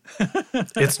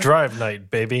 It's drive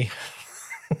night, baby.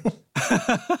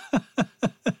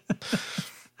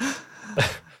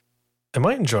 Am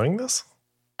I enjoying this?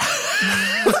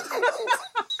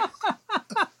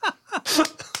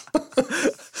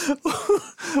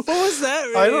 What was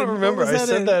that? I don't Rain? remember. What was I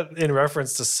said in? that in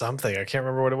reference to something. I can't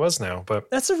remember what it was now, but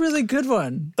That's a really good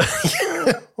one.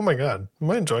 oh my God. Am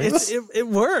I enjoying this? It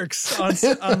works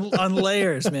on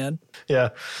layers, man. Yeah.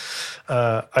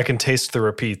 I can taste the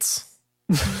repeats.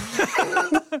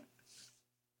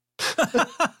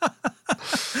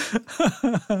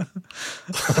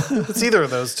 It's either of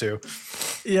those two.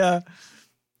 Yeah.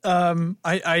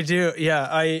 I do.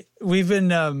 Yeah. We've been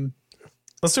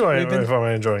Let's do if I'm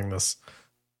enjoying this.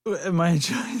 Am I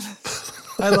enjoying this?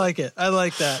 I like it. I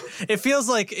like that. It feels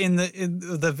like in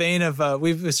the vein of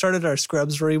we've started our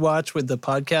Scrubs rewatch with the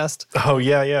podcast. Oh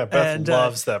yeah. Beth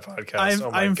loves that podcast.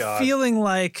 I'm feeling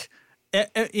like,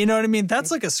 you know what I mean? That's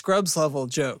like a Scrubs level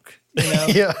joke. You know?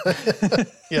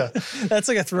 Yeah. That's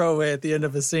like a throwaway at the end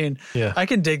of a scene. Yeah. I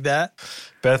can dig that.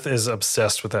 Beth is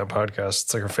obsessed with that podcast.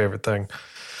 It's like her favorite thing.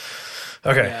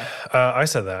 Okay. Yeah. I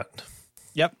said that.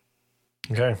 Yep.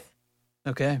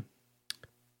 Okay.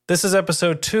 This is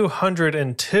episode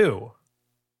 202.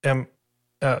 Am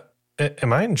I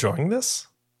enjoying this?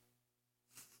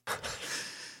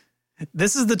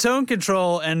 This is the tone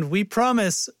control, and we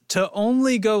promise to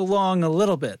only go long a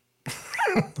little bit.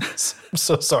 I'm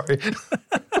so sorry.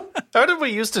 How did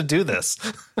we used to do this?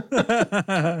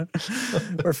 We're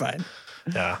fine.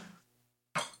 Yeah.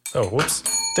 Oh, whoops.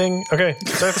 Ding. Okay,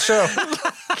 start the show.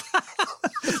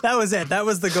 That was it. That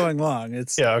was the going long.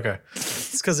 Yeah, okay.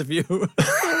 It's because of you.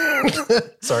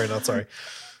 Sorry, not sorry.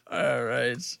 All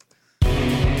right.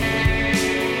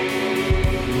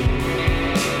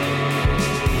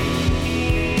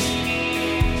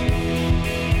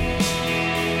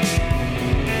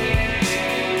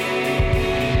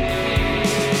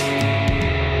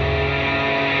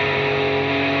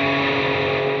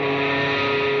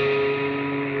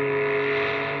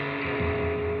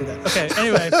 Okay,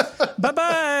 anyway.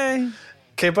 Bye-bye.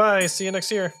 Okay, bye. See you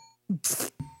next year.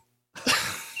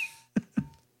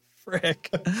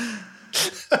 Frick.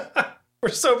 We're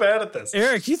so bad at this.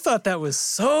 Eric, you thought that was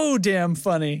so damn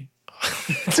funny.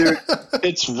 Dude,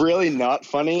 it's really not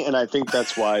funny, and I think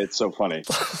that's why it's so funny.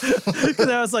 Because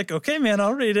I was like, okay, man,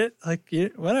 I'll read it. Like, yeah,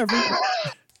 whatever.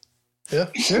 Yeah,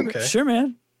 sure, okay. Sure,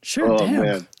 man. Sure, damn.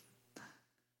 Man.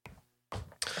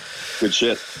 Good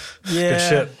shit. Yeah. Good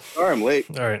shit. Sorry, I'm late.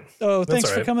 All right. Oh, thanks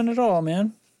for coming at all,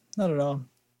 man. Not at all.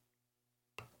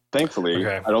 Thankfully,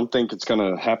 I don't think it's going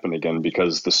to happen again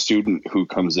because the student who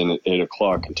comes in at 8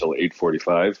 o'clock until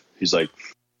 8:45, he's like,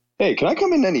 hey, can I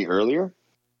come in any earlier? I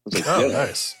was like, oh,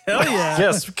 nice. Hell yeah.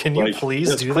 Yes. Can you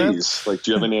please do that? Like,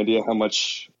 do you have any idea how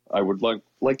much I would like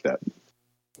that?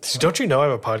 Don't you know I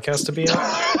have a podcast to be on?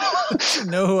 You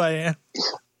know who I am.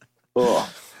 Oh.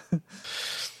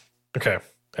 Okay.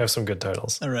 I have some good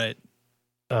titles. All right.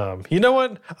 You know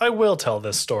what? I will tell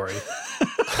this story.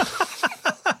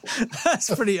 That's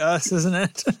pretty us, isn't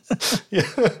it? Yeah.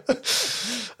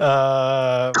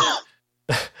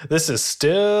 This is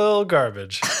still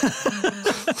garbage.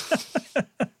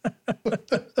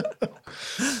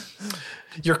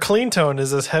 Your clean tone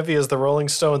is as heavy as the Rolling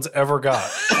Stones ever got.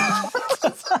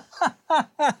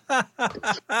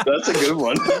 That's a good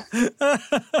one.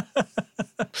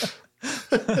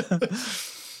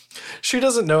 She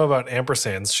doesn't know about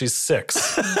ampersands. She's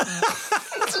 6.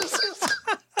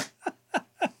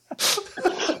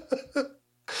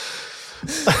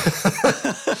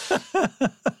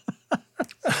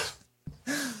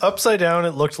 Upside down,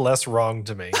 it looked less wrong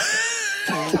to me.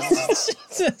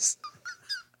 Jesus.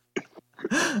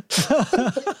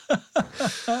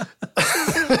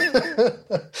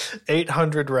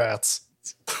 800 rats.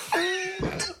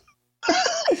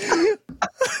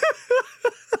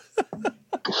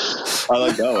 I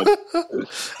like that one.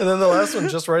 And then the last one,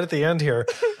 just right at the end here.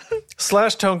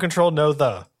 / tone control, no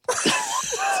the.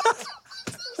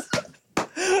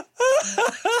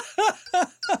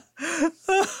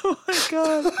 Oh my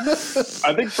god.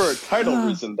 I think for a title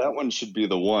reason, that one should be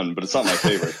the one, but it's not my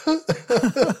favorite.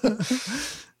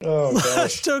 Oh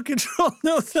gosh. / tone control,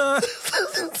 no the.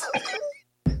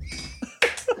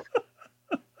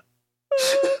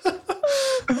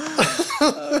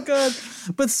 Oh god.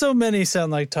 But so many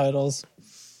sound like titles.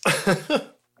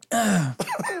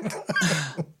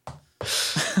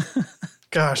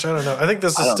 Gosh, I don't know. I think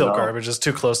this is still garbage. It's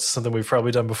too close to something we've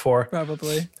probably done before.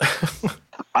 Probably.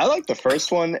 I like the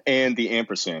first one and the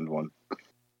ampersand one.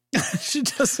 She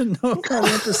doesn't know about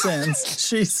ampersands.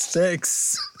 She's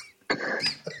 6. I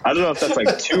don't know if that's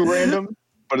like too random,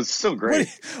 but it's still great.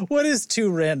 What is too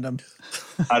random?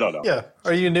 I don't know. Yeah.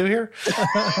 Are you new here?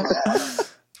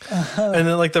 And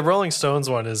then like the Rolling Stones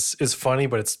one is funny,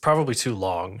 but it's probably too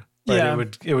long. Right? Yeah.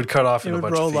 It would cut off in a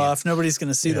bunch of roll feeds. off. Nobody's going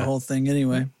to see the whole thing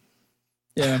anyway.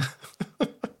 Yeah.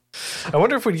 I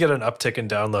wonder if we'd get an uptick in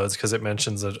downloads because it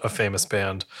mentions a famous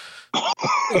band.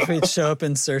 If we'd show up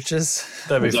in searches.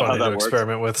 That'd be funny to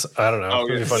experiment with. I don't know.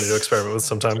 It'd be funny to experiment with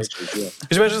sometimes. Could you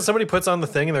imagine somebody puts on the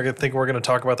thing and they're going to think we're going to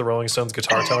talk about the Rolling Stones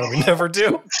guitar tone and we never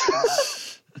do?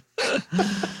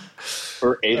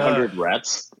 For 800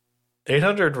 rats?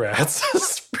 800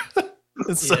 rats.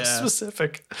 It's so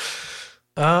specific.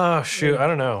 Oh, shoot. I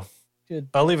don't know. Good.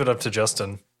 I'll leave it up to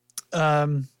Justin.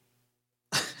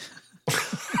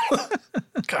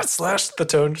 God, slash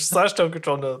tone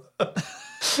control, no.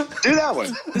 Do that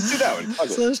one. Let's do that one.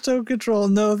 Slash tone control,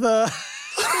 no the.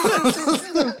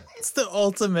 It's the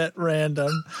ultimate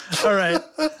random. All right.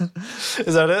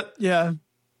 Is that it? Yeah.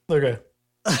 Okay.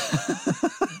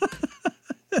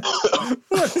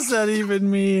 What does that even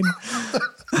mean?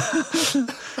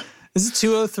 Is it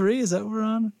 203? Is that what we're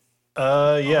on?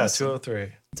 Yeah, awesome.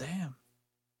 203.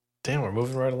 Damn, we're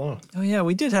moving right along. Oh yeah,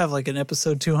 we did have like an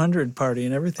episode 200 party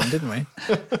and everything, didn't we?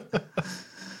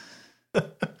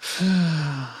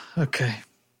 Okay.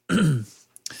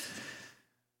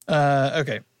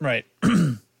 Okay, right.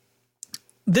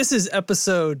 This is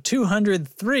episode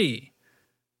 203.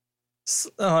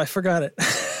 Oh, I forgot it.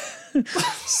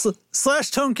 Slash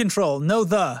tone control, no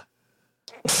the.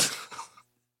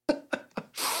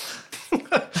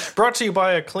 Brought to you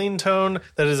by a clean tone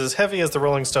that is as heavy as the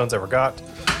Rolling Stones ever got.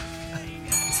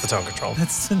 It's the tone control.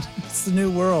 It's the new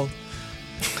world.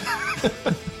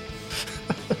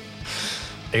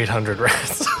 800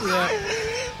 rats. Yeah.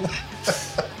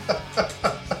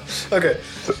 Okay.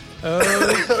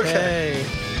 Oh